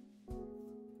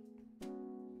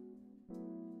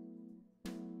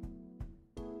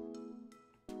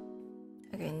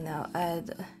 Okay, now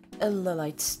add a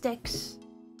light sticks.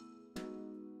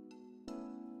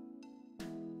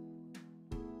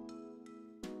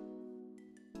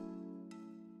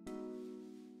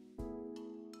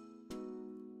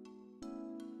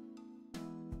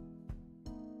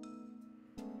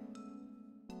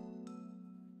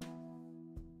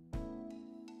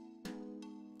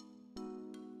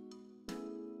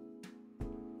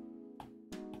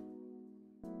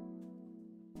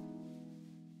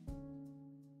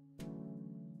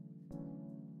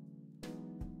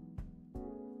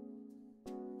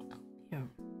 Here.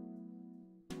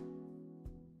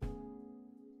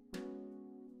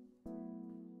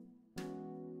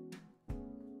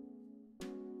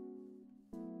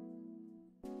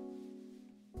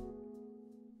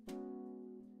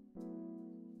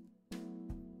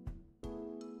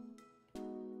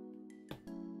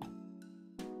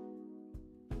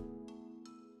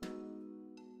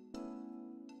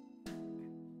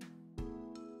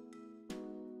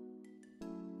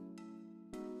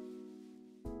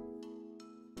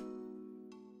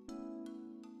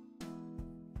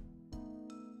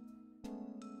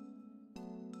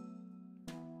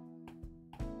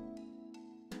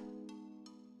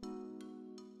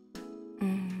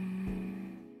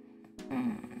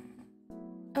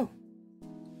 Oh.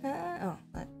 Oh,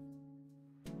 what?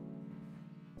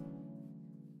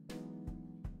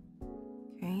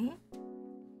 Okay.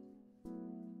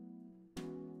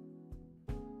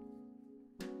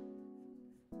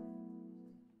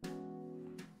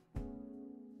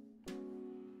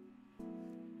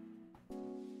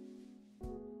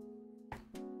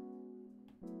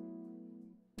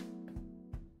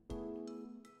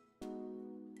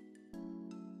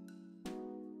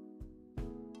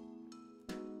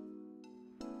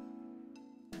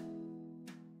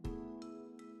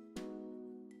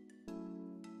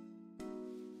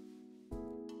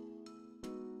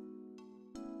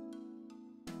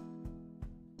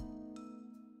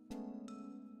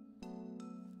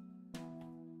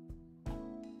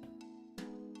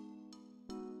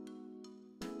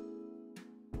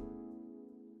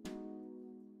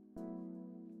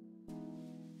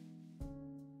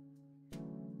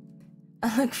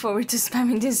 I look forward to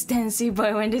spamming this dancey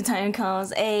boy when the time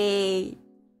comes. Hey!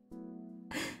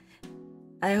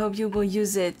 I hope you will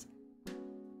use it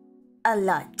a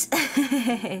lot.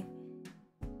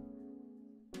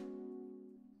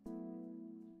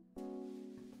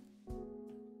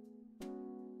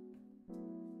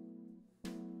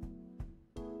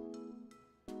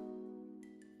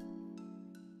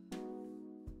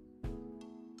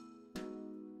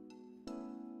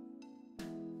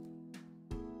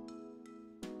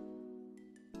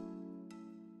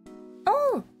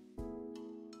 Oh!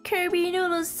 Kirby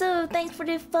Noodles Soup, thanks for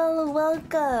the follow,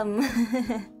 welcome!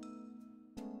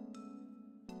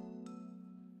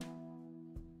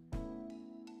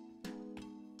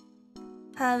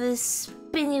 have a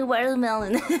spinning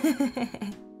watermelon.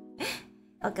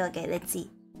 Okay, let's see.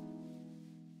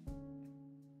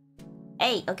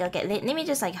 Hey, okay. Let me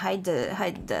just like hide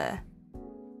the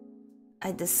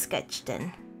sketch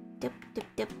then. Dip.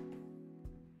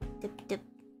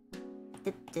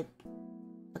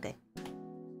 Okay.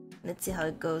 Let's see how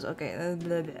it goes. Okay.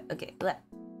 Okay.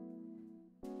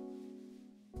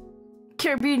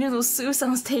 Caribbean noodle soup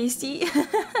sounds tasty.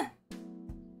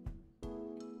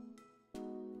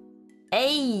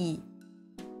 Hey.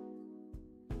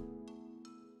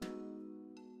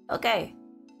 Okay.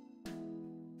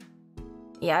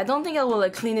 Yeah, I don't think I will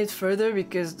like clean it further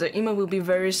because the emote will be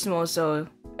very small, so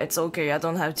it's okay. I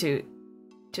don't have to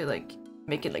like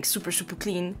make it like super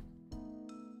clean.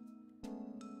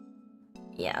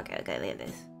 Yeah, okay, look at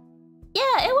this.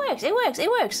 Yeah, it works.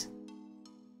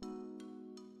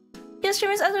 Your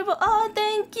stream is adorable. Oh,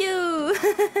 thank you.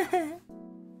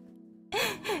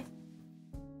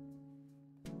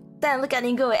 Then look at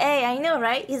him go. Hey, I know,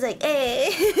 right? He's like, hey.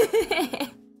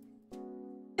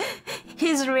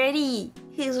 He's ready.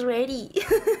 He looks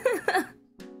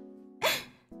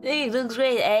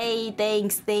great. Hey,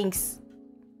 thanks.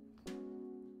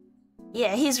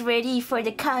 Yeah, he's ready for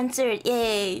the concert.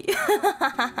 Yay.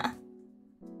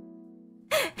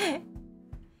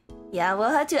 Yeah, we'll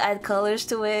have to add colors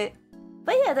to it.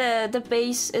 But yeah, the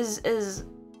base is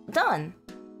done.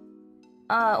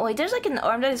 Wait, there's like an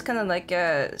arm that is kind of like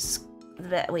yeah,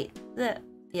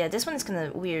 this one is kind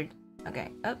of weird.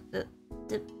 Okay,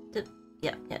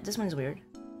 yeah, this one is weird.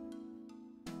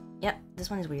 Yep, this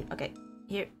one is weird. Okay,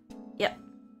 here, yep.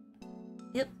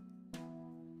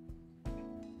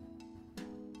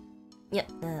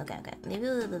 Okay. Maybe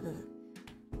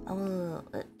I will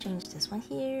change this one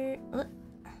here.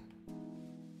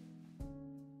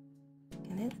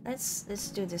 Okay,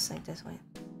 let's do this like this way.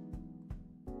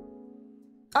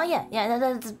 Oh yeah,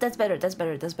 that's better.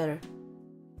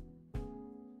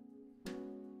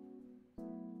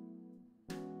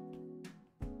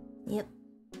 Yep.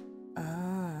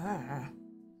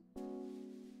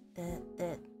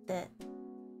 That.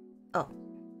 Oh.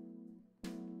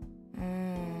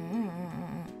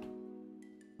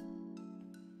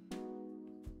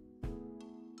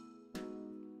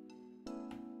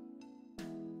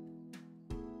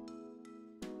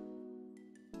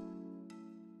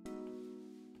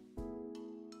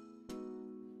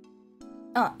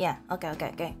 Oh yeah.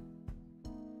 Okay.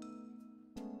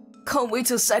 Can't wait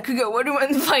till Sakuga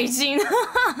Waterman fighting.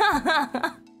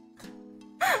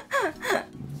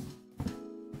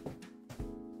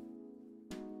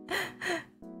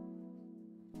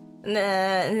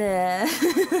 Nah.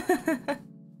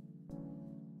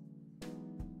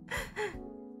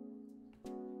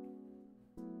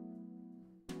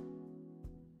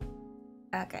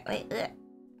 Okay, wait.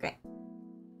 Great.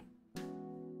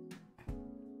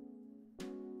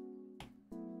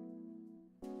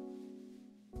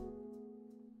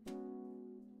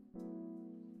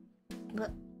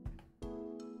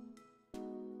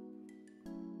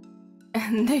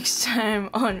 Next time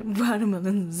on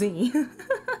Watermelon Z.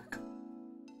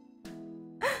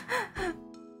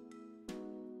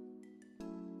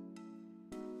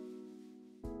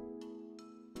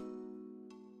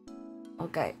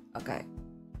 Okay.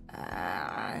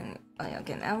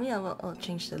 Okay, now I'll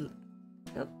change the.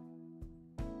 Yep.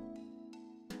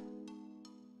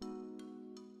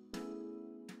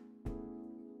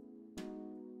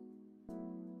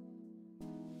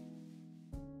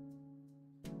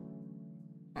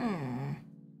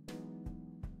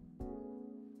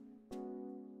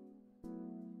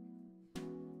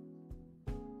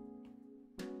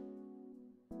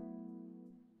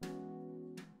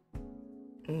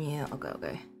 Yeah,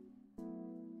 okay.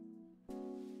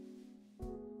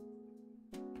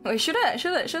 Wait, should I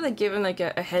give him like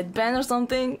a headband or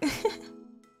something?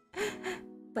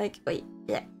 Like, wait,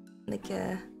 yeah, like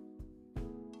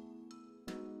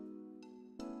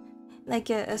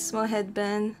a small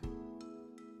headband.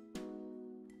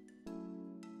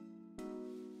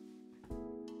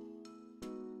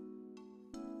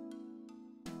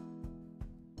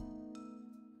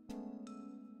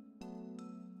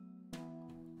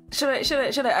 Should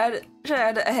I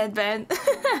add a headband?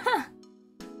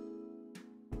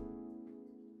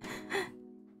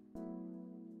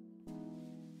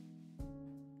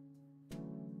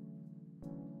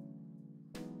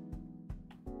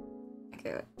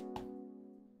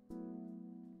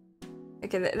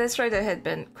 Okay, let's try the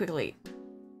headband quickly.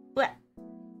 What?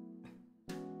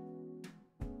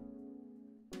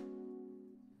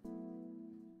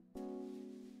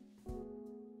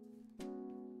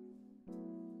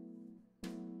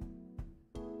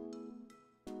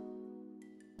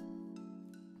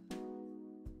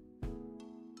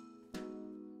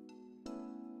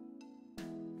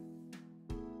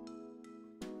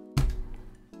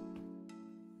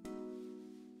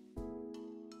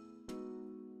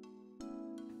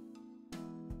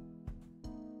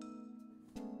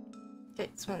 Okay,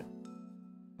 this one.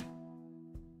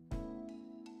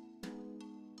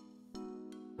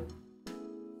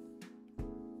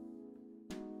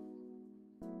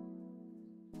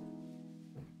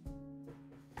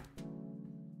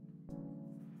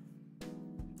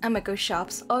 I'ma go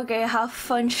shops. Okay, have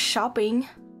fun shopping.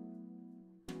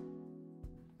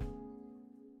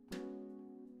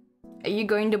 Are you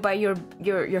going to buy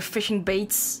your fishing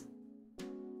baits?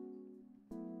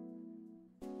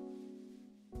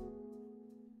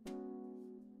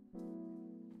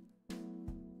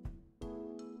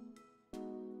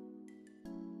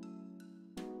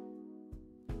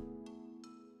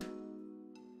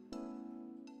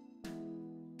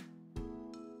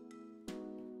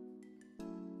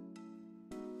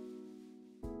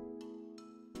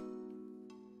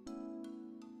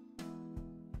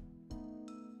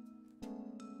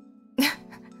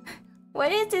 What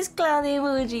is this clown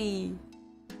emoji?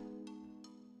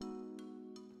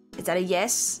 Is that a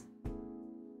yes?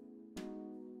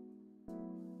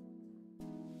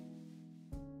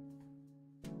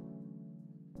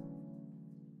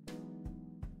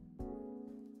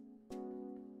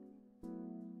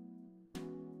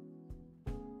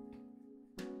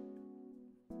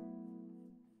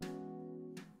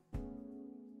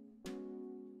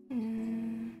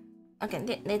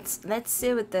 Okay, let's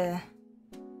see what the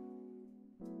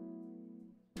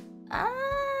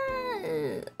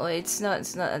oh, it's not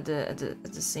at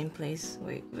the same place.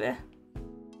 Wait, where?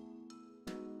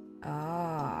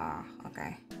 Oh,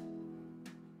 okay.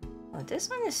 Oh, this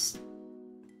one is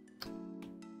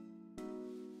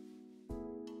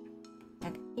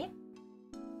okay, yeah.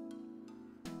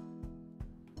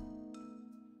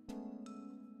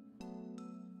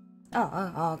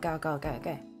 Oh,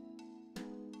 okay.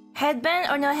 Headband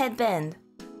or no headband?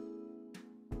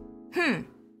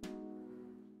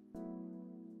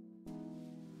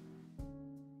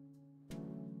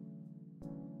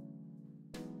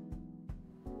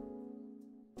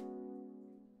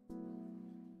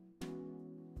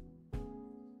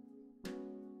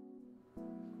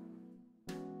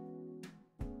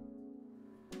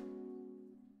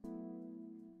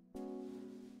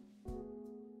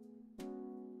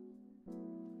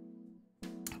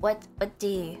 What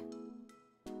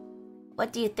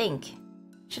do you think?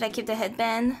 Should I keep the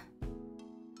headband?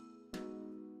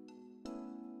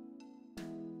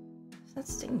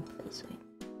 That's staying in place, wait.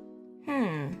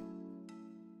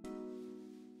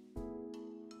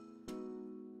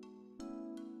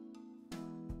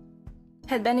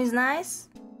 Headband is nice.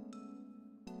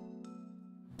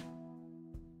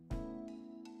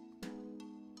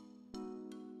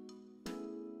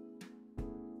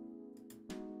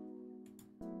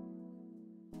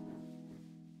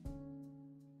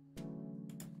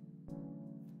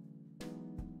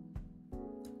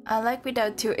 I like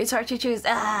without two. It's hard to choose.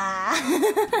 Ah,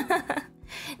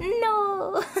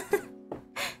 no,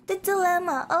 the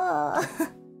dilemma. Oh.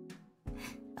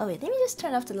 Oh wait, let me just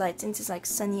turn off the light since it's like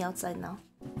sunny outside now.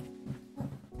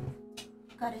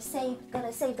 Gotta save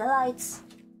the lights.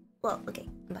 Well, okay,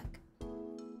 I'm back.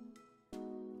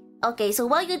 Okay, so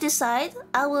while you decide,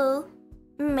 I will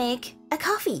make a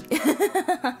coffee.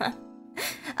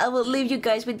 I will leave you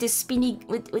guys with this spinny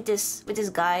with this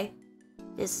guy.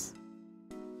 This.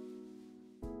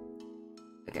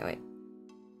 Okay, wait.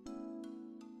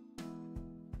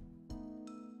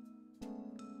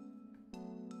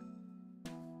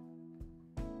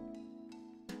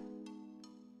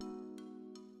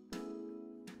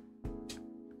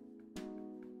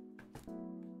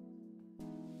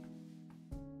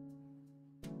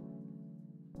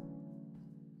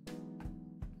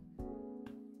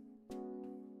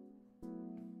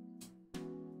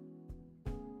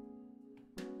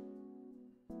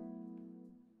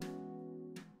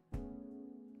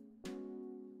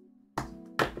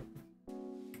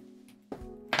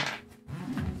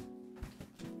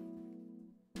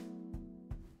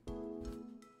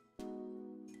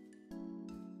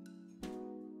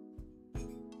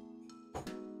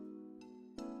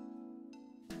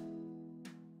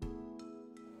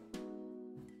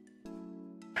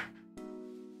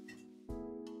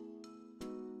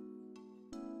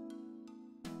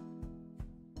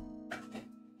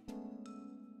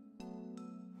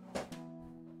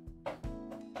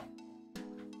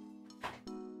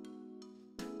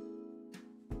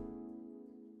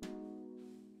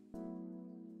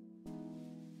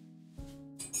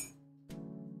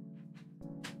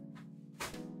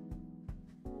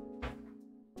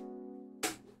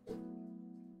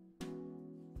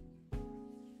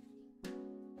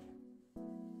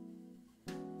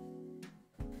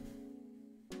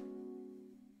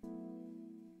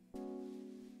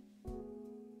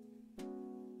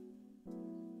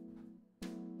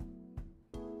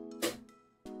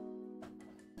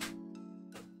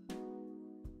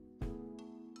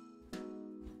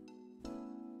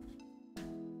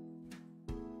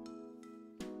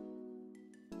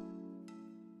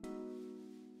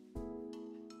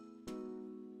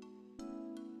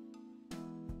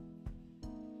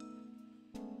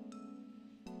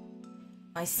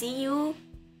 I see you.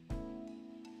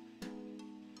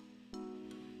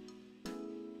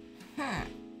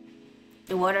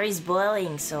 The water is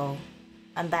boiling, so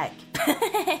I'm back.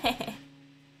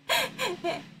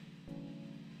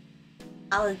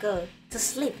 I will go to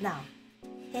sleep now.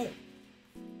 Hey.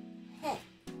 Hey.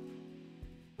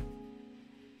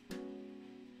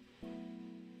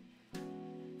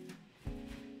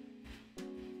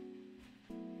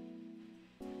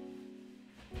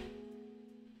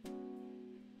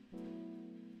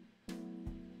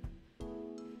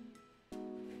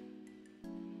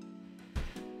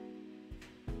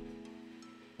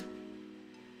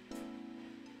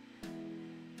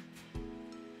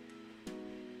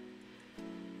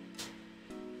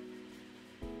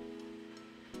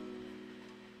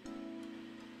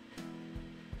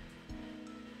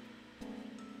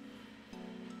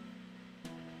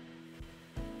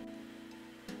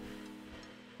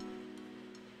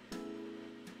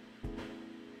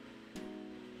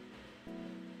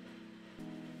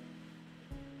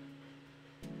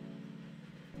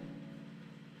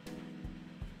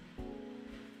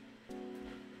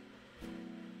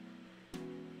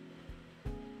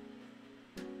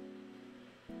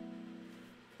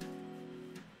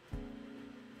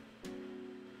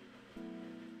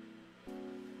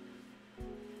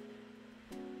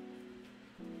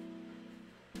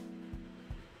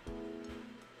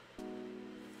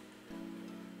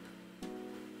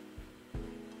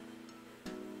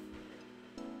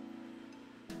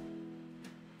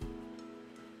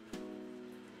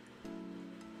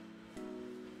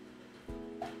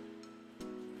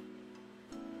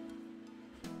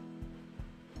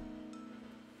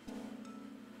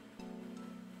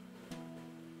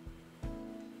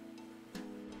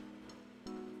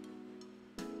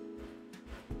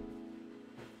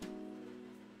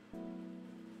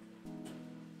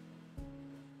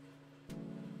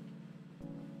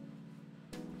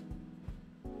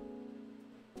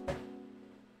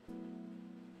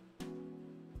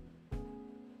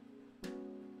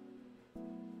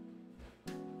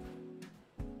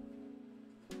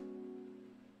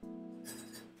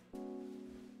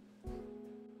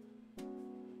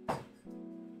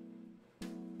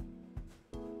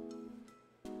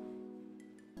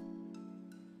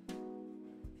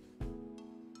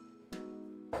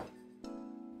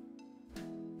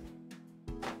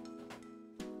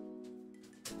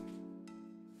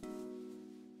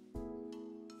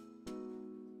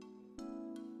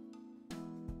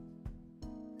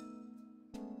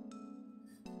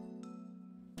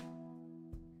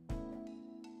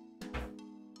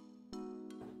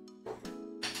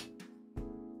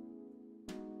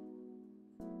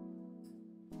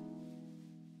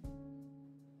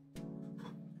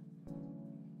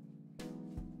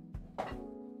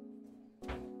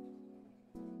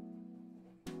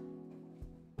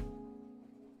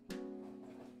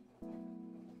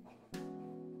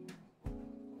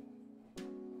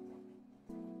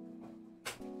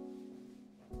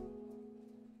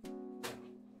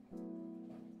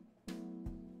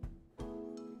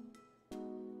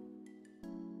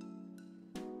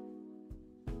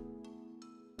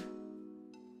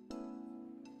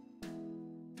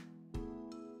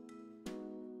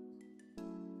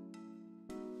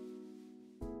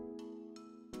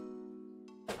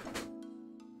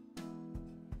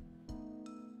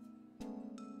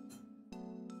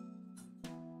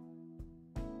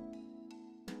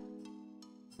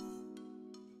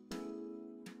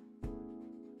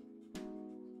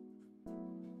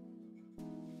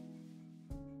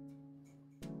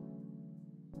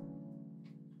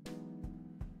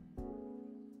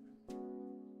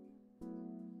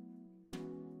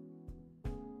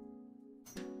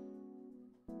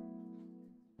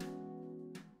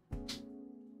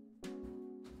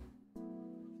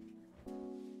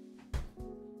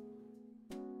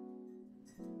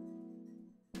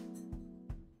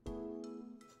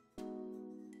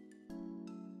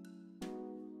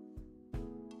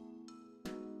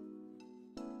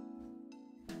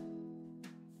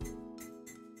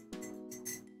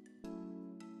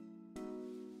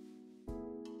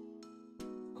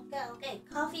 Okay,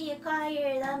 coffee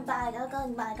acquired. I'm back. I'm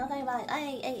going back. I'm going back.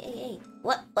 Hey.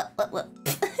 What?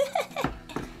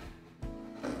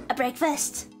 A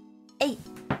breakfast. Hey.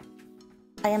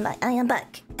 I am back. I am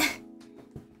back.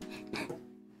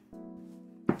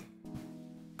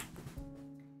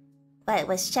 What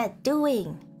was Chad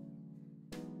doing?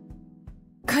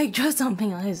 Kai drew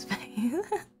something on his face.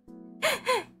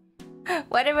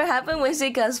 Whatever happened was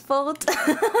Zika's fault.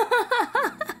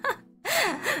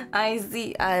 I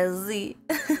see.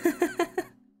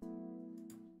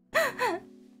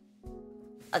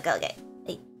 Okay.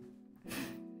 Hey.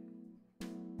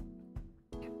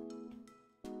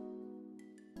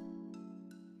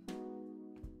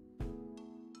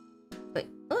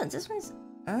 Oh, this one's.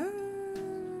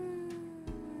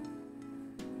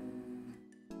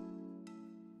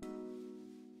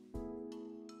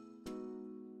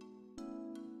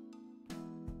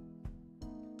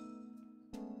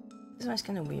 This one's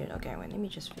kind of weird. Okay, wait, let me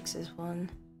just fix this one.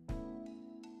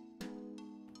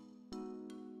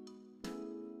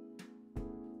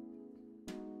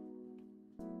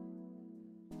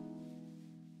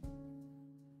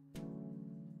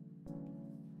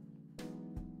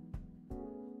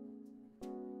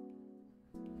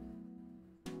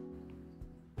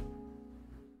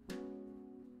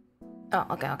 Oh,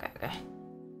 okay.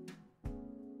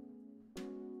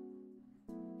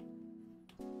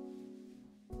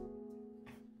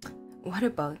 What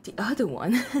about the other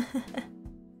one?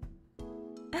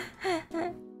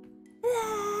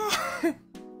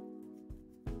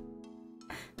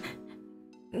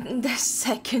 The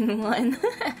second one.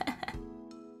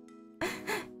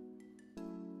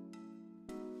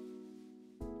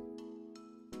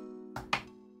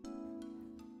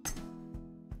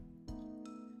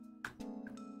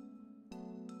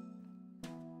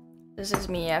 This is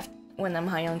me when I'm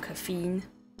high on caffeine.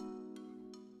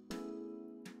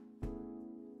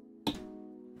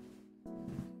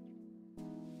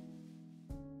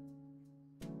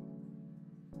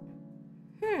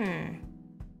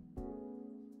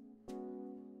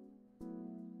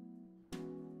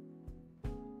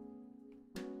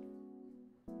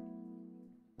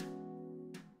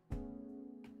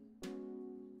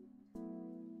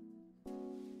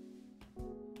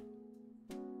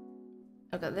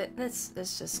 Okay, let's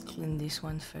just clean this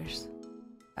one first.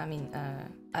 I mean,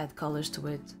 add colors to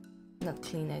it, not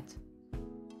clean it.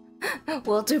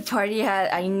 Walter party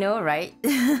hat, I know, right?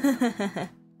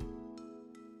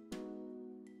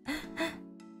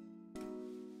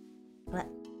 What?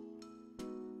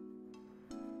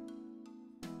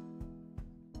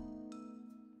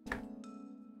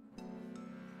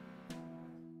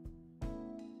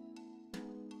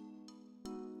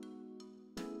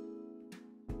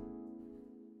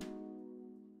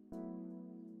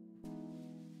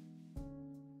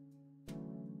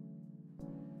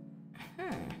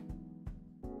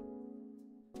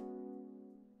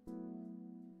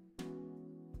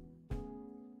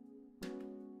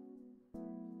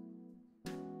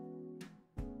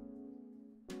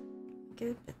 Get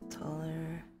a bit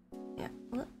taller. Yeah.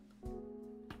 What?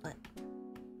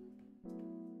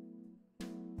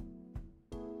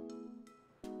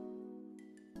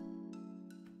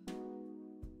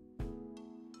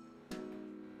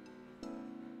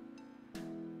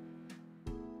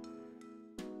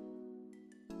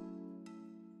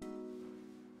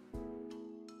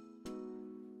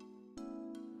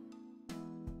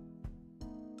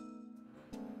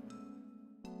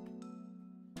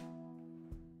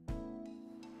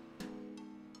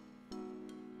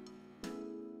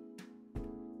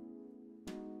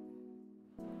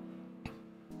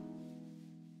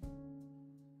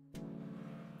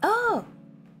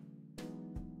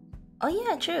 Oh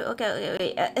yeah, true. Okay,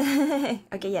 wait.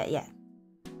 Okay, yeah.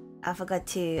 I forgot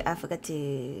to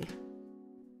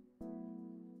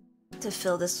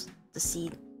fill the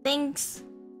seed. Thanks.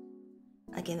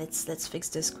 Okay, let's fix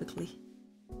this quickly.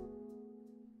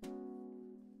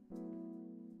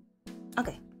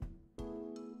 Okay.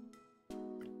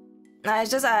 No,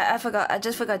 it's just I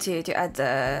just forgot to add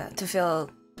to fill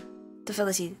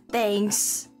the seed.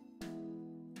 Thanks.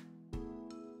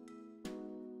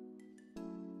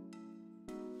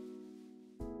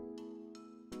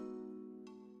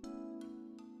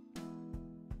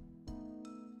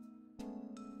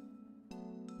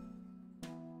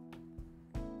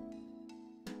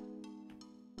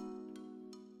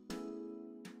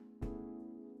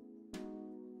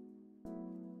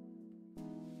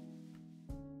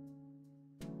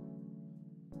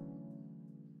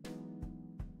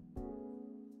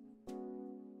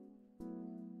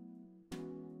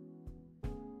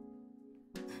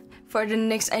 For the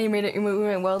next animated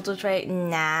movement, Walter try.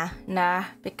 Nah,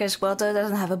 because Walter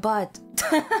doesn't have a butt.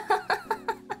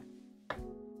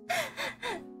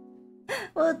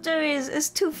 Walter is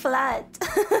too flat.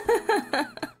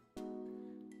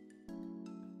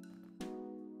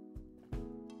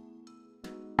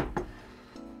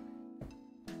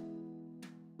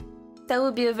 That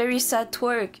would be a very sad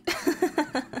twerk.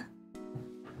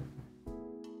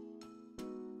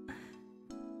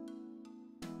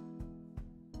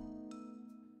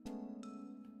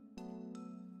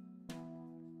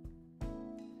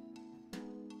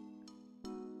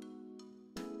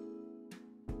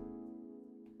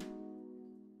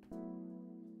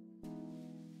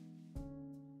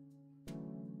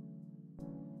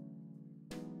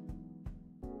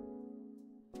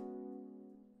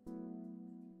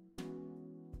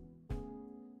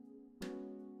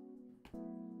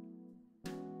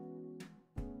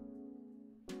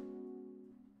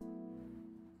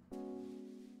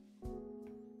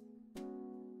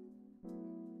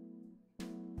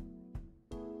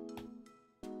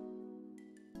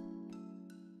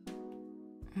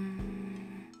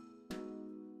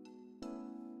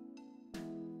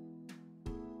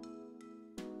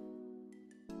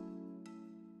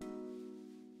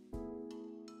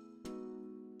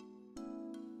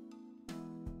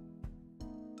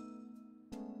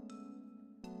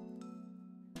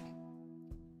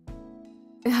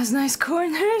 It has nice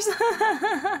corners.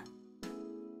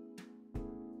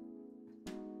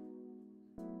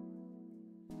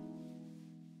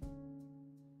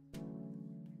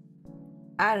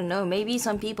 I don't know, maybe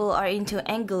some people are into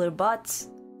angular bots.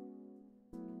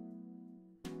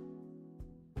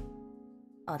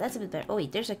 Oh, that's a bit better. Oh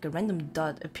wait, there's like a random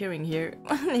dot appearing here.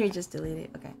 Let me just delete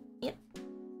it. Okay. Yep.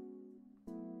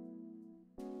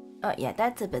 Oh yeah,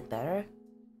 that's a bit better.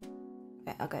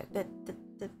 Okay, okay. Bit.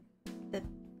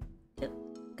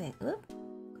 Okay, whoop.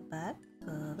 Go back.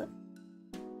 Whoop.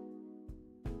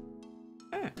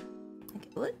 Okay,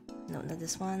 what? No, not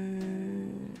this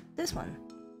one. This one.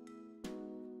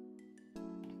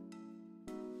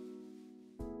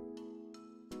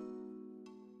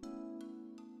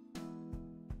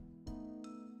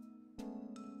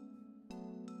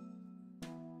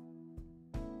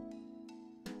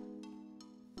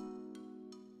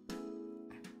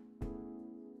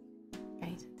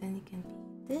 Right, so then it can be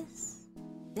this.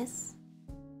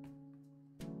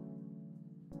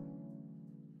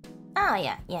 Oh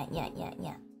yeah.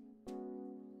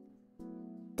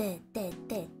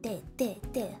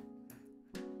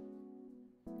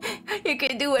 You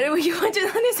can do whatever you want to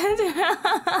understand.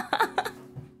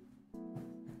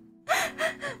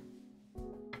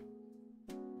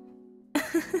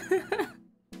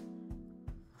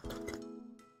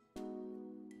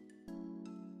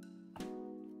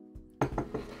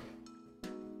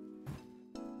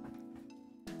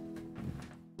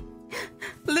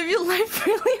 Live your life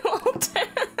really, Walter.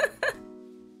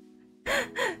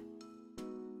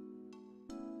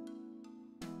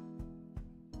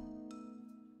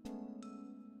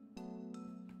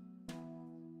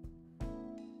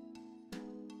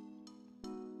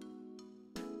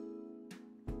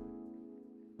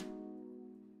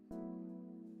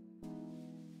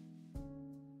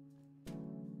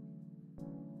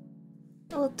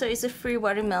 Walter is a free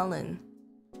watermelon.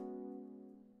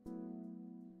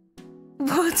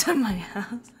 Water my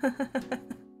house.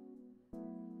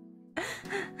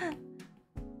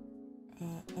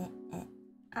 Wait, okay.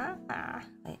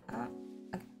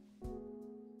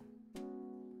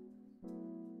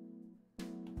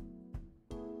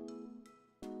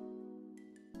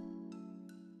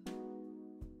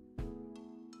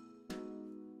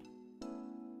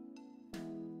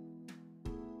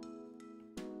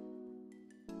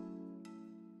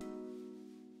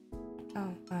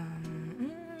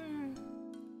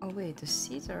 Oh wait, the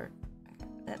seeds are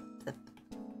that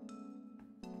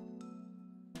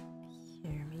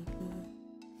here maybe,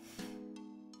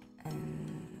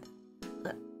 and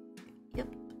yep,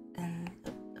 and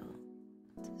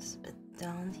this bit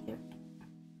down here.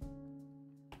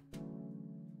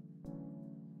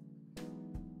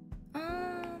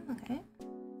 Okay.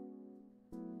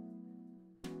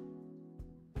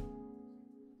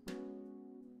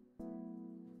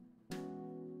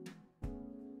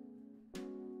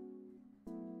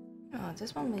 Oh,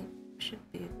 this one should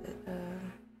be a bit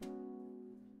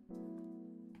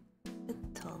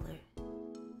taller.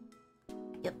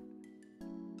 Yep.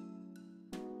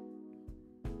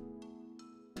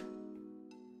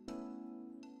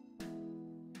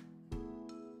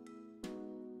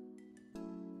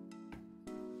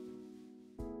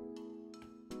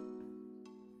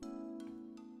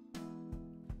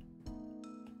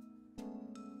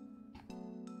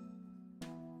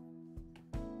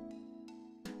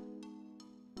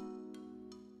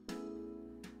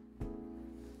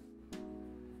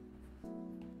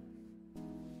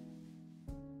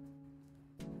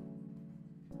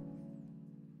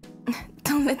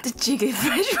 Don't let the jiggy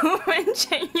fresh woman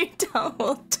chain you down,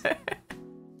 Walter.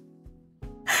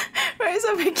 Rise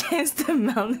up against the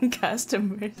mountain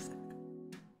customers.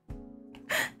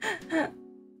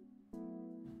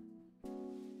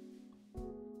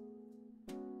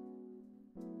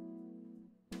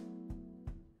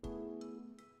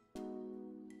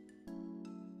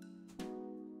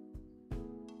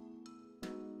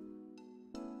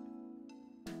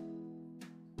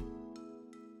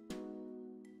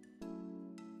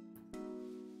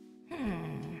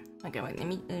 Okay, wait, let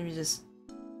me just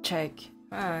check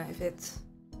if it's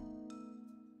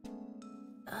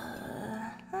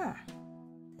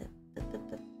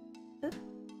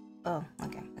oh,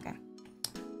 okay.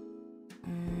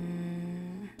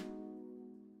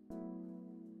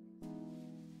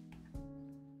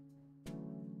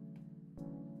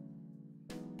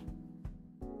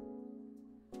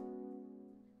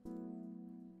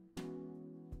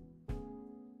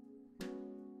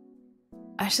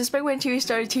 I suspect when she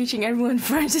started teaching everyone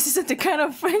French, this isn't the kind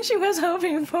of French she was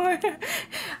hoping for.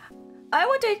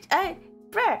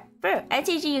 Bro, I'm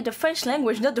teaching you the French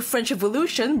language, not the French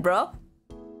Revolution, bro.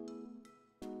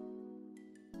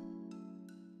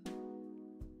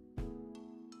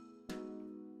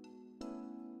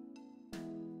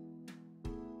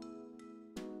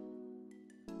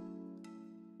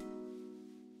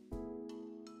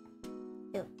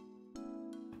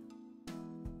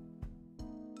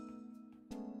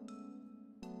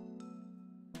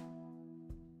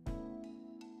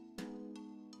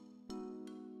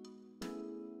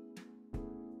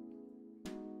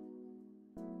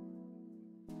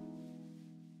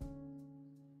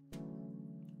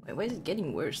 Wait, why is it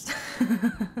getting worse?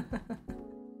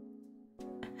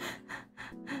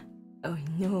 Oh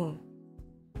no.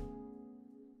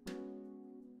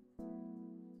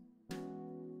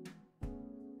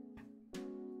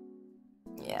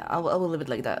 Yeah, I will leave it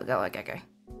like that. Okay.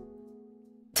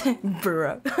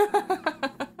 Bro.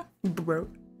 Bro.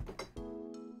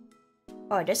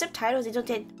 Oh, the subtitles, they don't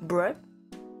say bro.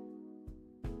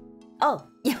 Oh,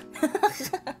 yeah.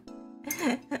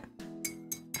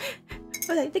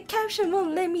 But like, the caption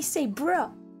won't let me say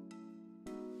bro.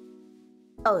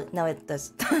 Oh, now it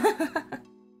does.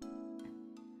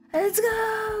 Let's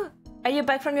go! Are you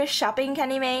back from your shopping,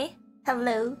 Kanime?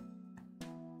 Hello.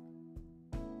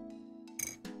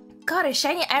 God, a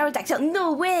shiny Aerodactyl.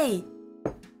 No way!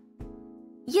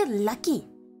 You're lucky.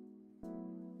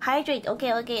 Hydrate.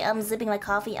 Okay. I'm sipping my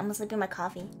coffee.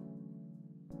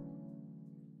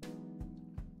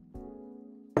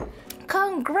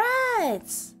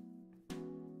 Congrats!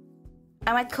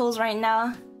 I'm at Kohl's right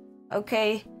now.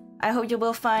 Okay. I hope you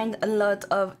will find a lot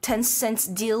of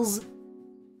 10-cent deals.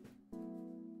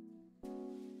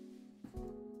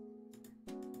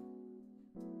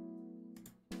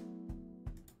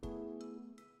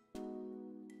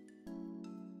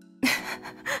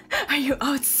 Are you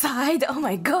outside? Oh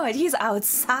my god, he's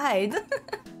outside.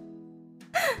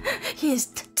 He is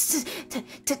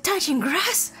touching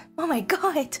grass. Oh my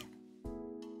god.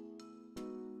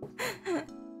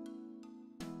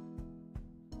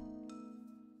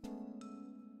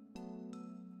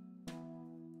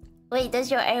 Wait,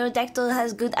 does your Aerodactyl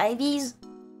has good IVs?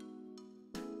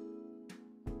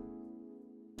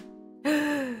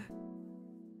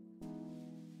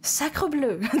 Sacre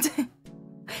bleu.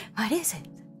 What is it?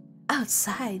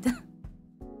 Outside.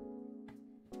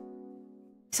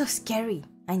 So scary,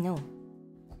 I know.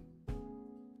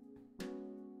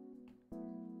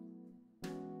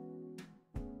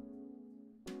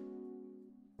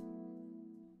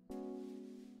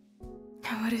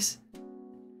 What is...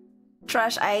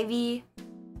 Trash Ivy?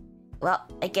 Well,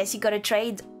 I guess you gotta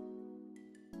trade.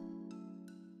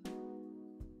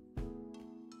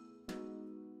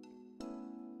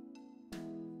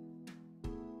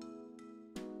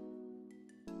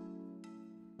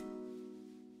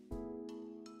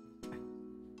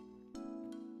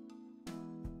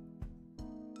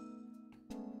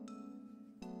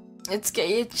 It's good.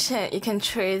 You can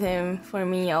trade him for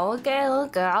me. Okay,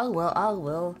 I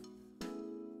will.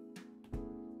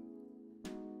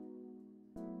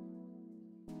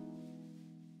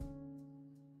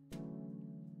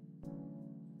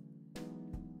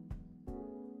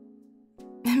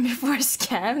 And before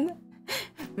scammed?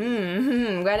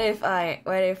 What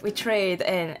if we trade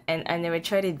and I never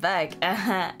trade it back?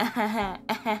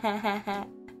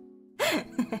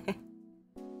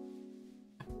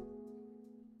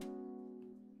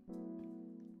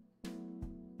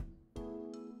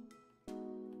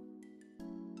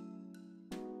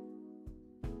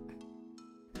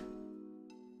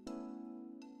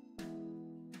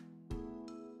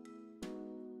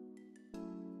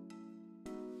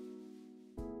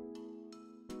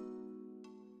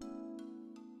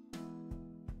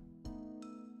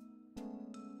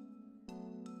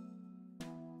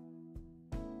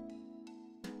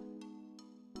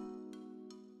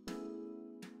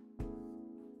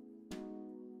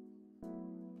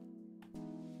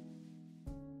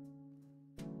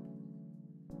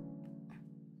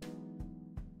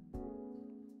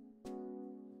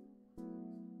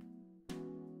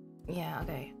 Yeah,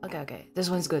 okay. This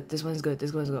one's good.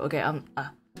 Okay, I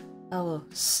will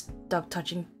stop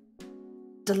touching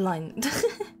the line.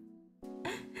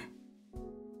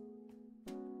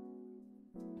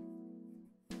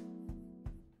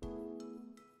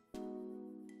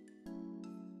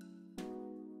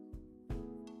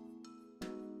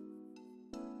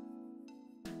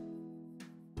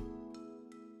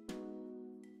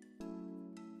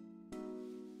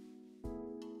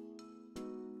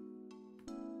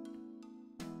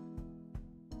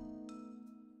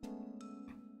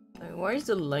 Why is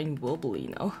the line wobbly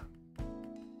now?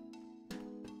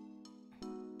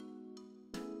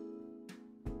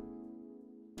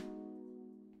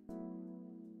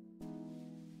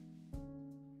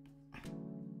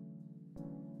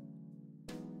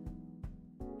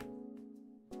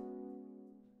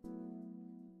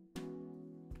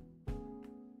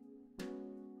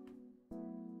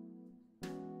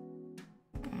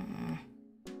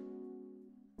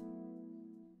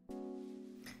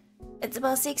 It's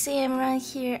about 6 AM around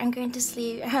here. I'm going to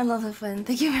sleep. I had a lot of fun.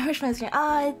 Thank you very much for my stream.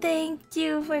 Oh, thank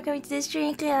you for coming to the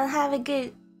stream. Have a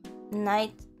good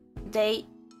night, day,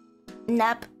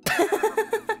 nap.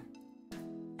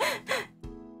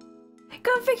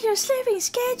 Go Don't fix your sleeping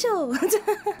schedule.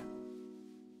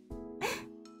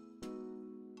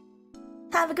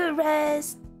 Have a good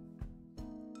rest.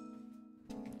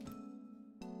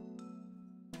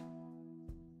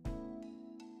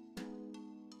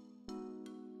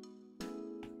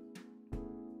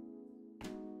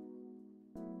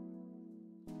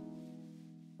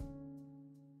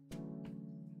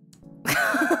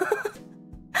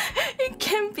 It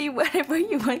can be whatever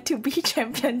you want to be,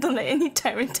 champion. Don't let any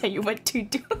tyrant tell you what to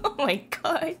do. Oh my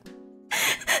god.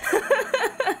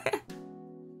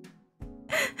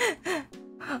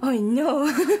 Oh no.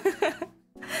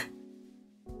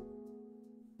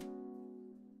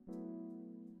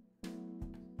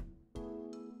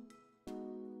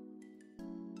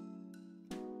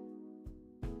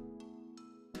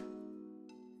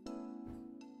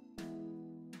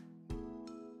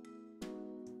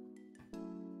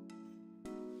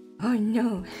 Oh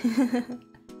no.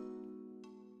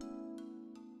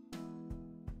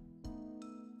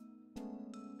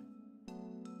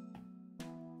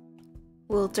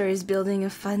 Walter is building a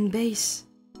fun base.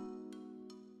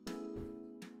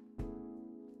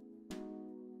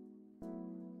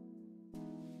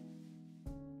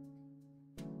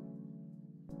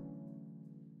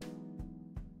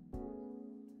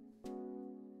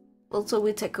 Also,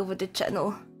 we take over the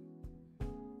channel.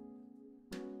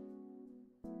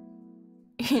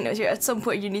 You know, at some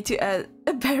point you need to add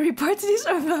a berry part to this,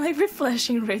 or like with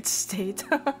flashing red state.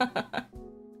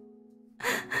 But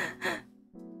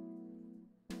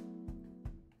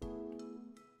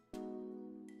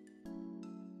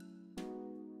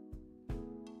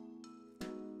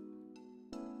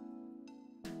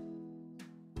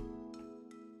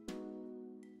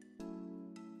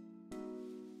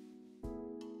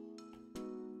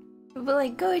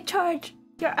like, go charge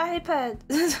your iPad.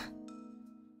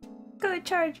 Go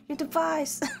charge your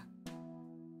device.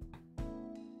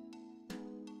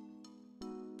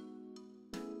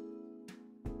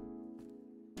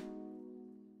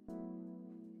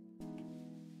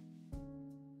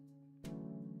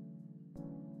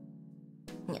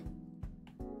 Yeah.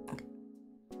 Okay.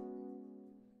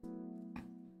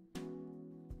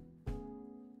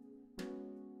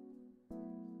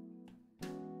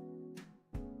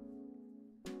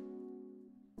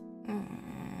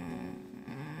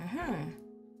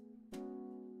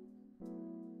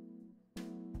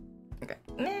 Okay.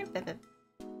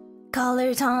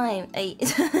 Color time. Hey.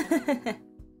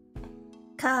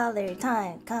 Color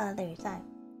time. Color time.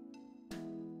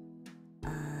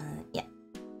 Yeah.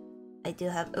 I do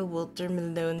have a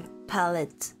watermelon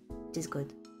palette, which is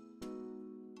good.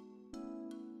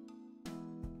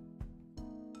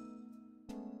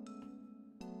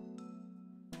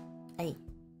 Hey.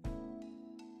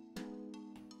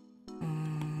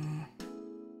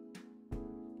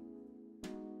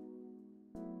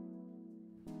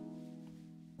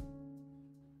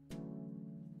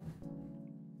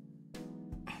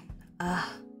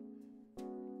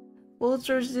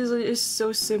 Walter's is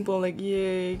so simple, like,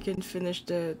 yeah, you can finish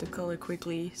the color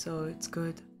quickly, so it's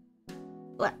good.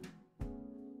 What?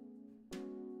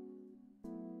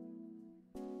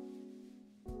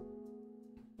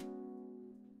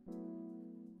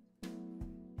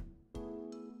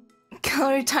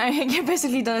 Color time, you're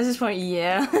basically done at this point,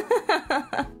 yeah.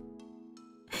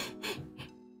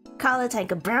 Color time,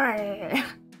 brrr.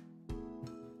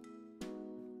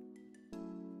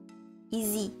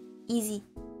 Easy, easy.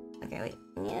 Okay, wait.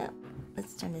 Yeah,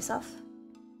 let's turn this off.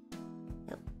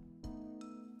 Yep.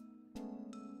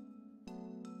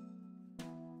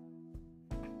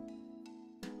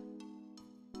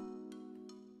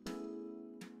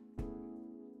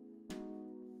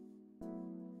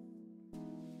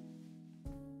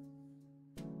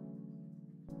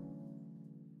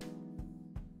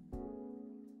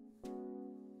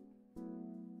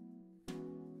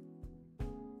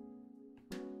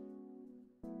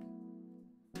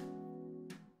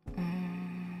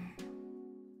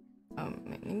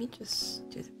 Let me just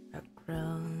do the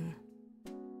background.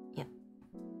 Yeah.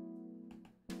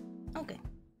 Okay.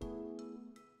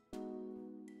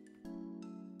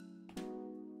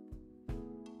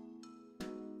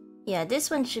 Yeah, this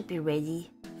one should be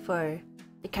ready for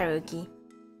the karaoke.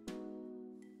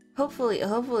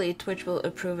 Hopefully Twitch will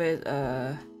approve it,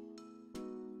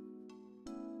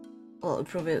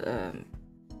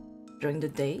 during the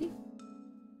day.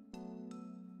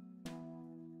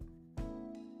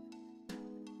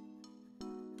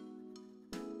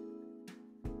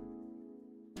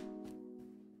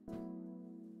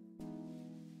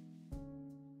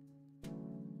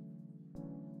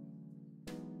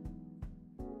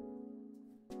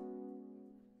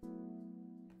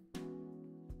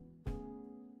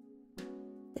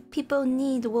 People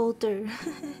need water.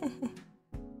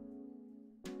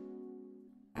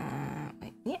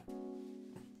 Wait, yeah.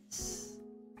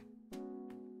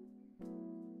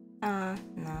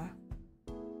 No.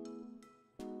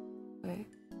 Wait.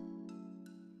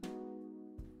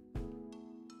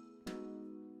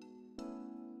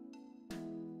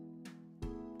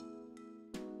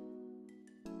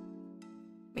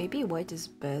 Maybe white is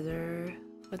better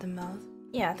for the mouth.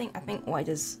 Yeah, I think white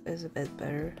is a bit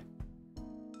better.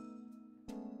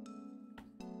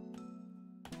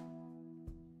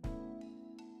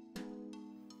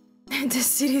 The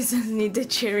citizens need the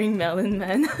cheering melon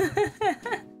man.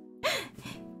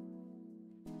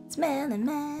 It's melon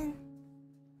man.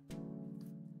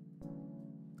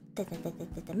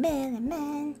 The melon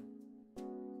man.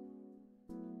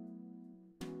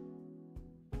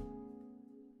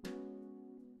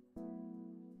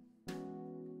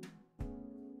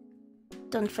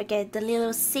 Don't forget the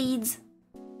little seeds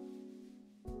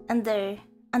under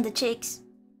cheeks.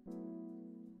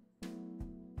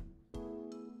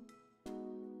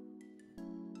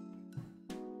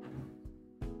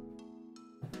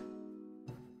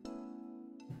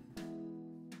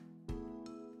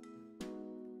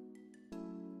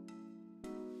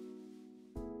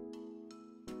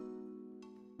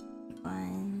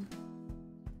 One,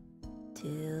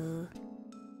 two,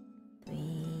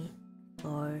 three,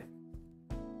 four.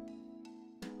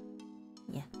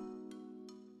 Yeah.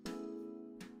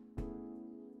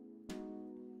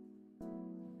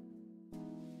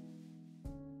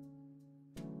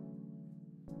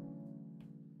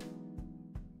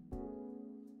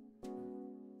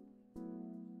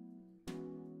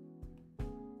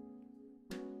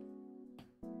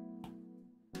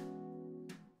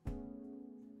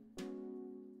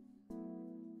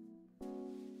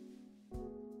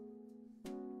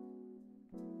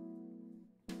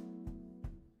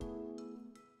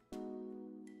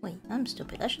 Wait, I'm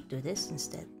stupid. I should do this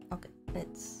instead. Okay,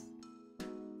 let's...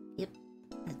 Yep,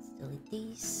 let's delete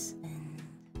these and...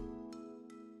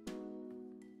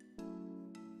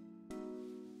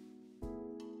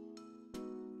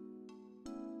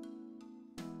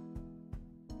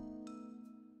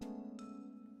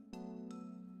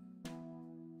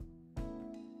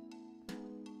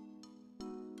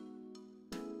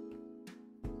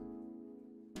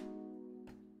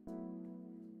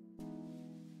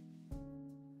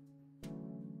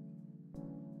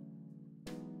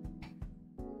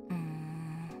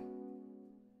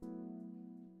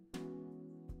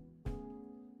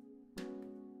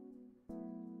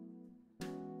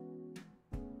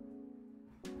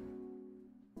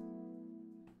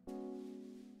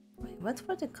 Wait, what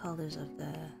were the colors of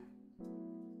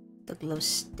the glow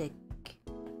stick? Okay,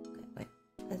 wait,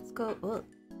 let's go. Oh,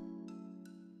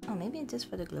 maybe it is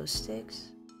for the glow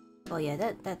sticks. Oh yeah,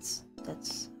 that's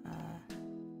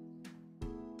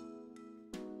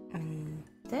and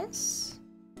this.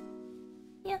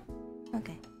 Yeah.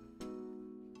 Okay.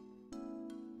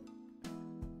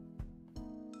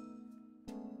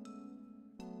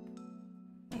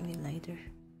 Maybe later.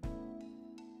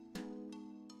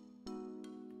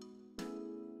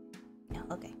 Yeah.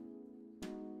 Okay.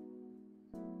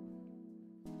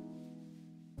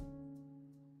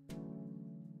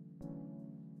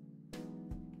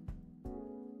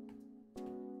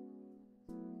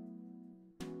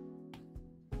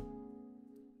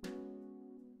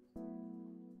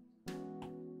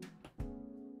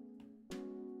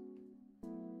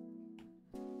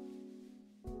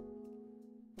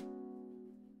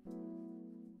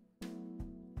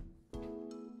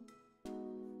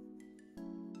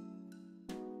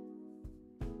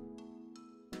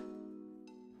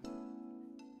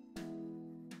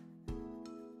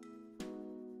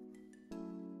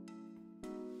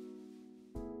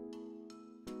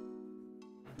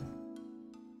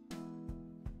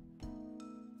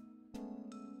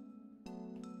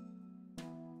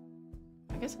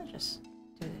 I guess I'll just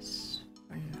do this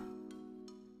for now.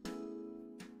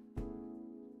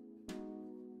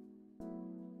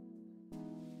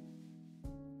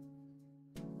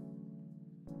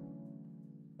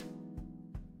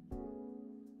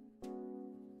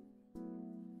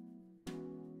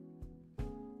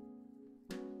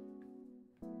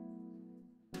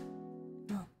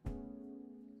 Oh.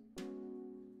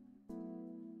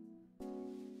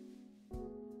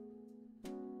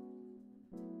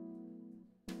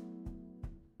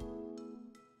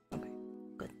 Okay,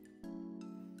 good.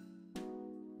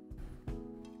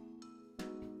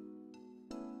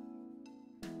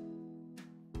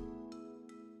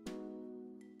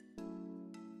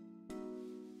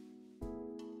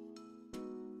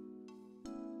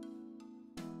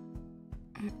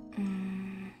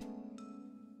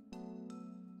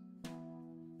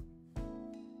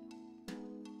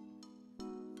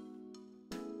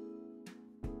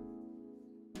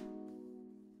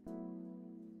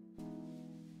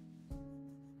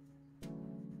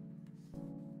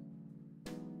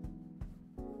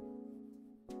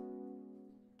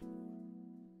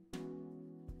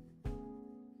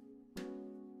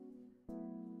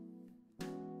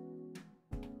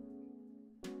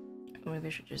 Or maybe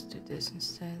I should just do this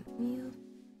instead. Mute.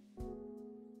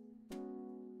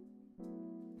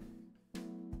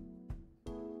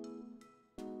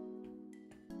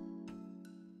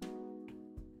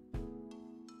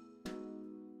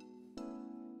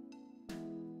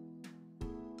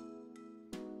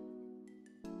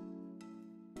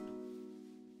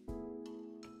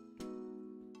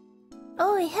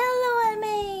 Oh, hello,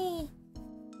 Ame!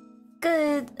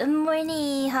 Good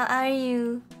morning, how are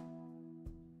you?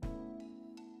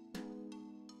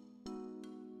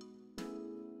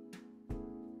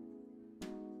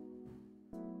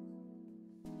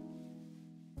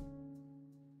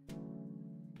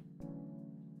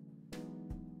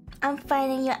 I'm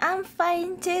finding you. I'm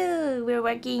fine too. We're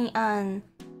working on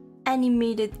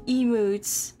animated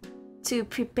emotes to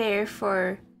prepare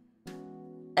for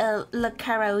la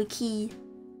karaoke.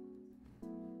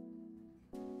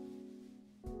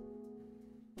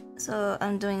 So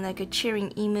I'm doing like a cheering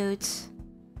emote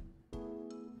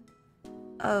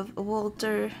of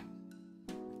Walter.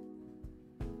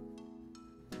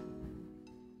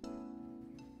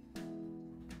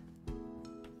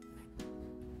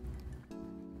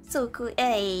 So cool.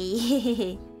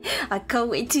 Hey. I can't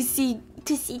wait to see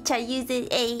Cha use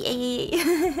it.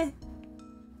 Hey.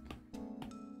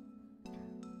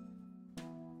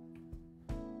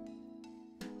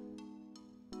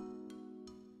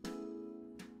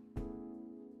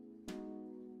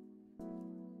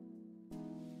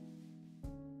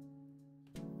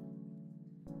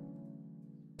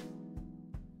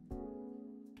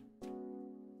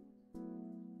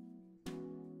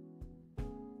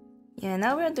 Yeah,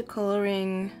 now we're at the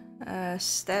coloring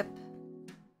step.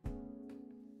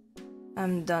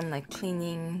 I'm done like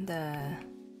cleaning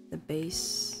the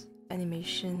base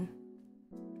animation.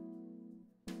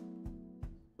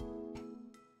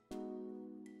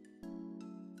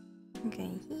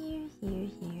 Okay, here.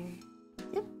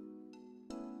 Yep.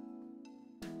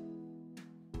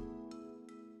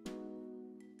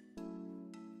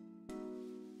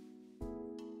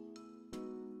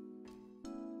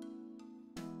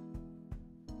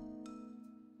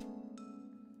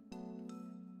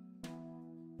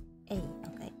 Hey,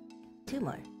 okay. 2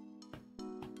 more.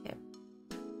 Yep.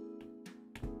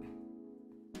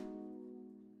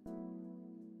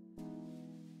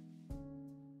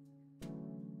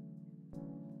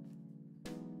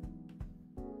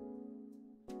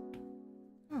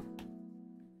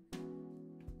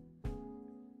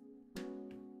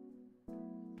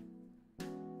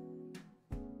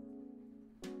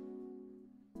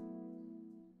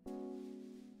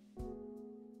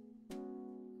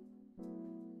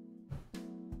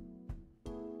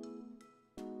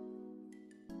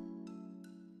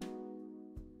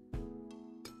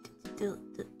 Oh.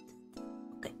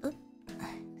 Okay,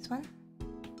 this one.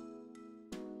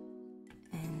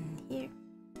 And here.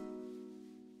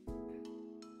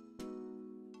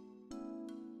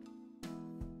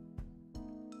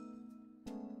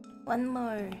 One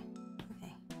more.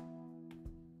 Okay.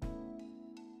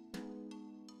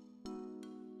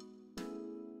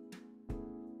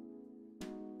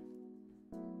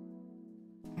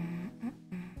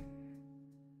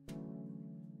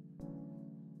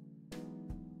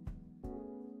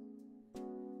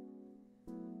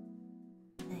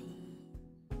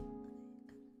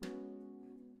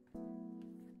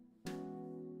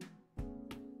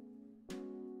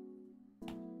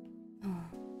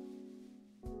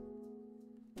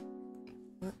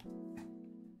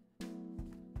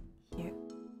 Here.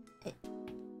 Hey.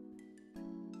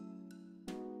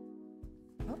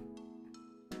 Oh.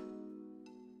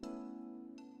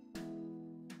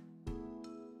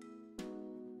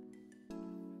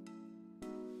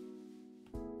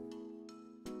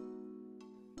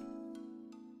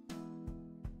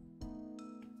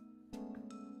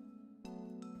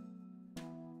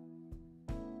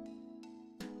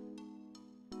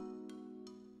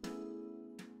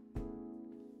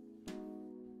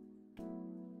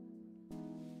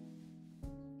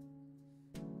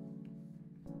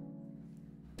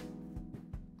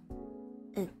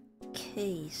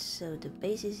 Okay, so the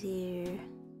base is here.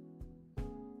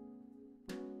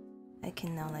 I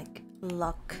can now like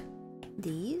lock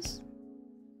these.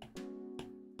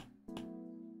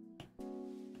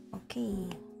 Okay,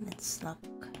 let's lock.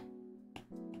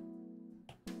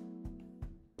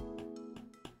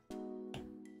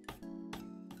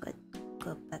 Good,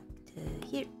 go back to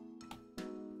here.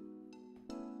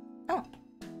 Oh,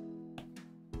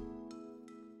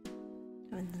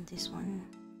 haven't done this one.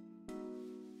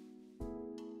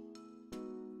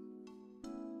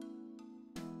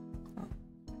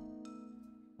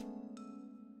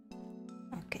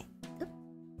 Okay. Oop.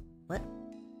 What?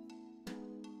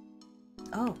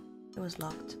 It was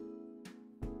locked.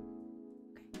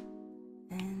 Okay.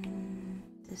 And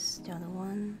this is the other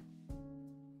one.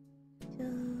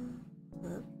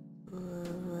 Whoop,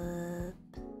 whoop.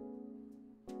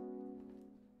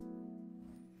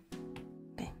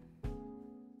 Okay.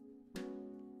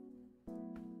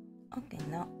 Okay,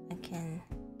 now I can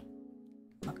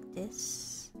lock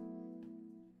this.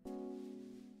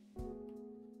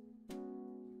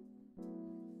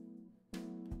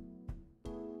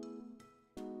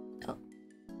 Oh.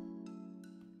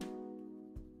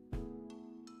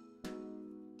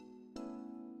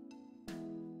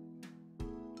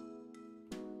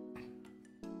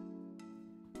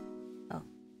 Oh.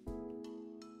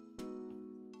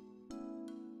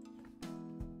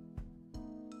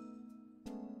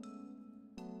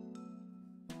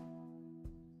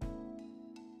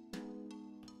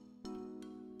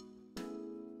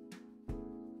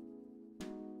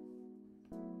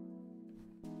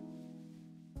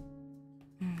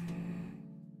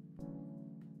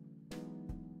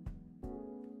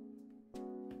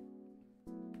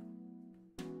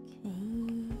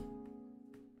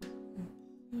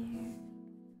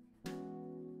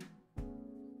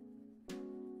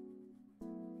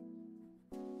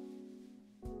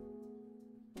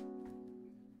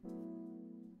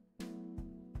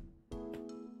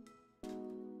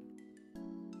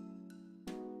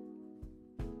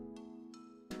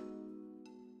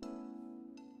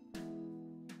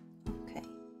 Okay.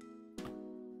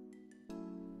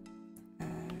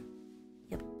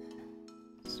 Yep.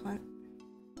 This one.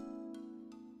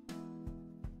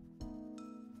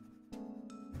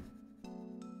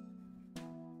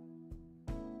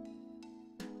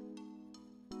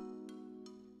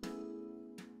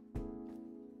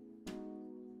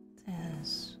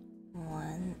 There's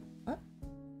one. Oh.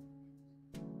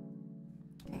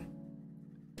 Okay.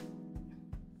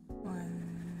 1,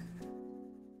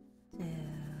 2,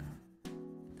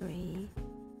 3,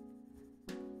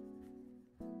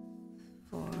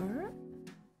 4.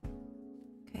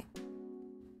 Okay.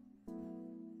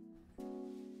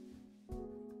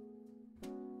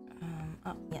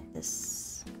 Oh yeah,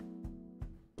 this.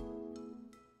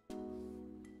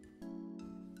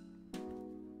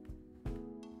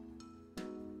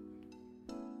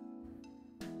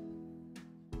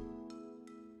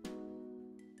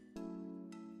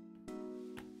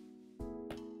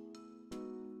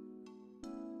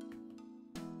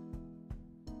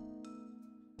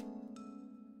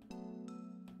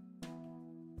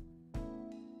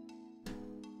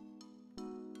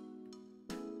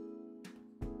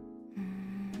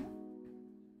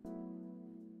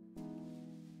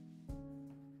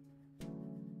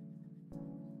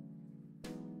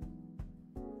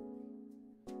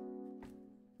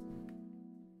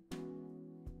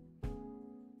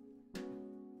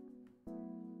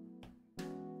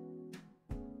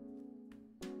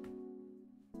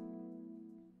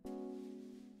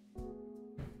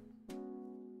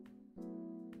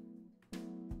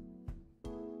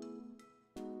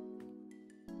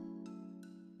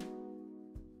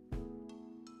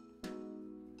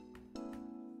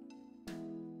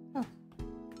 Oh.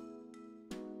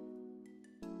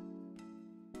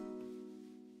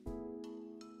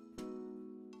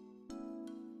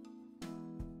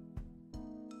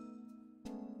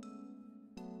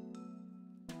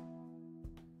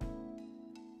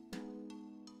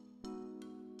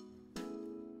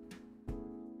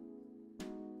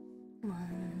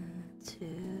 One, 2,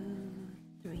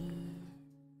 3,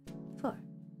 4.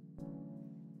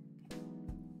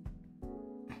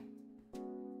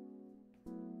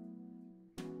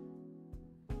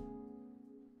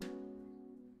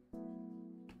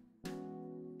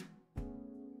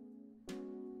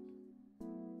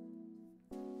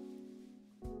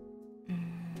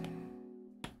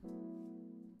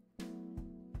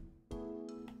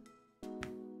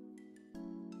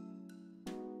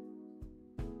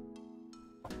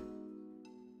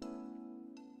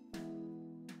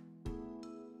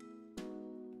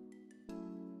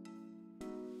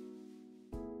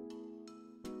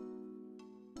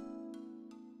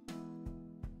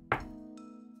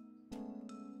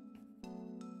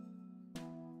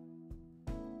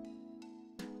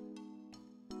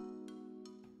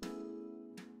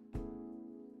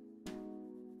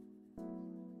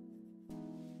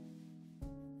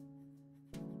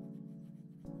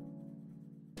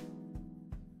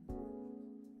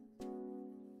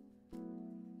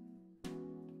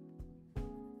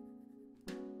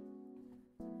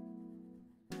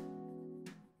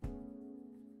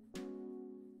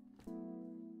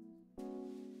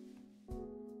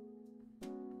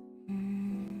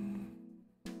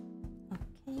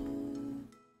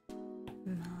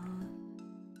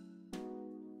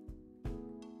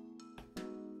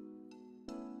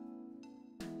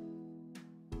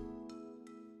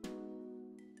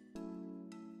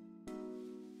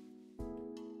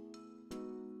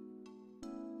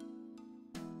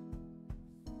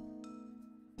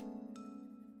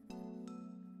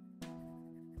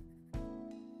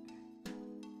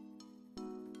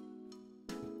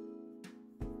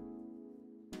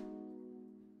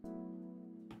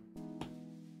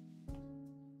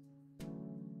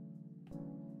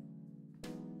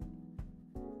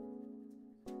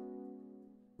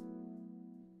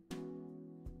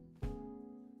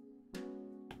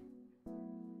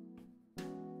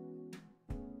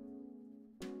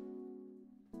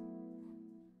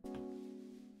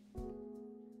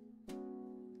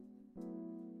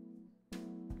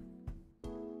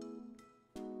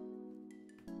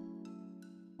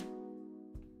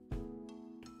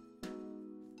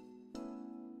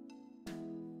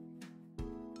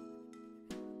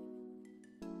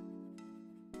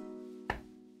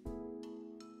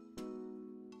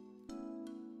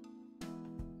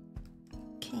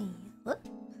 Okay. Whoop.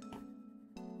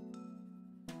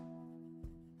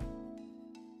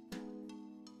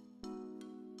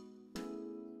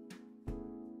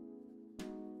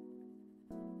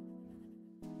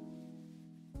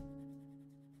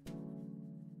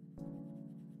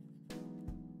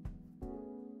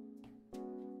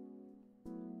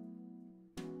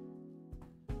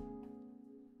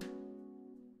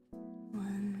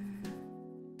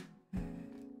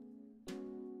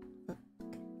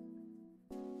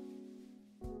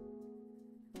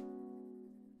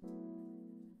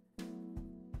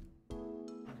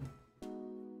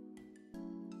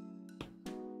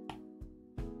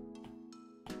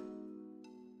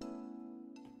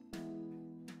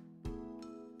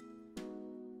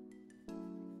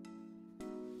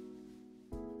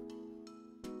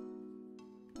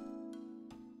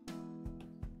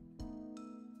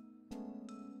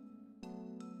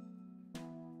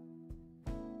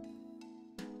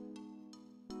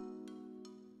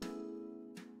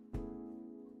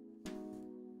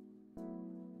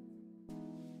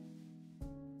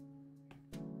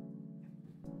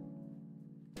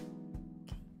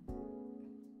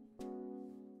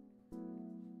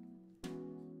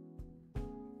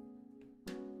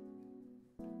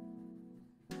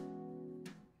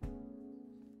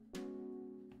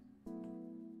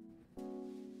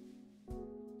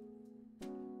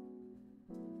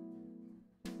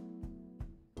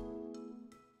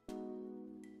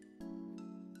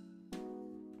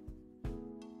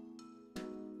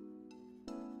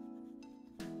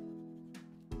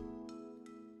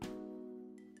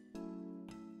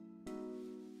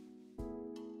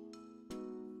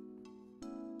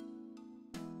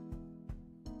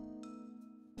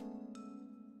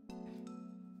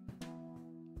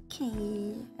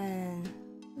 Okay, and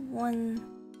one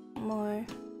more.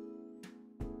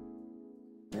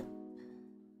 Yep.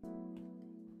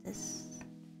 This.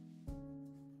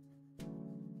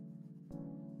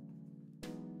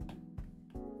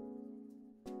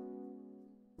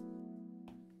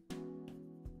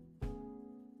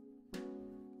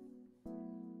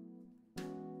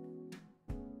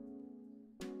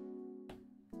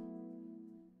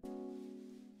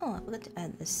 Oh, I forgot to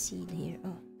add the seed here.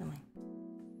 Oh, never mind.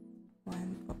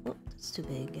 Oh, that's too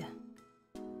big.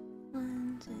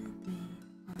 1, 2, 3.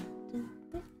 1, 2,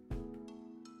 3.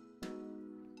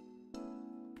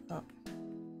 Oh.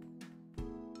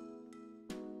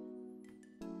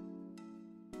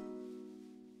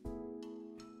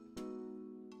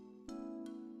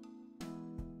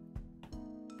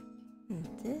 And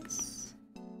this.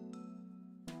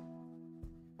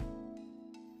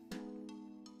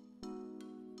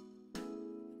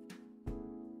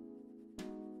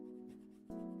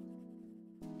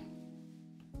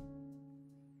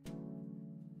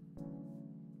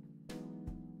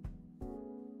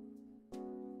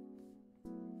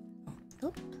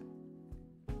 Oop.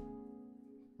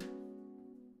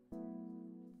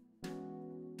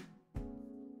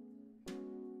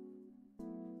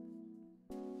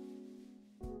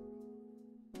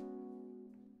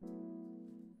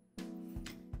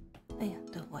 Oh yeah,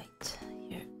 the white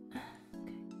here.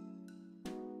 Okay.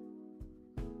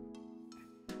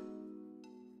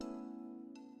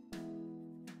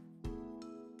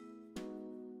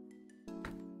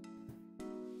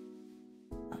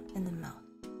 Oh, in the mouth.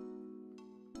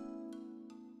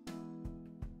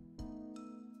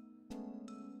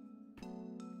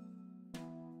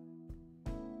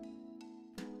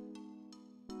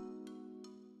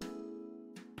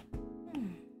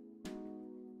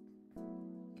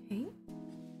 Okay.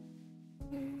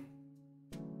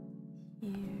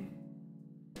 Here.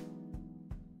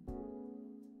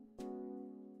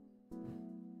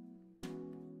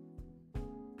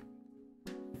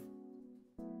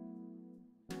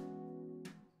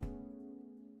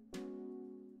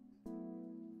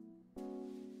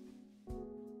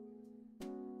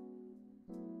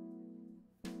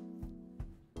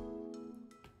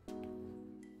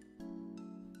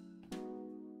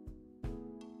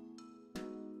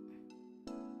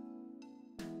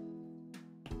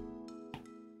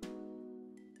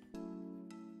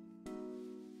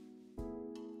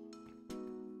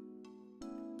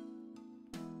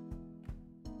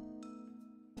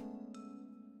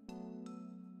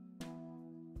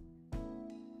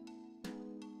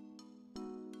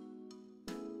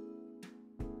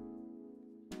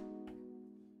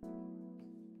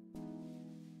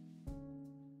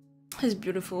 It's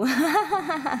beautiful.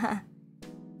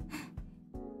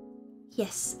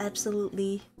 Yes,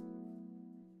 absolutely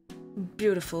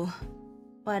beautiful.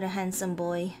 What a handsome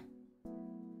boy.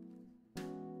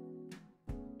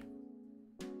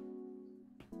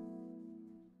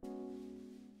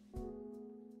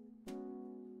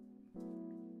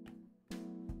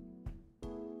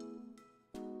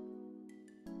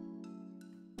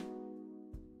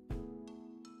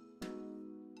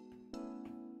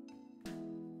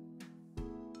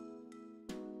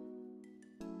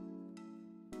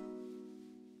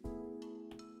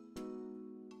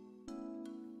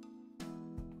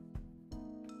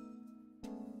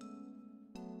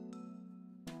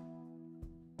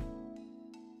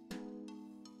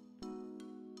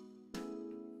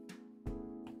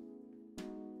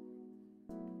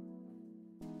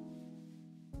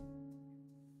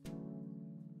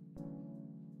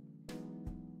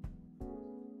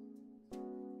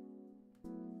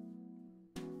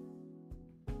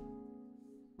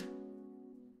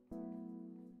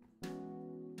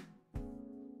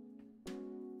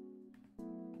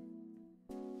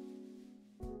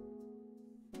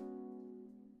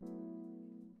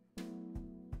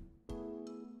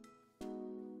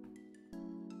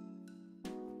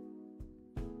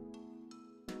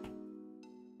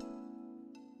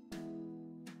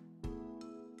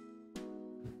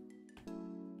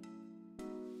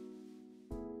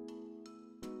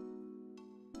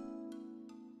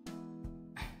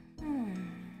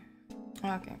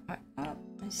 Okay. Oh,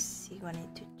 let's see what I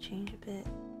need to change a bit.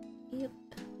 Yep.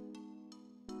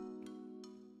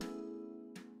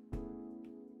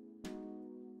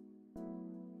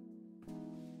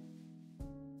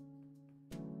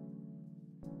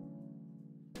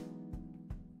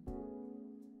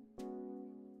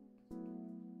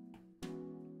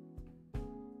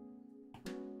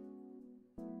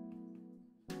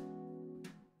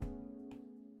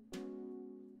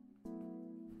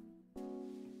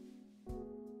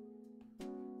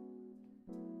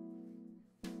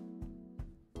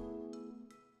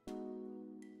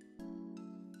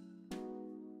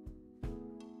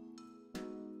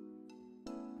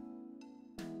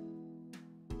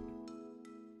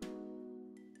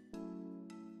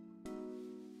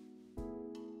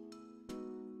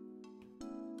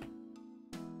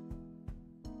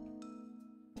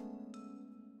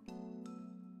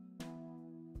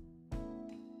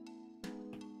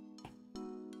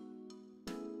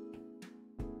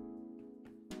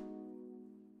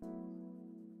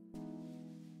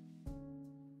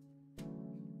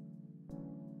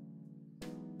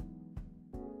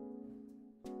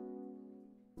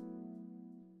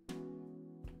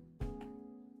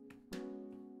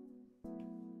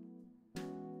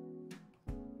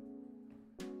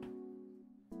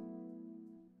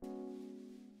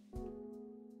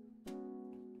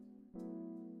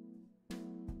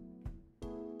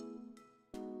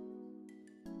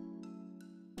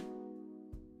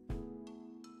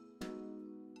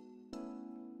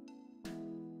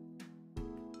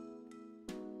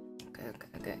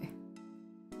 Okay.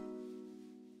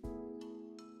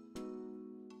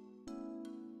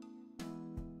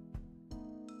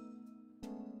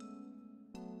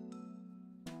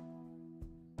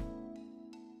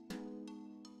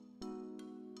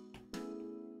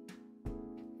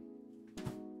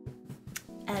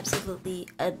 Absolutely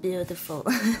beautiful.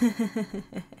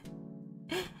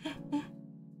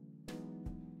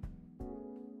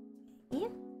 Yeah.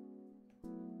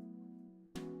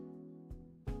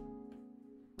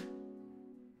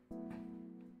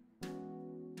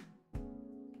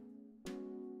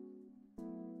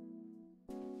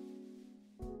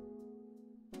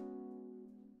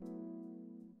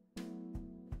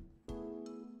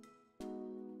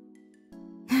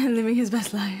 Living his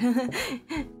best life.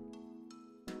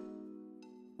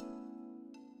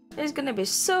 He's gonna be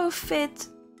so fit.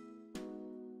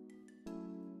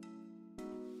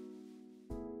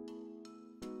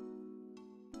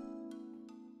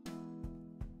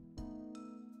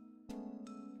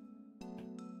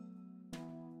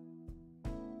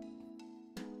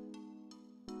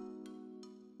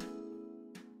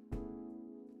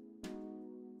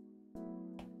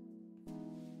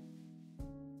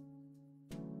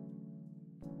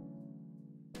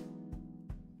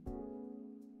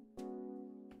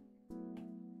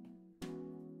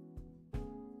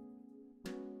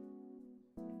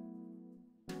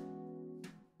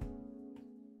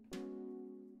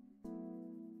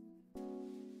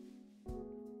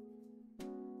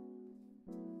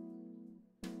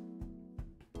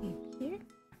 Here.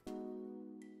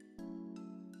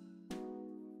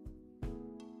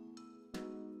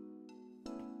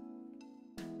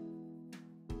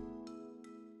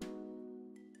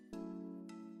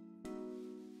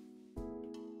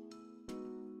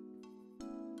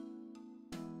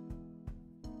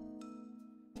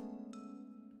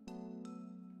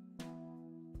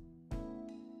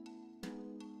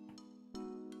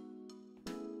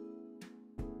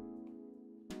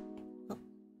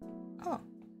 Oh.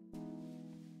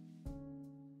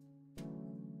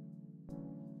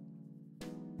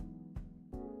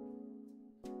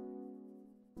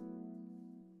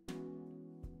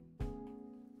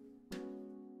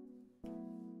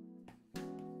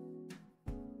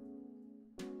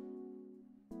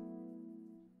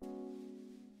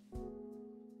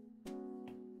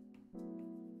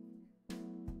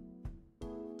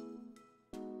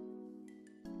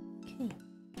 Okay.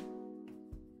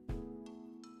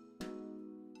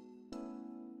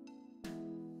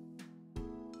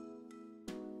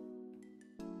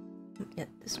 Yeah,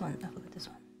 this one. Oh, look at this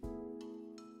one.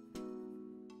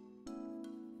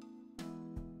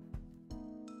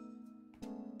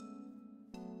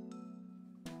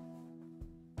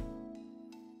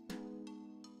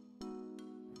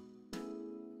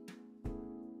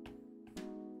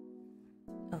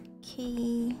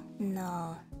 Okay,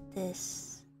 now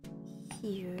this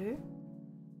here.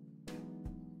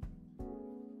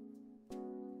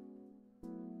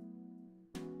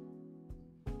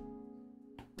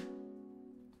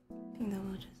 I think that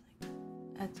will just like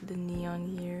add to the neon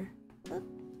here. Oop.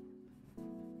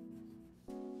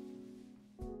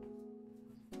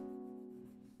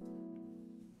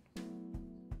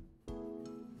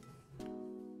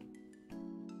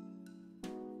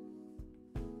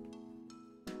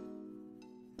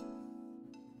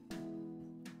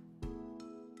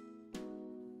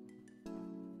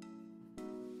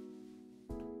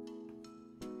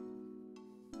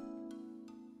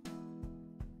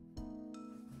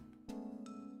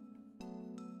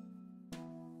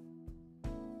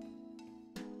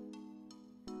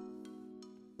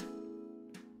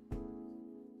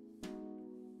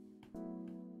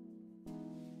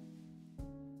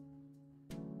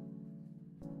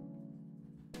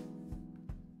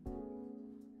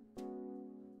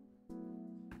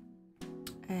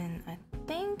 And I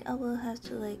think I will have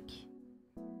to like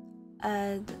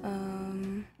add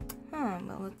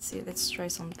well, let's see, let's try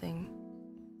something.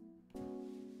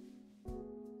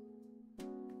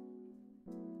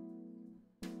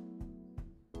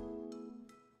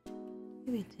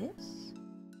 Maybe this.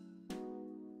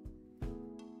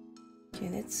 Okay,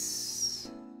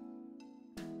 let's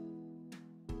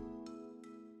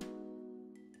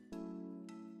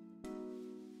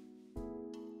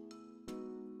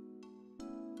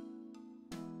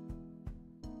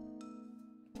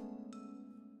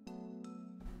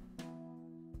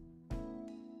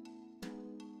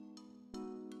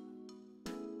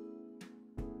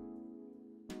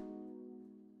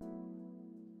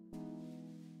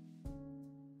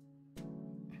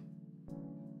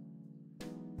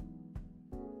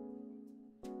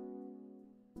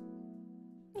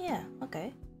yeah,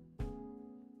 okay.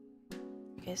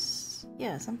 I guess,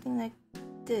 yeah, something like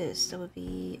this. That would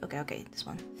be okay, this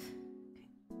one.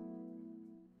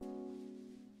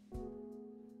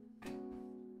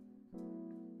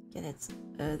 Okay, let's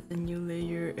add a new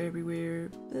layer everywhere.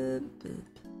 Boop, boop,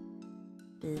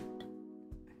 boop,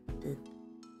 boop,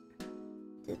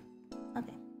 boop.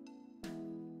 Okay.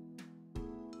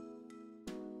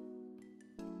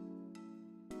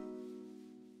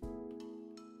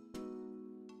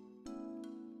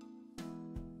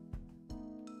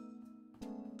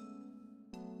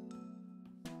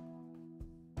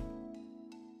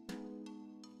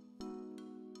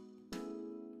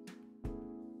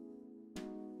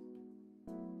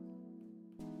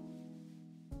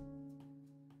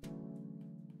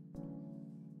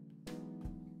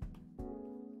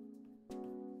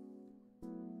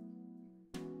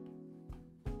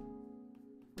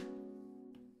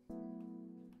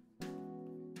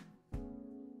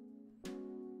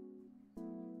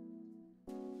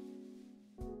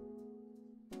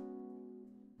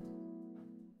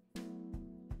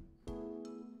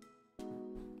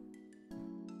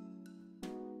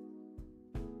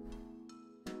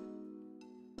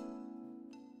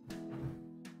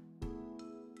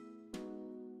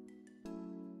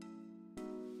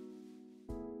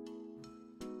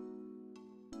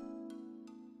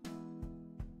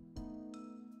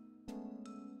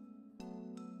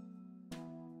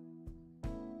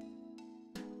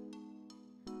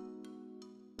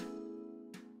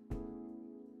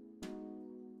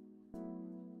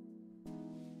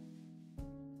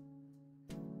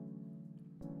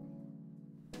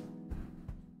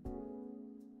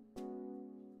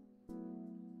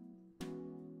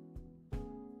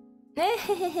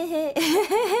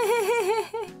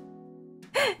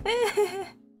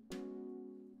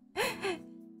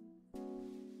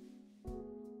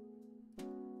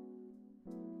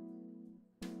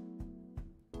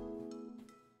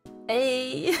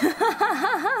 Hey.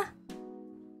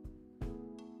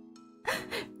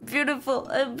 Beautiful,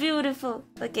 beautiful.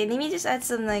 Okay, let me just add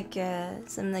some like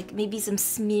maybe some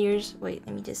smears. Wait,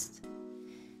 let me just.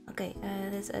 Okay,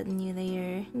 let's add a new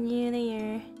layer, new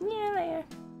layer, new layer,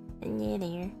 a new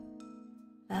layer.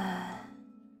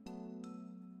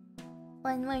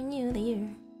 One more new layer,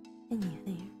 a new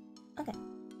layer. Okay.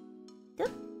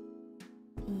 Good.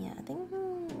 Yeah, I think.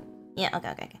 Yeah.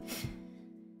 Okay.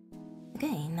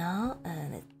 Okay, now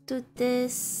let's do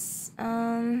this.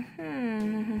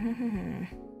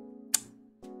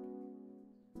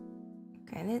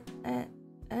 Okay,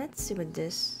 let's see with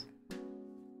this.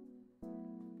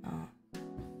 Oh.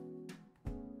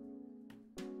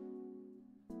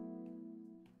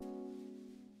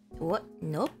 What?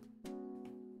 Nope.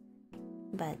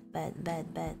 Bad.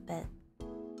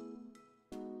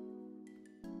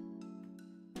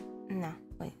 No,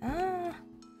 wait.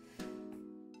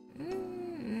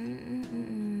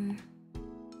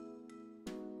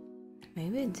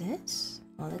 Maybe this?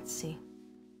 Well, let's see.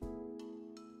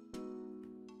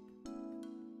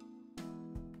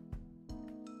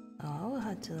 Oh, I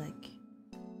had to like.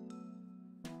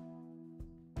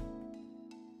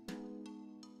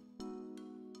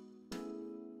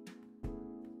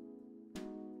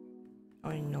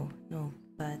 Or no,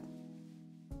 but.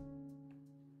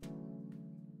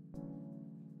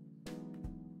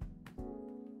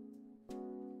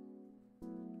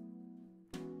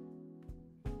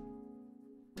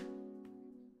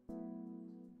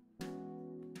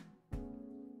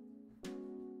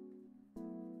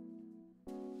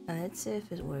 Let's see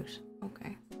if it works.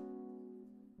 Okay.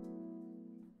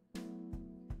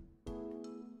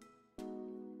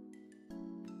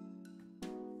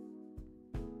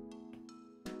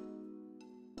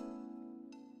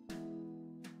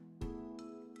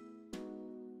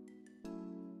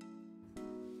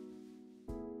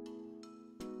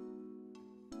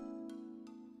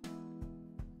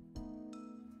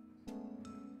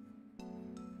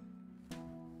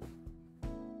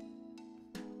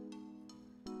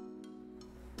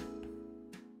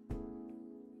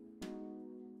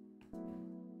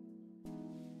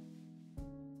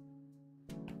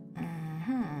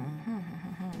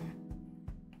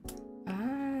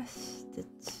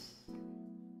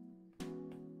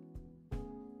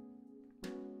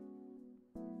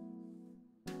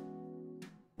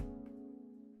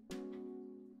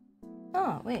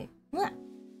 Oh, wait. What?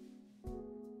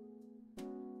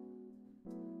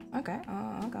 Okay.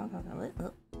 Okay.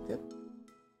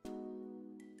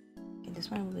 Okay,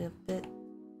 this one will be a bit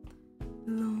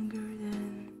longer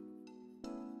than...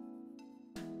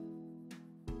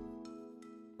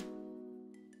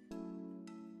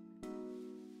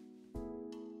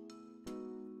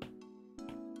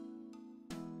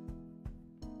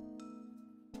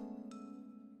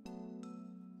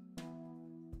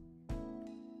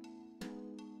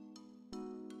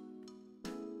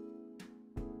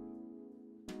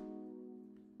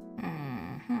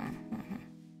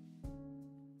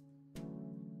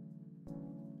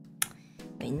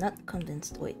 Wait, not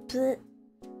convinced. Wait. Please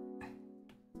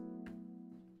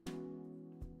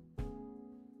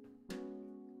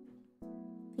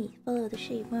follow the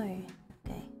shape more.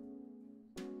 Okay.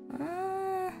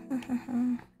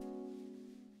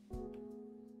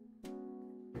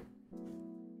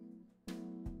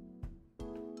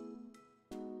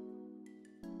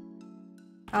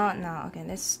 Oh no. Okay,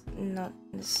 let's not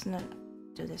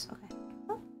do this. Okay.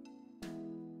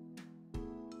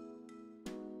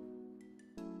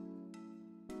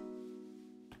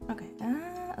 Okay. Okay.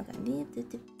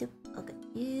 Okay.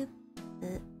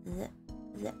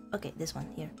 Okay, this one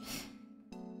here.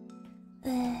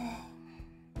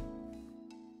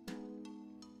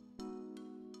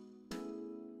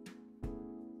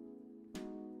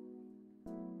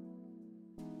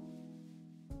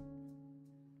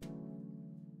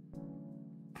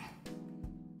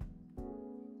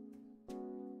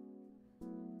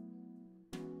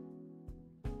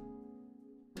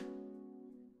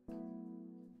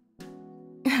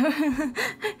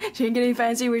 You're getting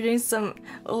fancy. We're doing some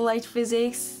light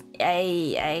physics.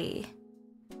 Okay.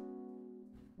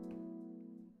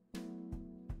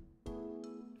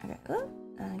 Oh,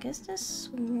 I guess this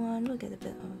one will get a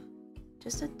bit of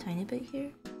just a tiny bit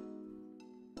here.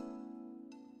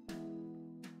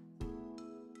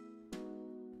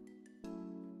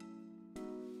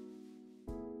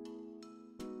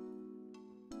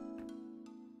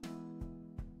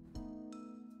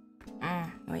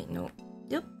 Wait, no.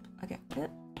 Yep. Okay.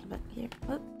 Yep. Back here.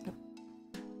 Oh, nope.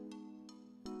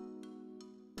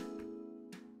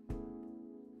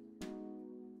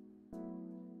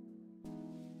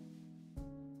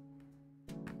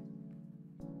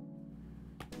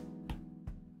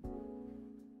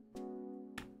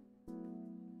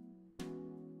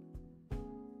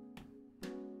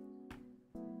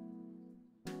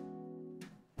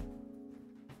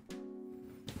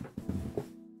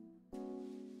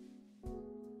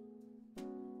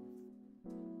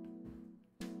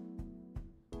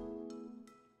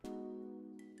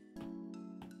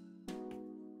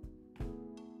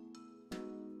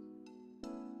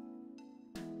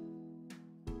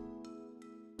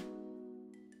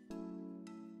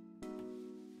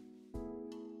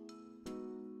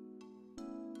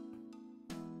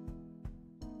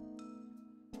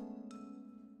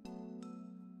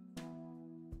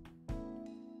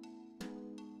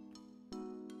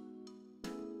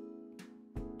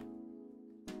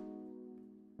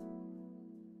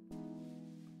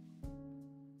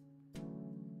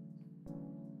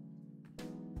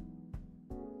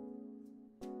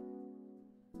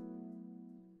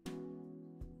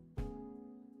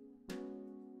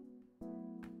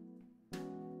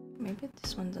 Maybe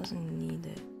this one doesn't need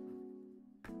it.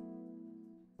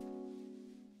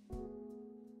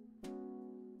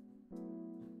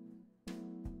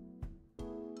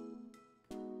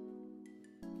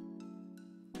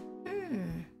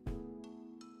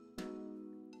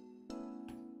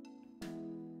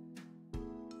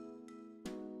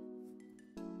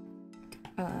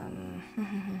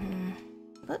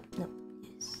 But nope.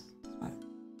 Yes, this one.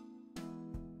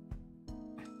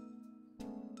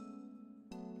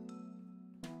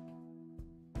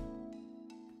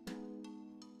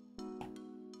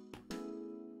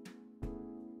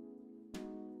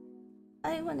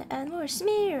 I want to add more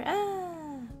smear.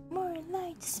 More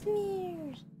light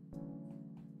smears.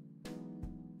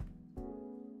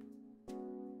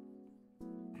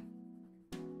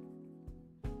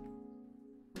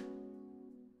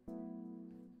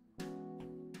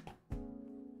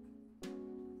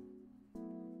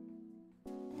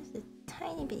 Just a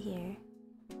tiny bit here.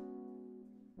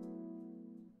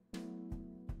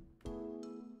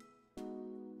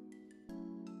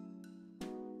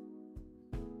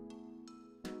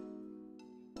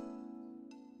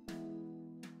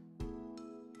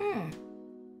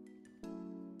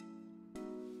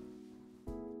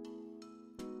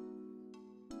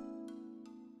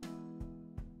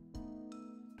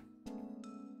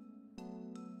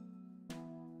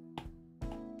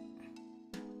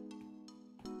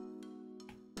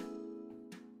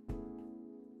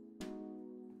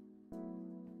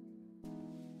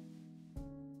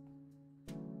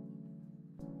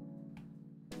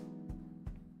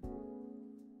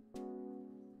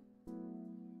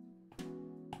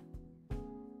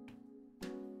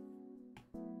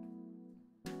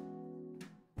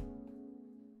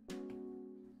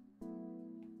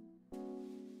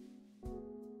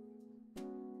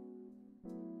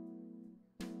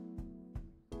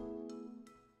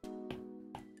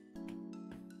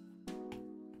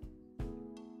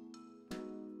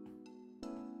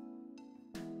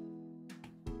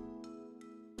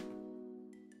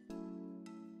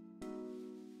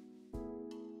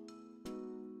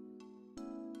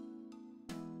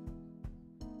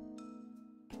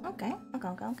 Okay.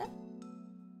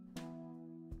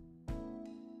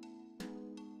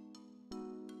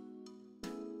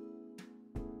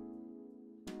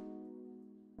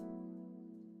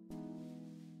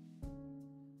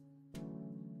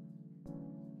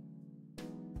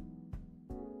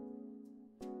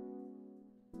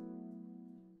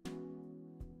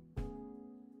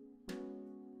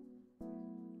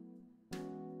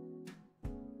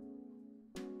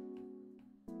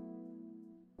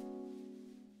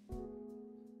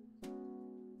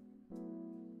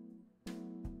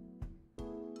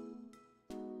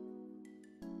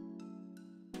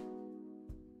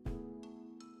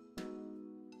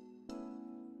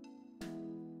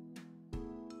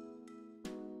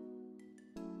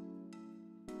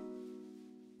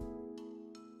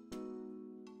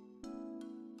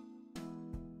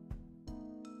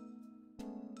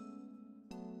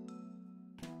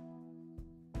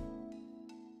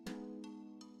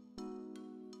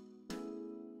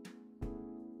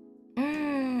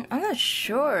 I'm not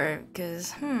sure,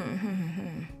 cause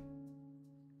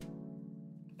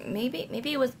maybe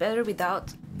it was better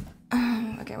without.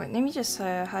 Okay, wait. Let me just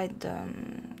hide the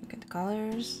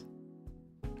colors.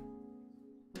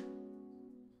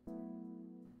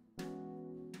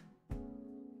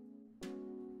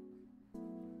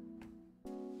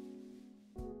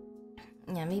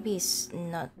 Yeah, maybe it's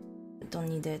not. Don't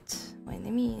need it. Wait,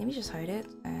 let me just hide it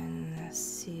and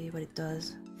see what it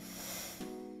does.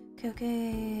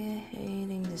 Okay.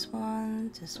 Hitting this one,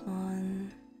 and this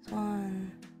one.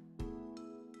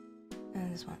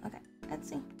 Okay, let's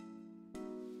see.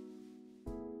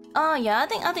 Oh yeah, I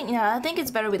think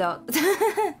it's better without.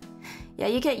 Yeah,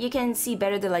 you can see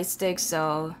better the light stick,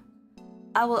 so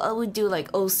I will do like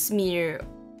oh smear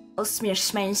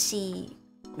smanchy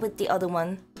with the other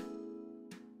one.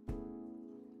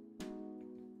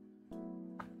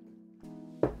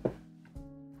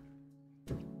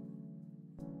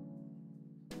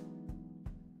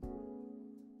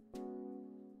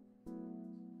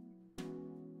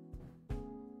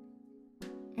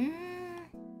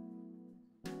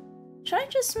 Should I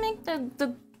just make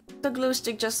the glow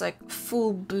stick just like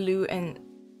full blue and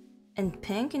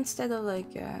pink instead of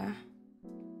like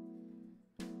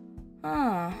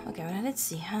oh, okay, well, let's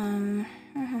see.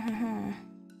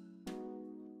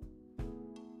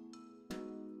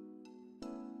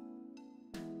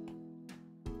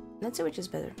 Let's see which is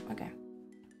better. Okay.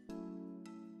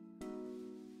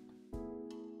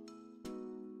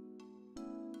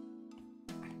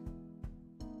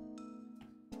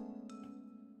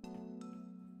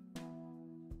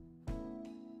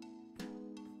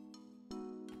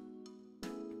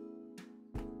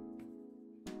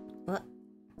 What?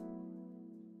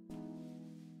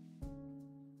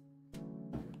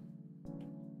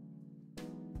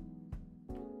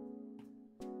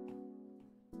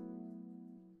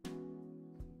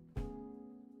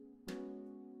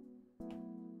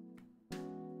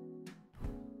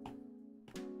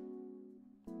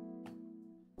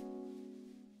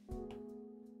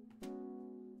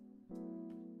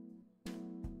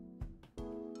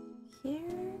 Here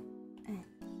and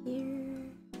here.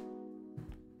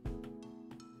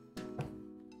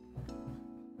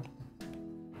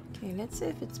 Okay, let's see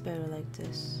if it's better like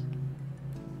this.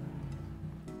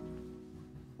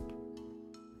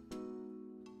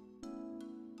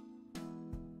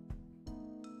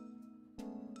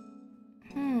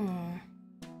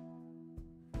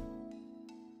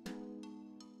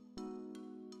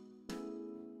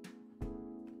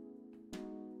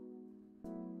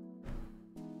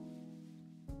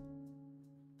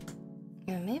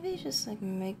 Yeah, maybe just like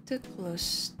make the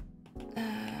close.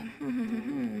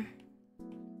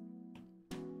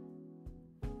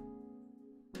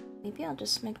 Maybe I'll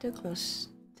just make the close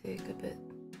stick a bit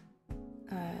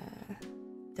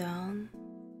down.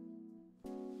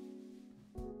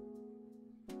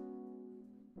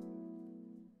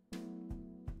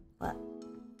 What?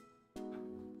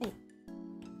 Hey,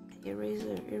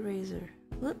 eraser.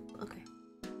 Whoop. Okay.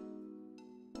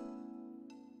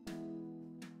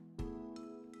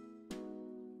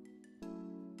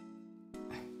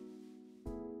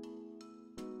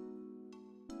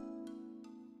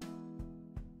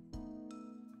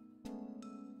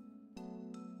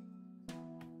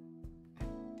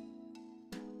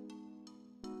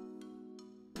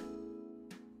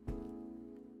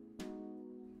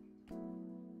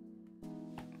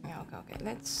 Okay,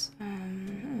 let's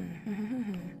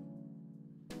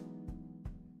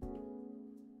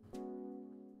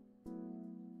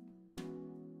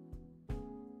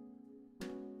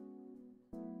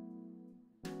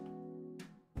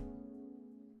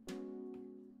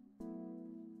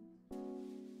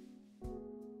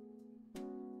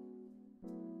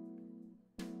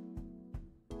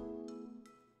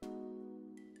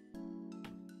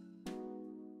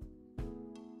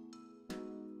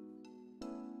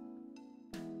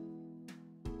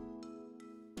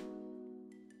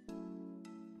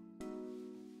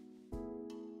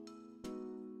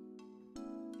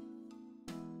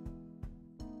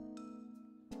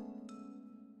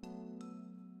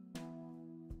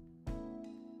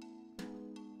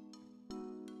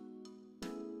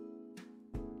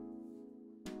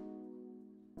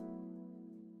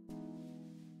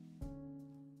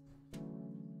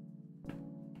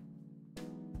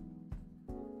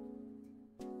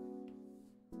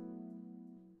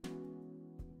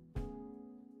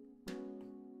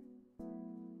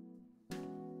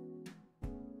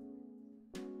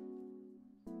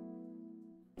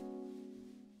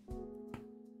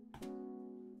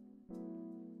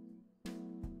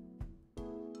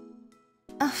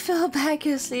I fell back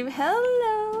asleep.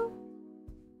 Hello.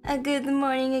 A good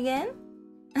morning again.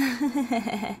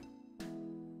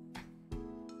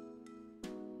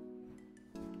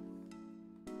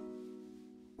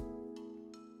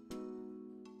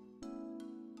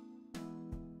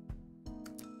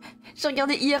 J'ai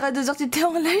regardé hier à 2h, t'étais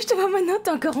en live, je te vois maintenant,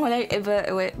 t'es encore en live. Eh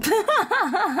bah ouais.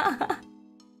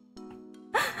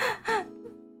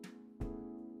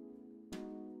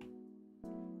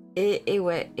 et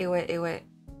ouais.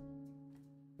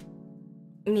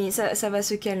 Mais ça va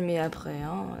se calmer après,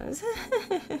 hein.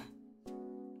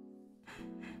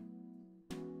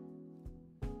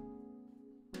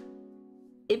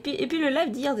 Et puis le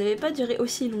live d'hier devait pas durer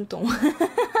aussi longtemps.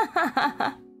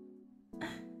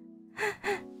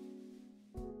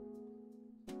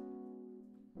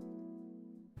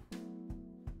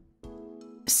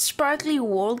 Sparkly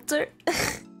Walter.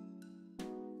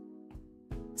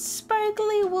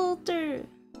 Sparkly Walter.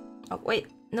 Oh wait,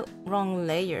 no, wrong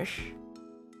layer.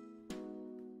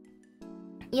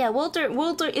 Yeah,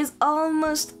 Walter is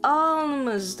almost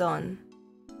done.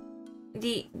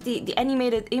 The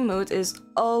animated emote is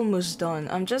almost done.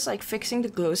 I'm just like fixing the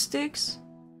glow sticks.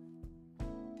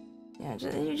 Yeah,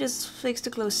 you just fix the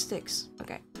glow sticks.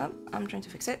 Okay, I'm trying to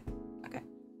fix it. Okay.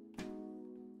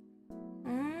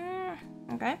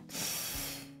 Okay.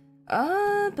 Okay.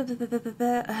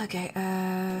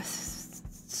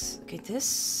 Okay,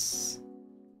 this.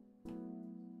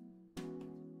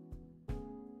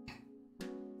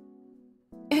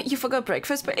 You forgot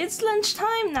breakfast, but it's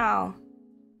lunchtime now.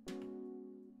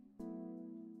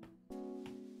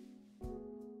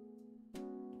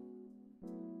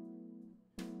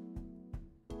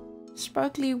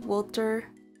 Sparkly water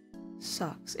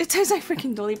sucks. It tastes like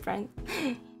freaking Dolly Brand.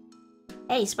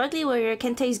 Hey, sparkly water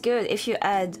can taste good if you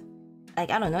add,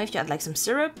 like, I don't know, if you add like some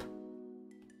syrup.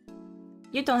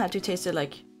 You don't have to taste it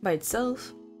like by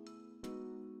itself.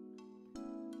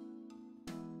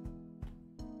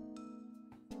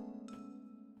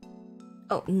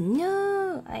 Oh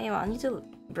no! I need to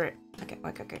break. Okay.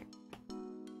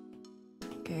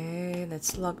 Okay,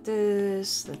 let's lock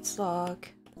this. Let's lock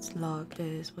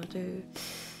this one too.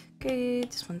 Okay,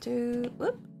 this one too.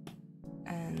 Whoop.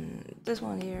 And this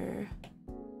one here.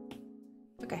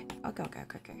 Okay.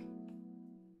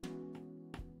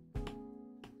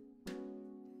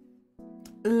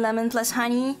 Lemon plus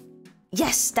honey.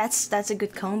 Yes, that's a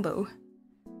good combo.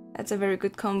 That's a very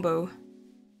good combo.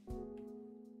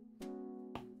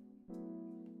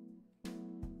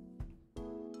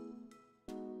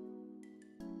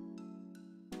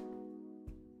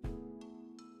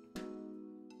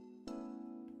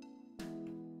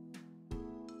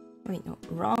 Wait, no,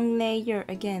 wrong layer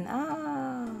again.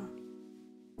 Ah.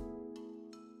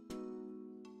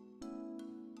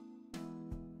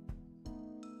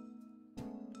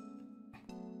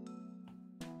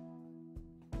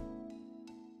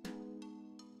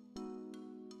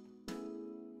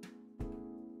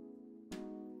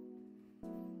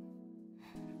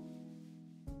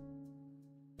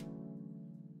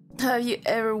 Have you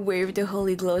ever waved the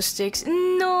holy glow sticks?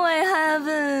 No, I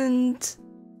haven't.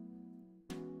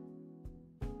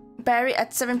 Barry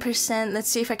at 7%. Let's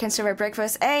see if I can survive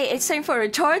breakfast. Hey, it's time for a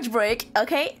charge break,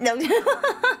 okay? No.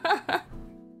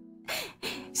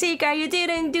 Seeker, you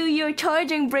didn't do your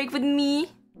charging break with me.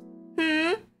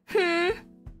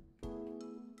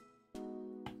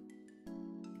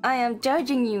 I am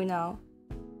judging you now.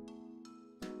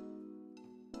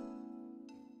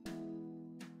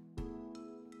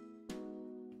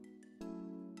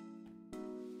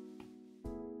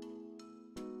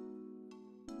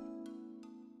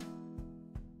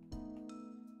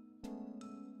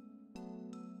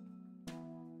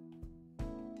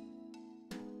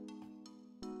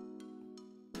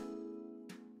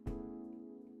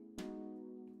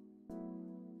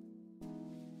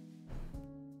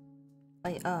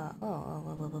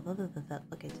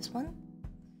 Okay, this one.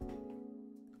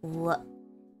 What?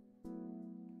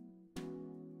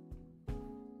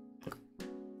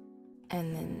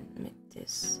 And then make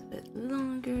this a bit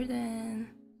longer then.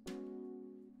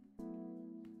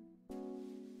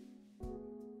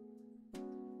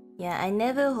 Yeah, I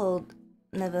never hold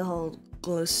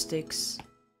glow sticks,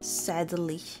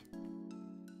 sadly.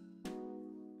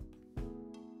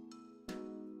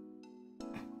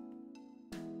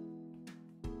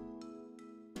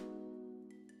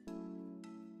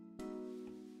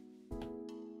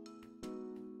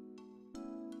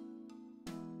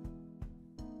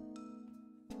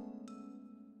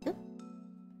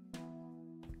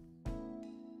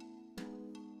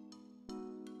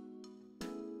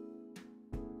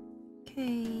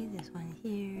 Okay, this one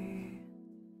here.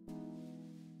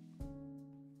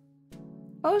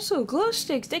 Also, glow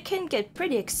sticks, they can get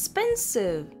pretty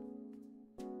expensive.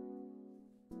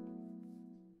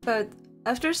 But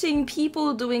after seeing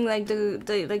people doing like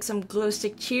like some glow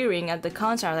stick cheering at the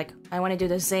concert, I'm like, I want to do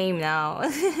the same now.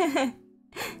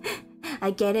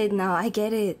 I get it now, I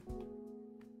get it.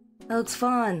 That looks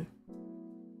fun.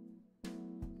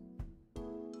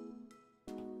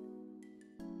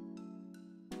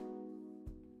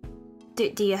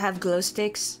 Do you have glow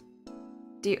sticks?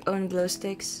 Do you own glow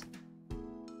sticks?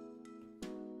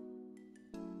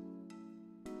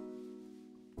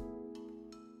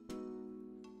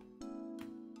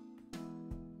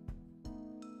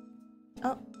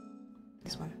 Oh,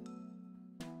 this one.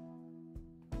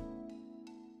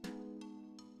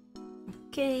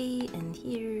 Okay, and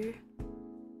here.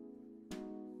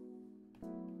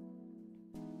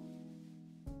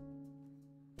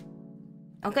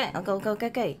 Okay,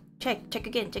 okay. Check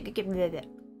again. Blah, blah.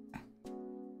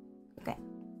 Okay.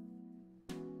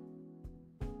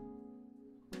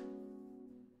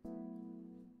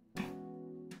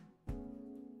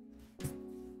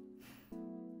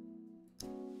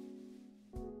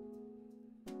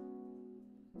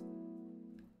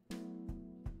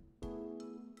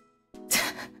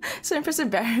 So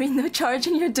impressive battery, no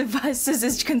charging your devices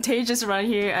is contagious around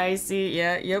here. I see.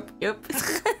 Yeah, yep.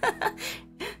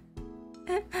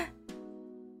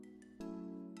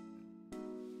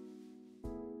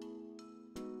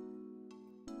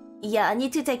 Yeah, I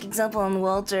need to take example on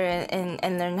Walter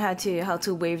and learn how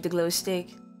to wave the glow stick.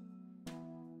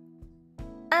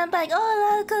 I'm back.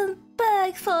 Oh, welcome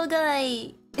back, Fall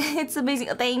Guy. It's amazing.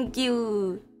 Thank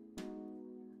you.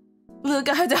 Look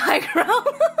at the high ground.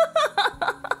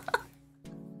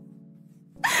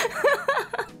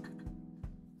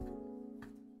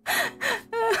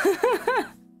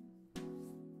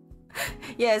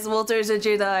 Yes, Walter is a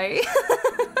Jedi.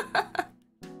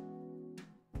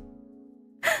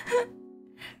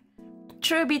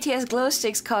 True BTS glow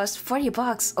sticks cost 40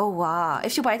 bucks. Oh wow,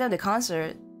 if you buy them at the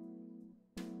concert.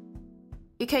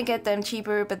 You can get them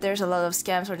cheaper, but there's a lot of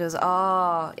scams for those.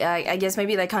 Oh, yeah, I guess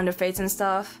maybe like counterfeits and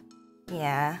stuff.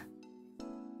 Yeah.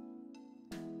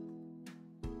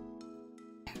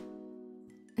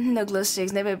 No glow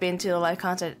sticks, never been to a live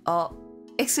concert. Oh,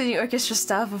 excluding orchestra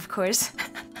stuff, of course.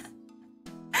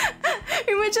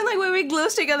 Imagine like when we glow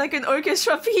stick at like an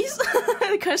orchestra piece,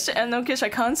 an orchestra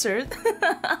concert.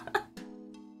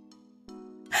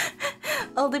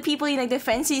 All the people in like the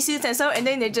fancy suits and stuff, and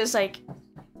then they just like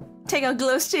take out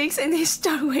glow sticks and they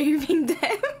start waving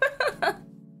them.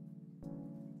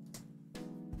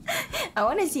 I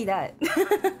want to see that.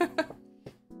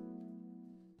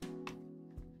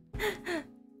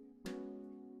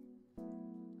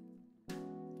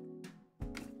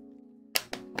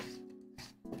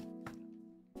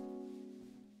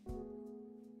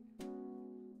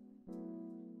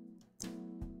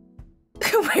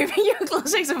 Waving your glow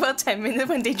sticks about 10 minutes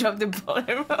when they drop the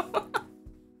bolero.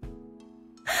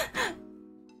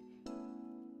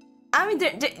 I mean,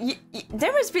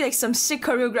 there must be like some sick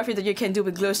choreography that you can do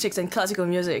with glow sticks and classical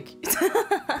music.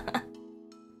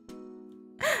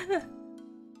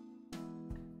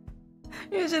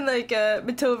 Imagine like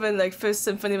Beethoven, like First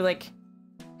Symphony,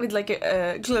 with like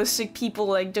a glow stick people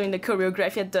like doing the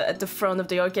choreography at the front of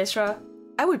the orchestra.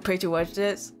 I would pay to watch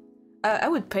this. I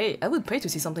would pay to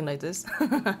see something like this.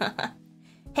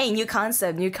 Hey, new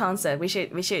concept. We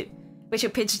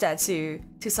should pitch that to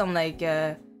some like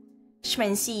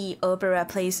schmancy opera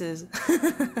places.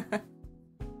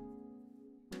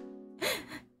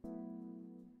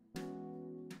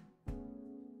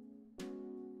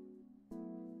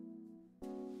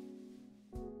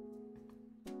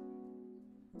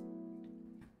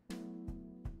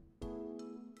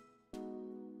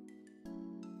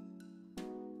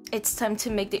 It's time to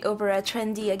make the opera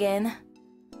trendy again.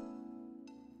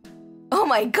 Oh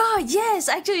my god, yes!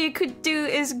 Actually, you could do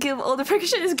is give all the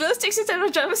percussionists glow sticks instead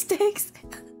of drumsticks.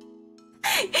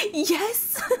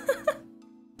 Yes!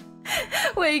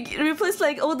 Wait, replace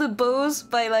like all the bows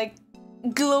by like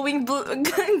glowing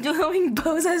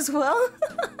bows as well.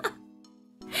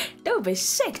 That would be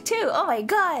sick too. Oh my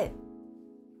god.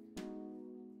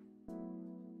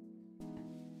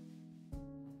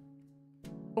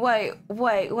 Why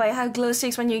have glow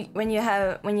sticks when you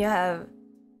have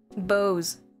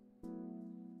bows?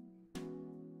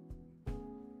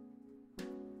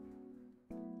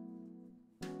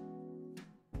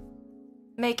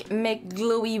 Make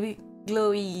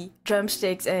glowy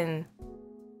drumsticks and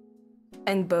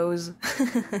bows.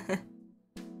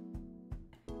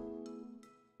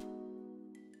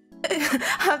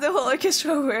 Have the whole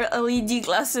orchestra wear LED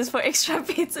glasses for extra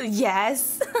pizza.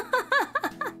 Yes.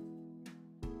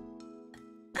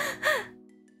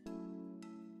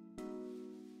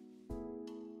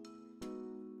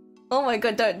 Oh my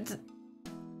god,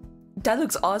 that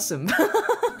looks awesome.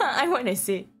 I wanna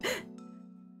see.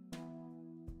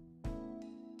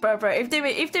 Bro, if they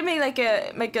make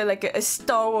like a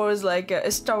Star Wars a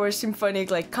Star Wars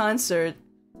symphonic like concert,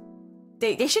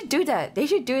 they should do that. They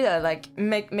should do that. Like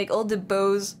make all the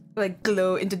bows like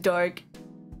glow in the dark.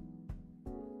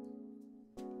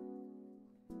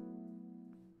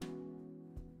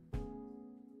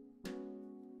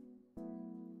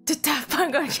 The Daft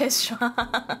Punk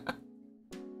Orchestra.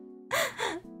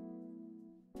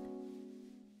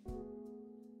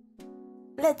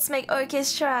 Let's make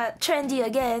orchestra trendy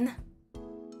again.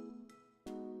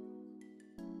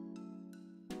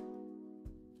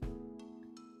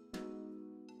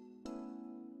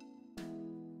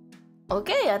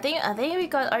 Okay, I think we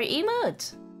got our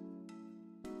emote.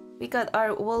 We got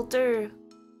our Walter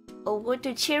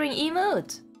cheering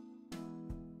emote.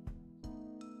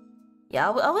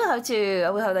 Yeah, I will have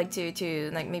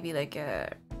to like maybe like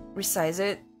resize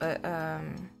it, but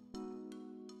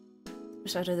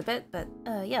resize it a bit, but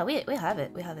yeah, we have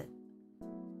it.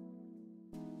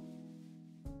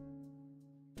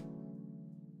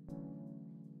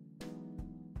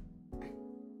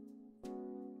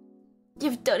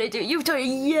 You've done it, dude. You've done it.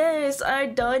 Yes,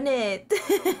 I've done it.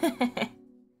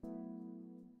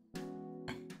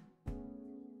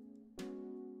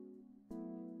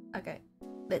 Okay,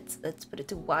 let's put it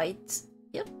to white.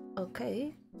 Yep.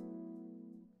 Okay.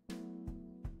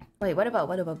 Wait, what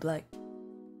about black?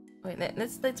 Wait,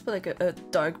 let's put like a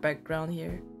dark background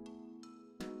here.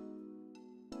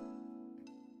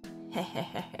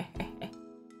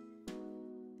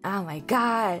 Oh my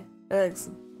god, that looks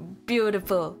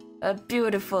beautiful.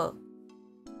 Beautiful.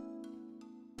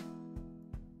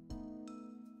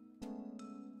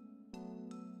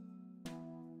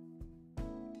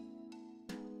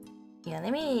 Yeah,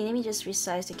 let me just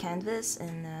resize the canvas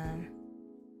and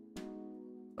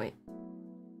wait.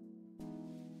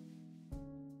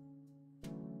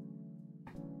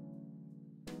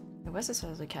 What's the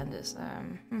size of the canvas?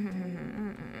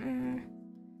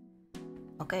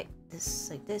 Okay, this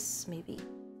like this maybe.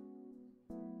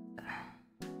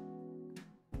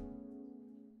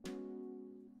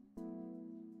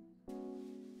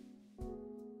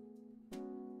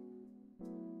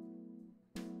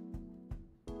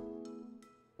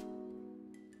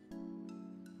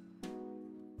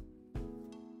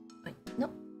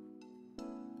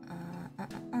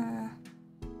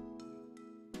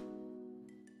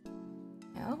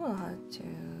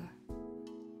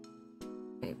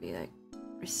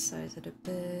 It a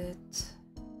bit.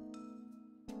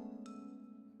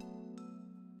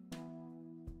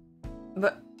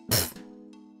 But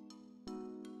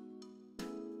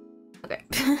okay.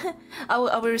 I will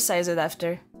resize it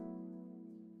after.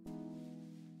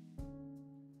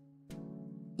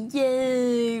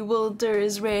 Yay, Walter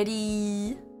is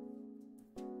ready.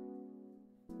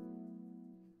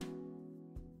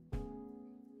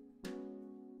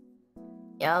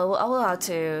 Yeah, I will have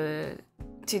to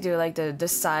do like the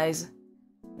size,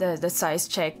 the size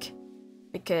check,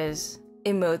 because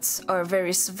emotes are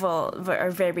very small,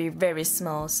 very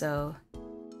small. So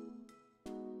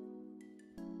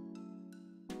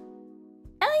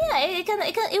oh yeah, it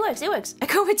works. I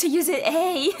can't wait to use it.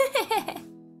 Hey.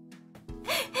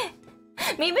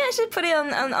 Maybe I should put it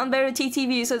on Better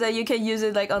TTV so that you can use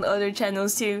it like on other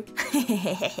channels too.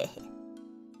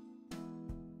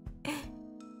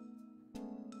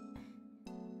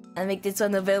 And make this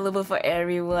one available for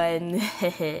everyone.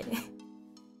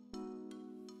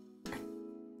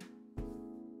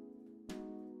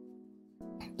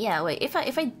 Yeah, wait, if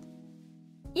I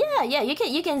yeah, you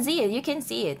can see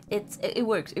it. It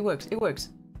works.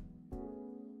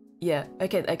 Yeah, I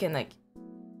can like,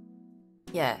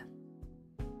 yeah.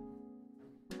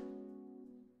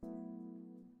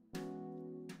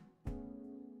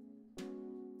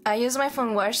 I use my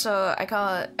phone watch, so I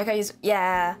can use,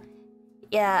 yeah.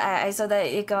 Yeah, I saw that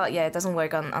it doesn't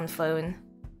work on phone.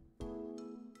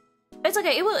 It's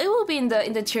okay. It will be in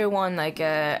the tier 1 like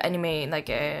anime like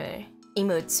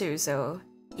emote too, so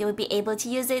you will be able to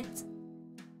use it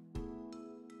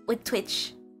with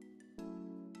Twitch.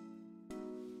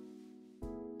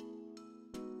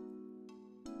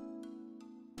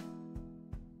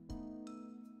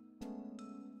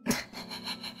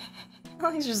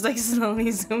 Oh, he's just like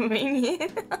slowly zooming in.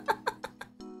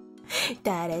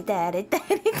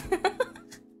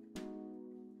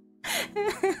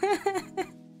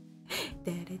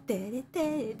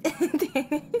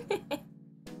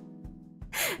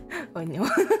 Oh no.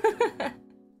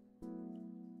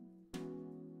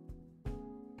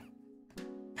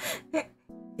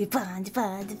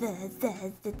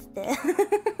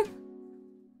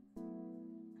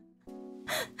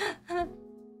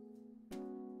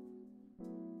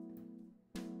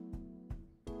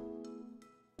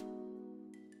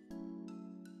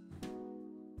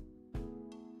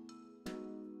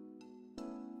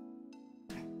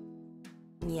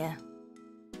 Yeah.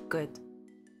 Good.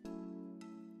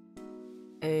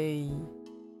 Hey.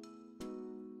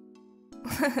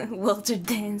 Walter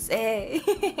dance. Hey.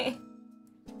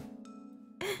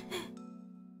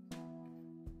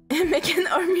 Make an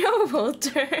army of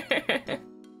Walter.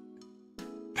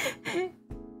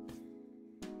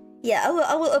 Yeah,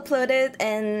 I will upload it,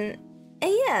 and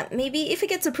yeah, maybe if it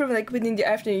gets approved like within the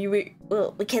afternoon,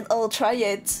 we can all try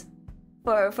it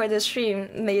for the stream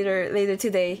later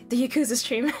today, the Yakuza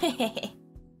stream.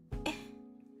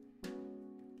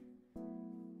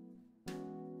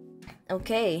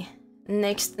 Okay,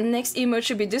 next emote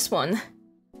should be this one.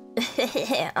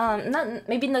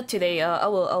 Maybe not today. I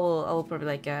will probably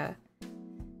like I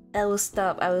will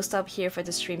stop here for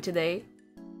the stream today.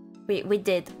 We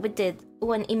did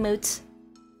one emote.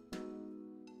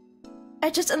 I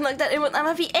just unlocked that emote. I'm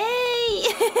happy.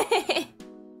 Hey!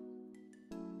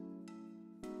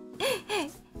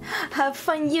 Have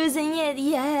fun using it.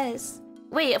 Yes.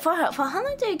 Wait, for how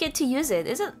long do you get to use it?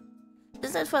 Is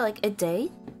that for like a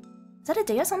day? Is that a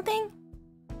day or something?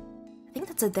 I think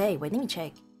that's a day. Wait, let me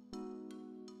check.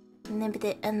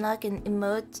 Limited unlock an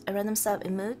emote, a random sub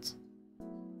emote.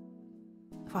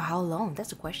 For how long? That's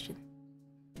the question.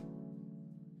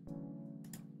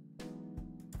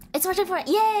 It's watching for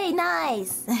yay,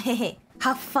 nice.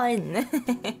 Have fun.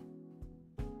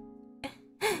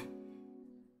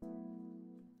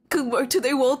 Good work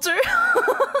today, Walter.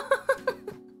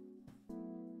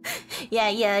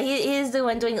 Yeah, he is the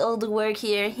one doing all the work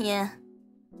here. Yeah.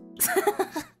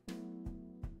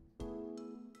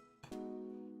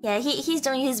 Yeah, he's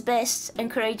doing his best,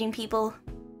 encouraging people.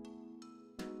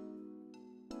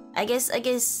 I guess,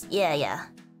 yeah.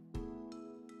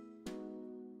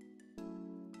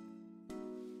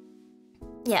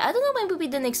 Yeah, I don't know when will be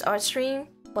the next art stream,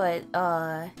 but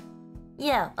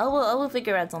yeah, I will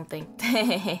figure out something.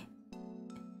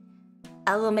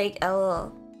 I will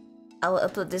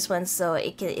upload this one so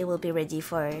it will be ready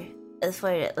for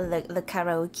the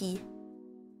karaoke.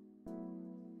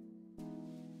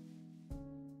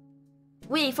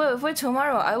 Wait, for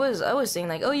tomorrow, I was saying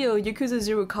like, oh yo, Yakuza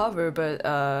 0 cover, but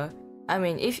I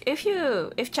mean,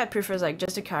 if chat prefers like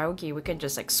just a karaoke, we can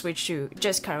just like switch to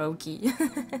just karaoke.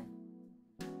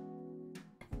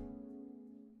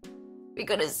 We're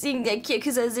gonna sing the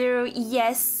Yakuza 0.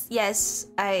 Yes,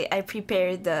 I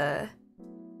prepared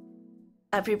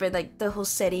like the whole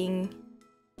setting.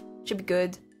 Should be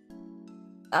good.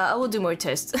 I will do more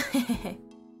tests. You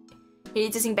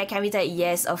need to sing back Kamita.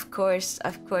 Yes, of course.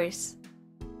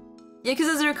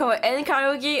 Yakuza 0 cover and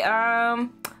karaoke.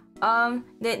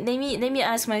 Let me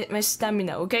ask my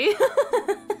stamina, okay?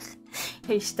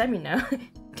 Hey, stamina.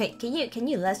 Can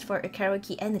you last for a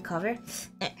karaoke and a cover?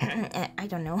 I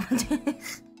don't know.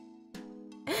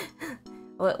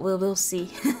 We'll see.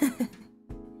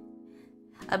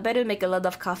 I better make a lot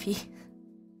of coffee.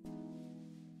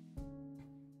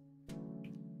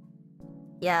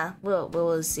 Yeah,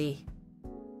 we'll see.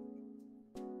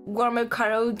 Warm up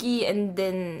karaoke and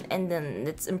then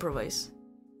let's improvise.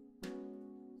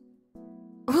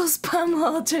 We'll spam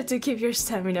Walter to keep your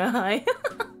stamina high.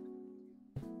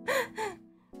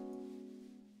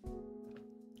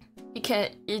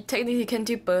 You technically can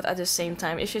do both at the same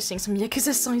time if you sing some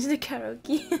Yakuza songs in the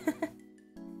karaoke.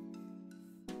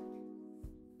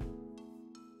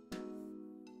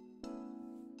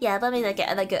 Yeah, but maybe like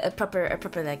a proper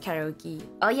like karaoke.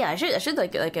 Oh yeah, I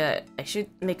should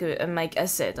make a mic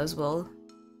asset as well.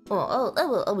 Oh, I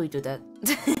will do that.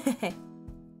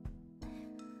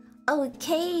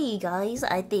 Okay, guys,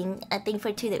 I think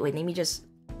for today. Wait, let me just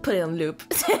put it on loop.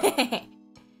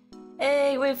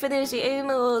 Hey, we're finishing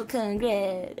emote.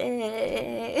 Congrats.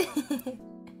 Hey.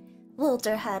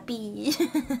 Walter happy.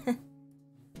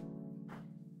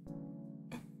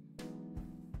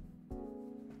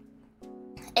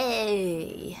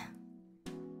 Hey.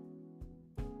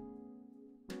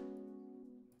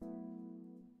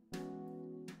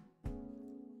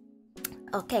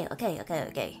 Okay.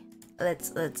 Let's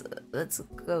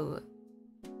go.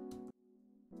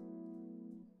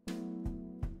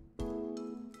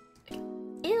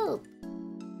 Ew.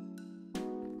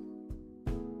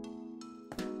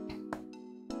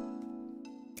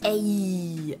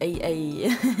 Ay.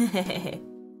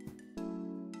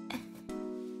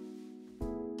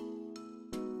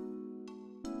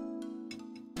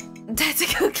 That's a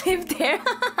good clip there.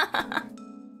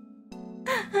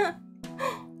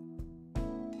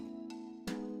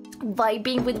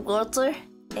 Vibing with water.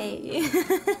 Hey.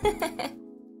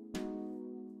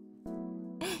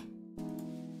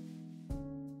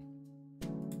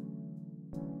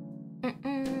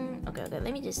 Okay,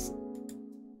 let me just...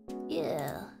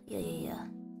 Yeah.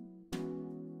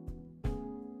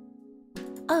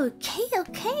 Okay,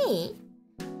 okay.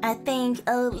 I think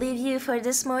I'll leave you for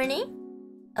this morning.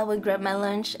 I will grab my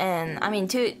lunch and I mean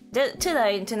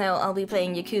tonight I'll be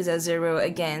playing Yakuza 0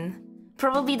 again.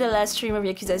 Probably the last stream of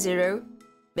Yakuza 0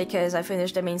 because I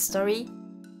finished the main story.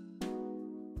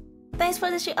 Thanks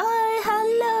for the stream. Oh,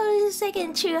 hello,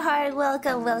 second true heart.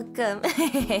 Welcome, welcome.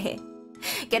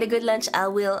 Get a good lunch. I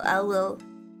will.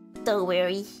 Don't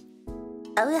worry.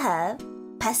 I will have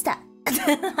pasta.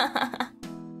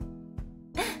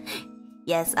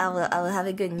 Yes, I will have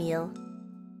a good meal.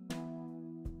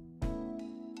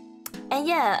 And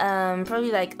yeah,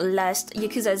 probably like last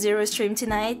Yakuza 0 stream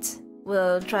tonight. We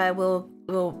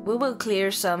will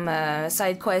clear some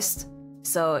side quests.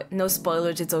 So no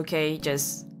spoilers, it's okay.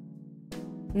 Just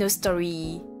no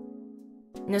story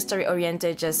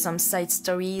oriented, just some side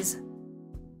stories.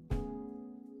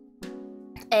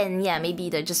 And yeah, maybe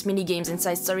they're just mini games and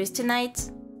side stories tonight.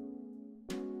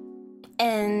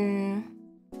 And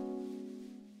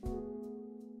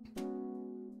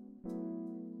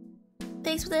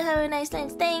thanks for the have a nice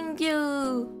lunch. Thank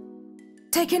you.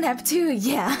 Take a nap too.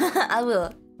 Yeah, I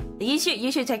will. You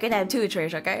should take a nap too,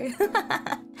 Trish. Okay.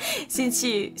 since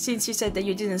you said that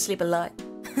you didn't sleep a lot.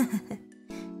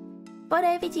 Bon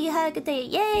appétit. Have a good day.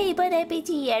 Yay! Bon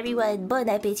appétit, everyone. Bon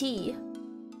appétit.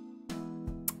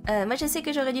 Moi, je sais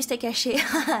que j'aurais du steak haché.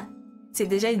 C'est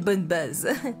déjà une bonne base.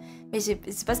 Mais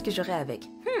c'est pas ce que j'aurais avec.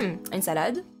 Une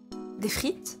salade, des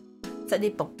frites, ça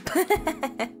dépend.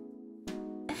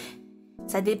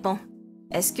 Ça dépend.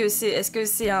 Est-ce que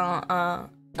c'est un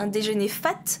déjeuner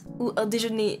fat ou un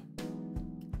déjeuner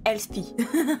healthy?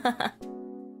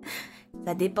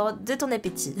 Ça dépend de ton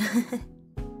appétit.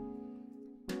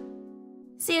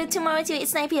 See you tomorrow too.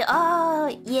 It's 9 p.m. Oh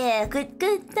yeah,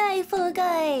 good night, Fall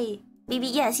Guy. Maybe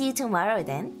yeah, see you tomorrow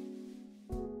then.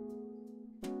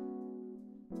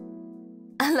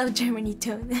 I love Germany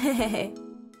tone.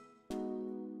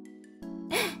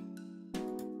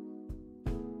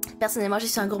 Personnellement, je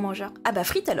suis un gros mangeur. Ah bah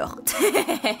frites alors.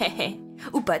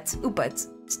 Ou pâtes.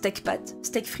 Steak pâtes,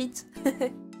 steak frites.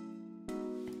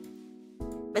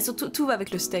 Bah surtout, tout va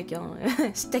avec le steak, hein.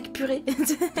 Steak purée.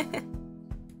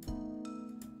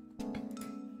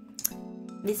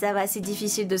 Mais ça va, c'est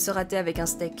difficile de se rater avec un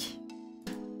steak.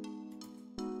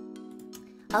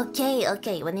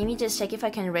 Okay. Well, let me just check if I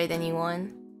can raid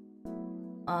anyone.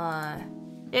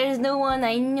 There's no one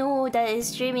I know that is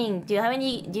streaming. Do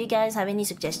you guys have any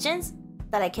suggestions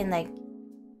that I can like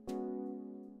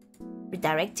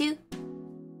redirect to?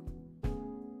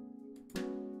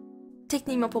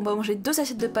 Techniquement, pour moi, manger 2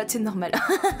 assiettes de pâtes, c'est normal.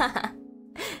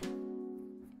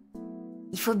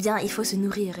 Il faut se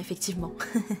nourrir, effectivement.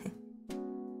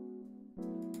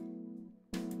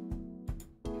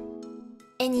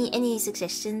 Any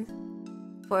suggestions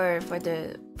for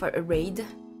a raid?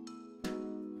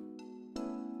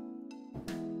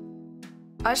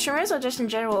 Streamers or just in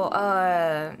general?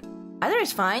 Either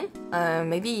is fine.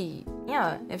 Maybe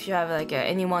yeah. If you have like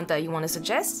anyone that you want to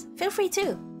suggest, feel free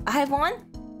to. I have one.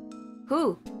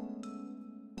 Who?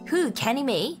 Kenny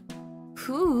May?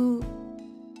 Who?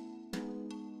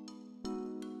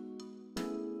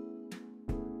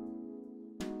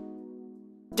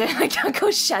 I can't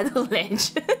go Shadow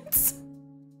Legends.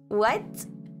 What?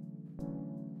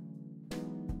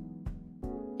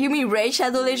 You mean Ray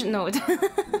Shadow Legends? No.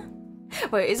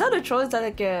 Wait, is that a troll? Is that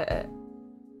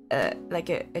like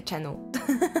a channel?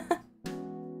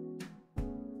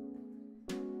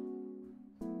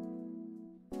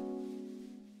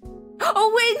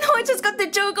 Oh wait, no, I just got the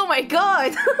joke. Oh my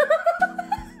god.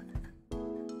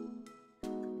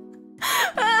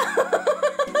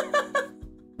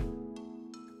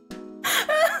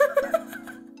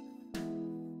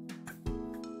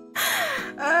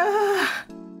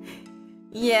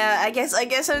 Yeah, I guess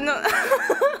I'm not.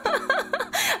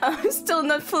 I'm still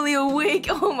not fully awake.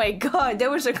 Oh my god,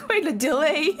 there was quite a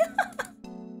delay.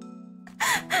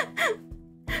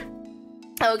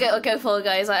 Okay, Fall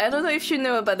Guys. I don't know if you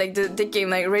know about like the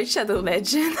game like Raid Shadow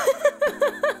Legend,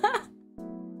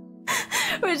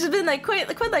 which has been like quite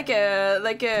like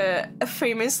a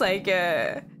famous like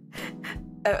a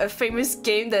famous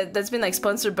game that's been like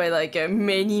sponsored by like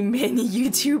many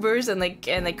YouTubers and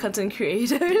like content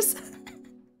creators.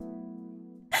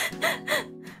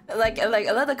 like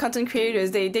a lot of content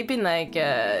creators, they've been like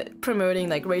promoting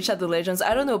like Raid Shadow Legends.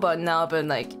 I don't know about now, but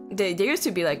like there used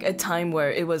to be like a time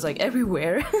where it was like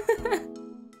everywhere.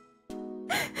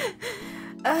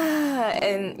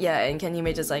 And yeah, and Kenny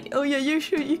May just like, oh yeah, you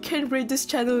can raid this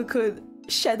channel called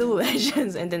Shadow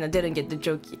Legends, and then I didn't get the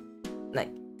joke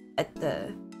like at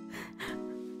the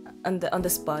on the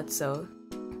spot, so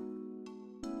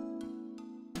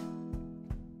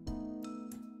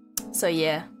So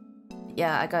yeah,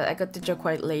 I got the joke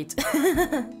quite late.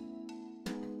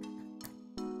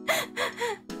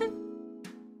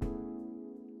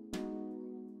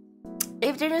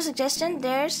 If there's no suggestion,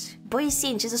 there's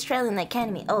Boycine. She's Australian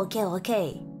Academy. Oh,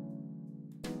 okay.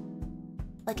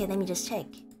 Okay, let me just check.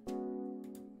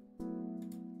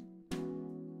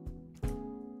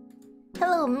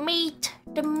 Hello, meat.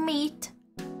 The meat.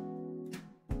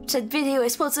 Cette vidéo est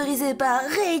sponsorisée par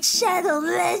Raid Shadow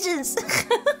Legends.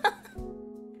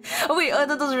 Oh wait,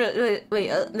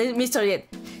 let me start again.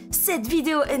 Cette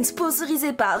vidéo est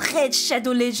sponsorisée par Raid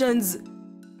Shadow Legends.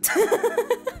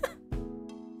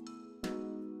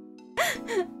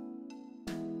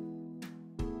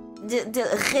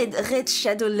 the Red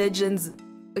Shadow Legends.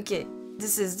 Okay,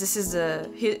 this is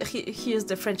here's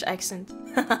the French accent.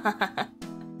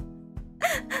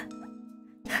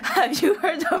 Have you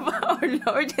heard of our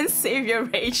Lord and Savior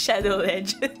Red Shadow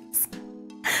Legends?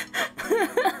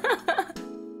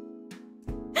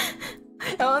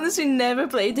 I honestly never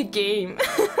played the game.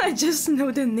 I just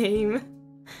know the name.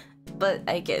 But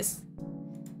I guess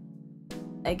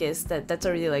that's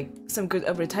already like some good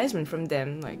advertisement from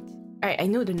them. Like, I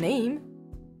know the name.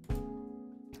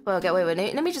 Well, okay,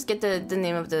 wait. Let me just get the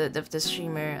name of the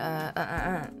streamer.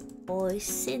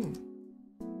 Boycine.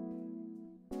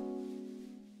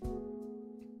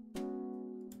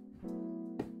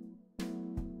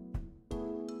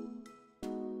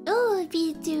 Oh,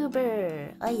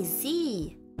 VTuber. I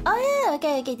see. Oh yeah.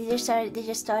 Okay. They just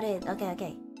started.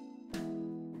 Okay.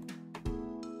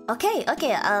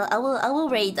 Okay. I will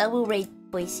rate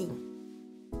Boycine.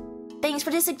 Thanks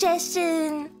for the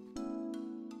suggestion.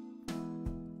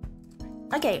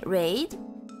 Okay, raid.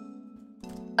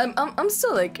 I'm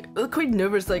still like quite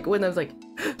nervous. Like when I was like,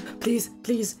 please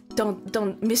don't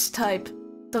mistype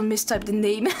the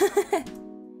name.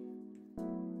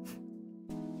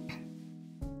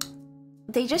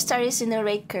 They just started to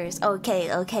narrate curse. Okay.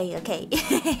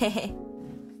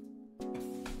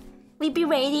 We be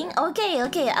raiding. Okay.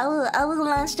 I will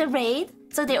launch the raid.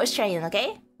 So they're Australian,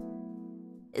 okay?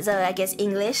 So I guess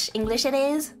English it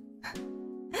is.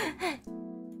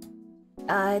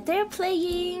 They're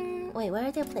playing. Wait, what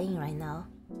are they playing right now?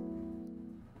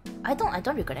 I don't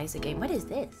recognize the game. What is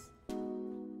this?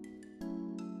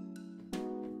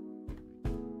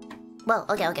 Well,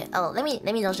 okay. Oh, let me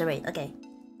launch the raid. Okay.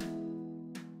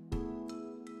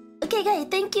 Okay, guys.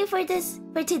 Thank you for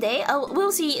today.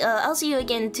 I'll see you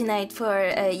again tonight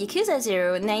for Yakuza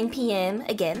 0 9 p.m.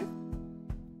 again.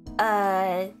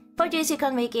 For those who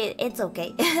can't make it, it's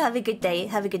okay. Have a good day.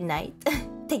 Have a good night.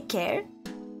 Take care.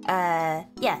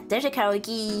 Yeah, there's a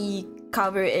karaoke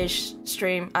cover-ish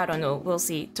stream. I don't know. We'll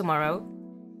see tomorrow.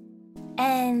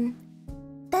 And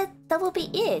that will be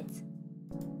it.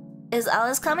 Is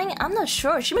Alice coming? I'm not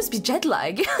sure. She must be jet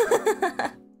lagged.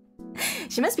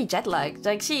 She must be jet lagged.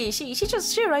 Like she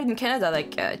arrived in Canada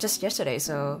like just yesterday.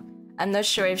 So I'm not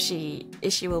sure if she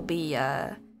will be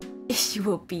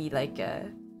like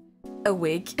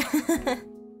awake.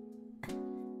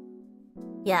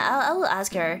 Yeah, I will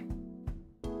ask her.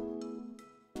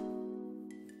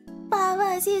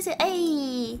 Bye, see you soon.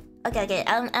 Hey. Okay.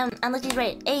 I'm looking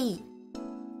right. Hey.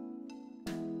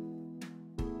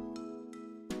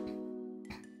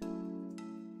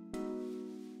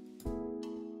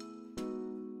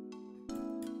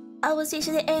 I will see you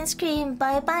to the end screen.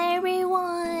 Bye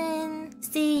everyone.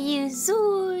 See you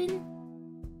soon.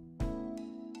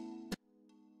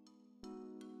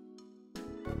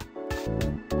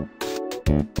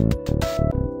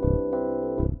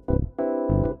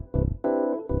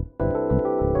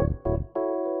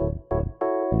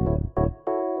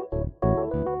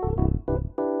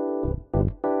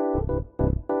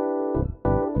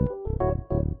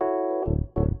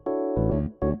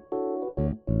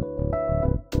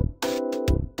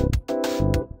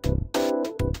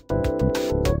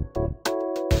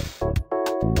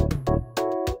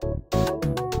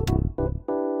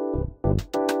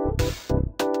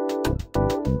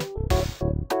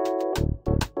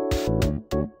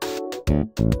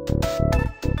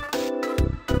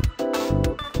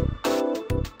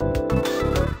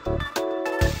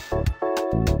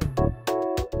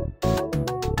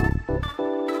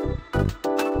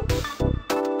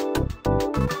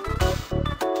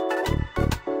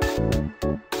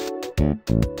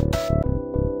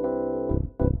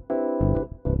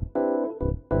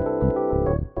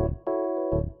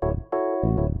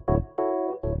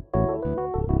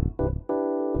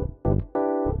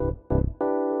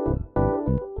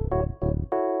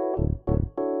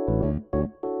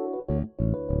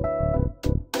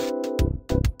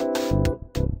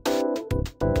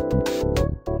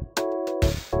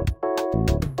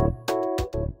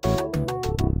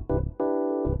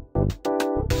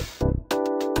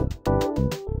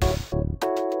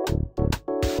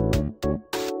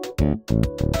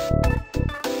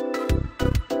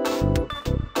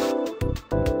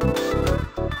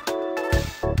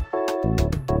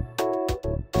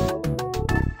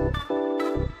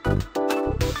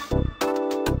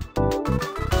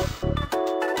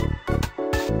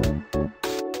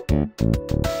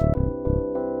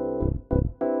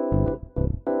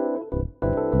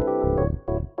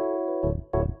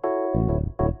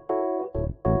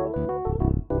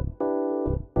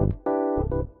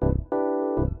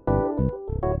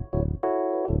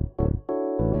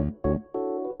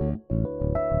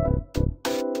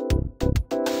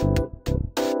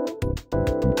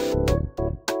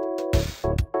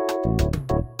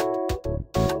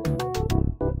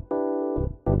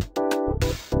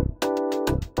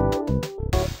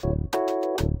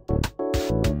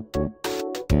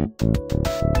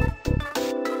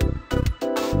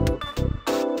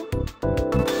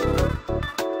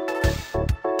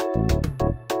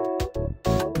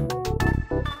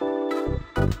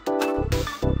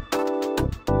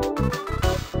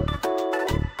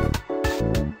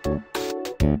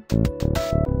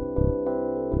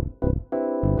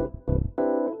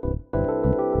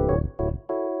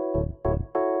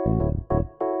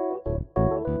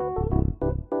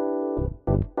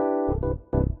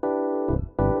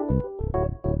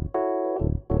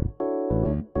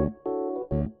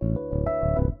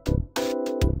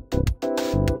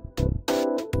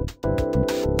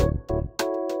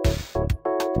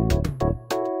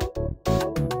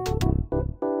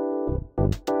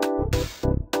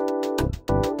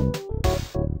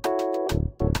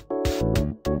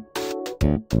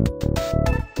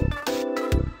 Bye.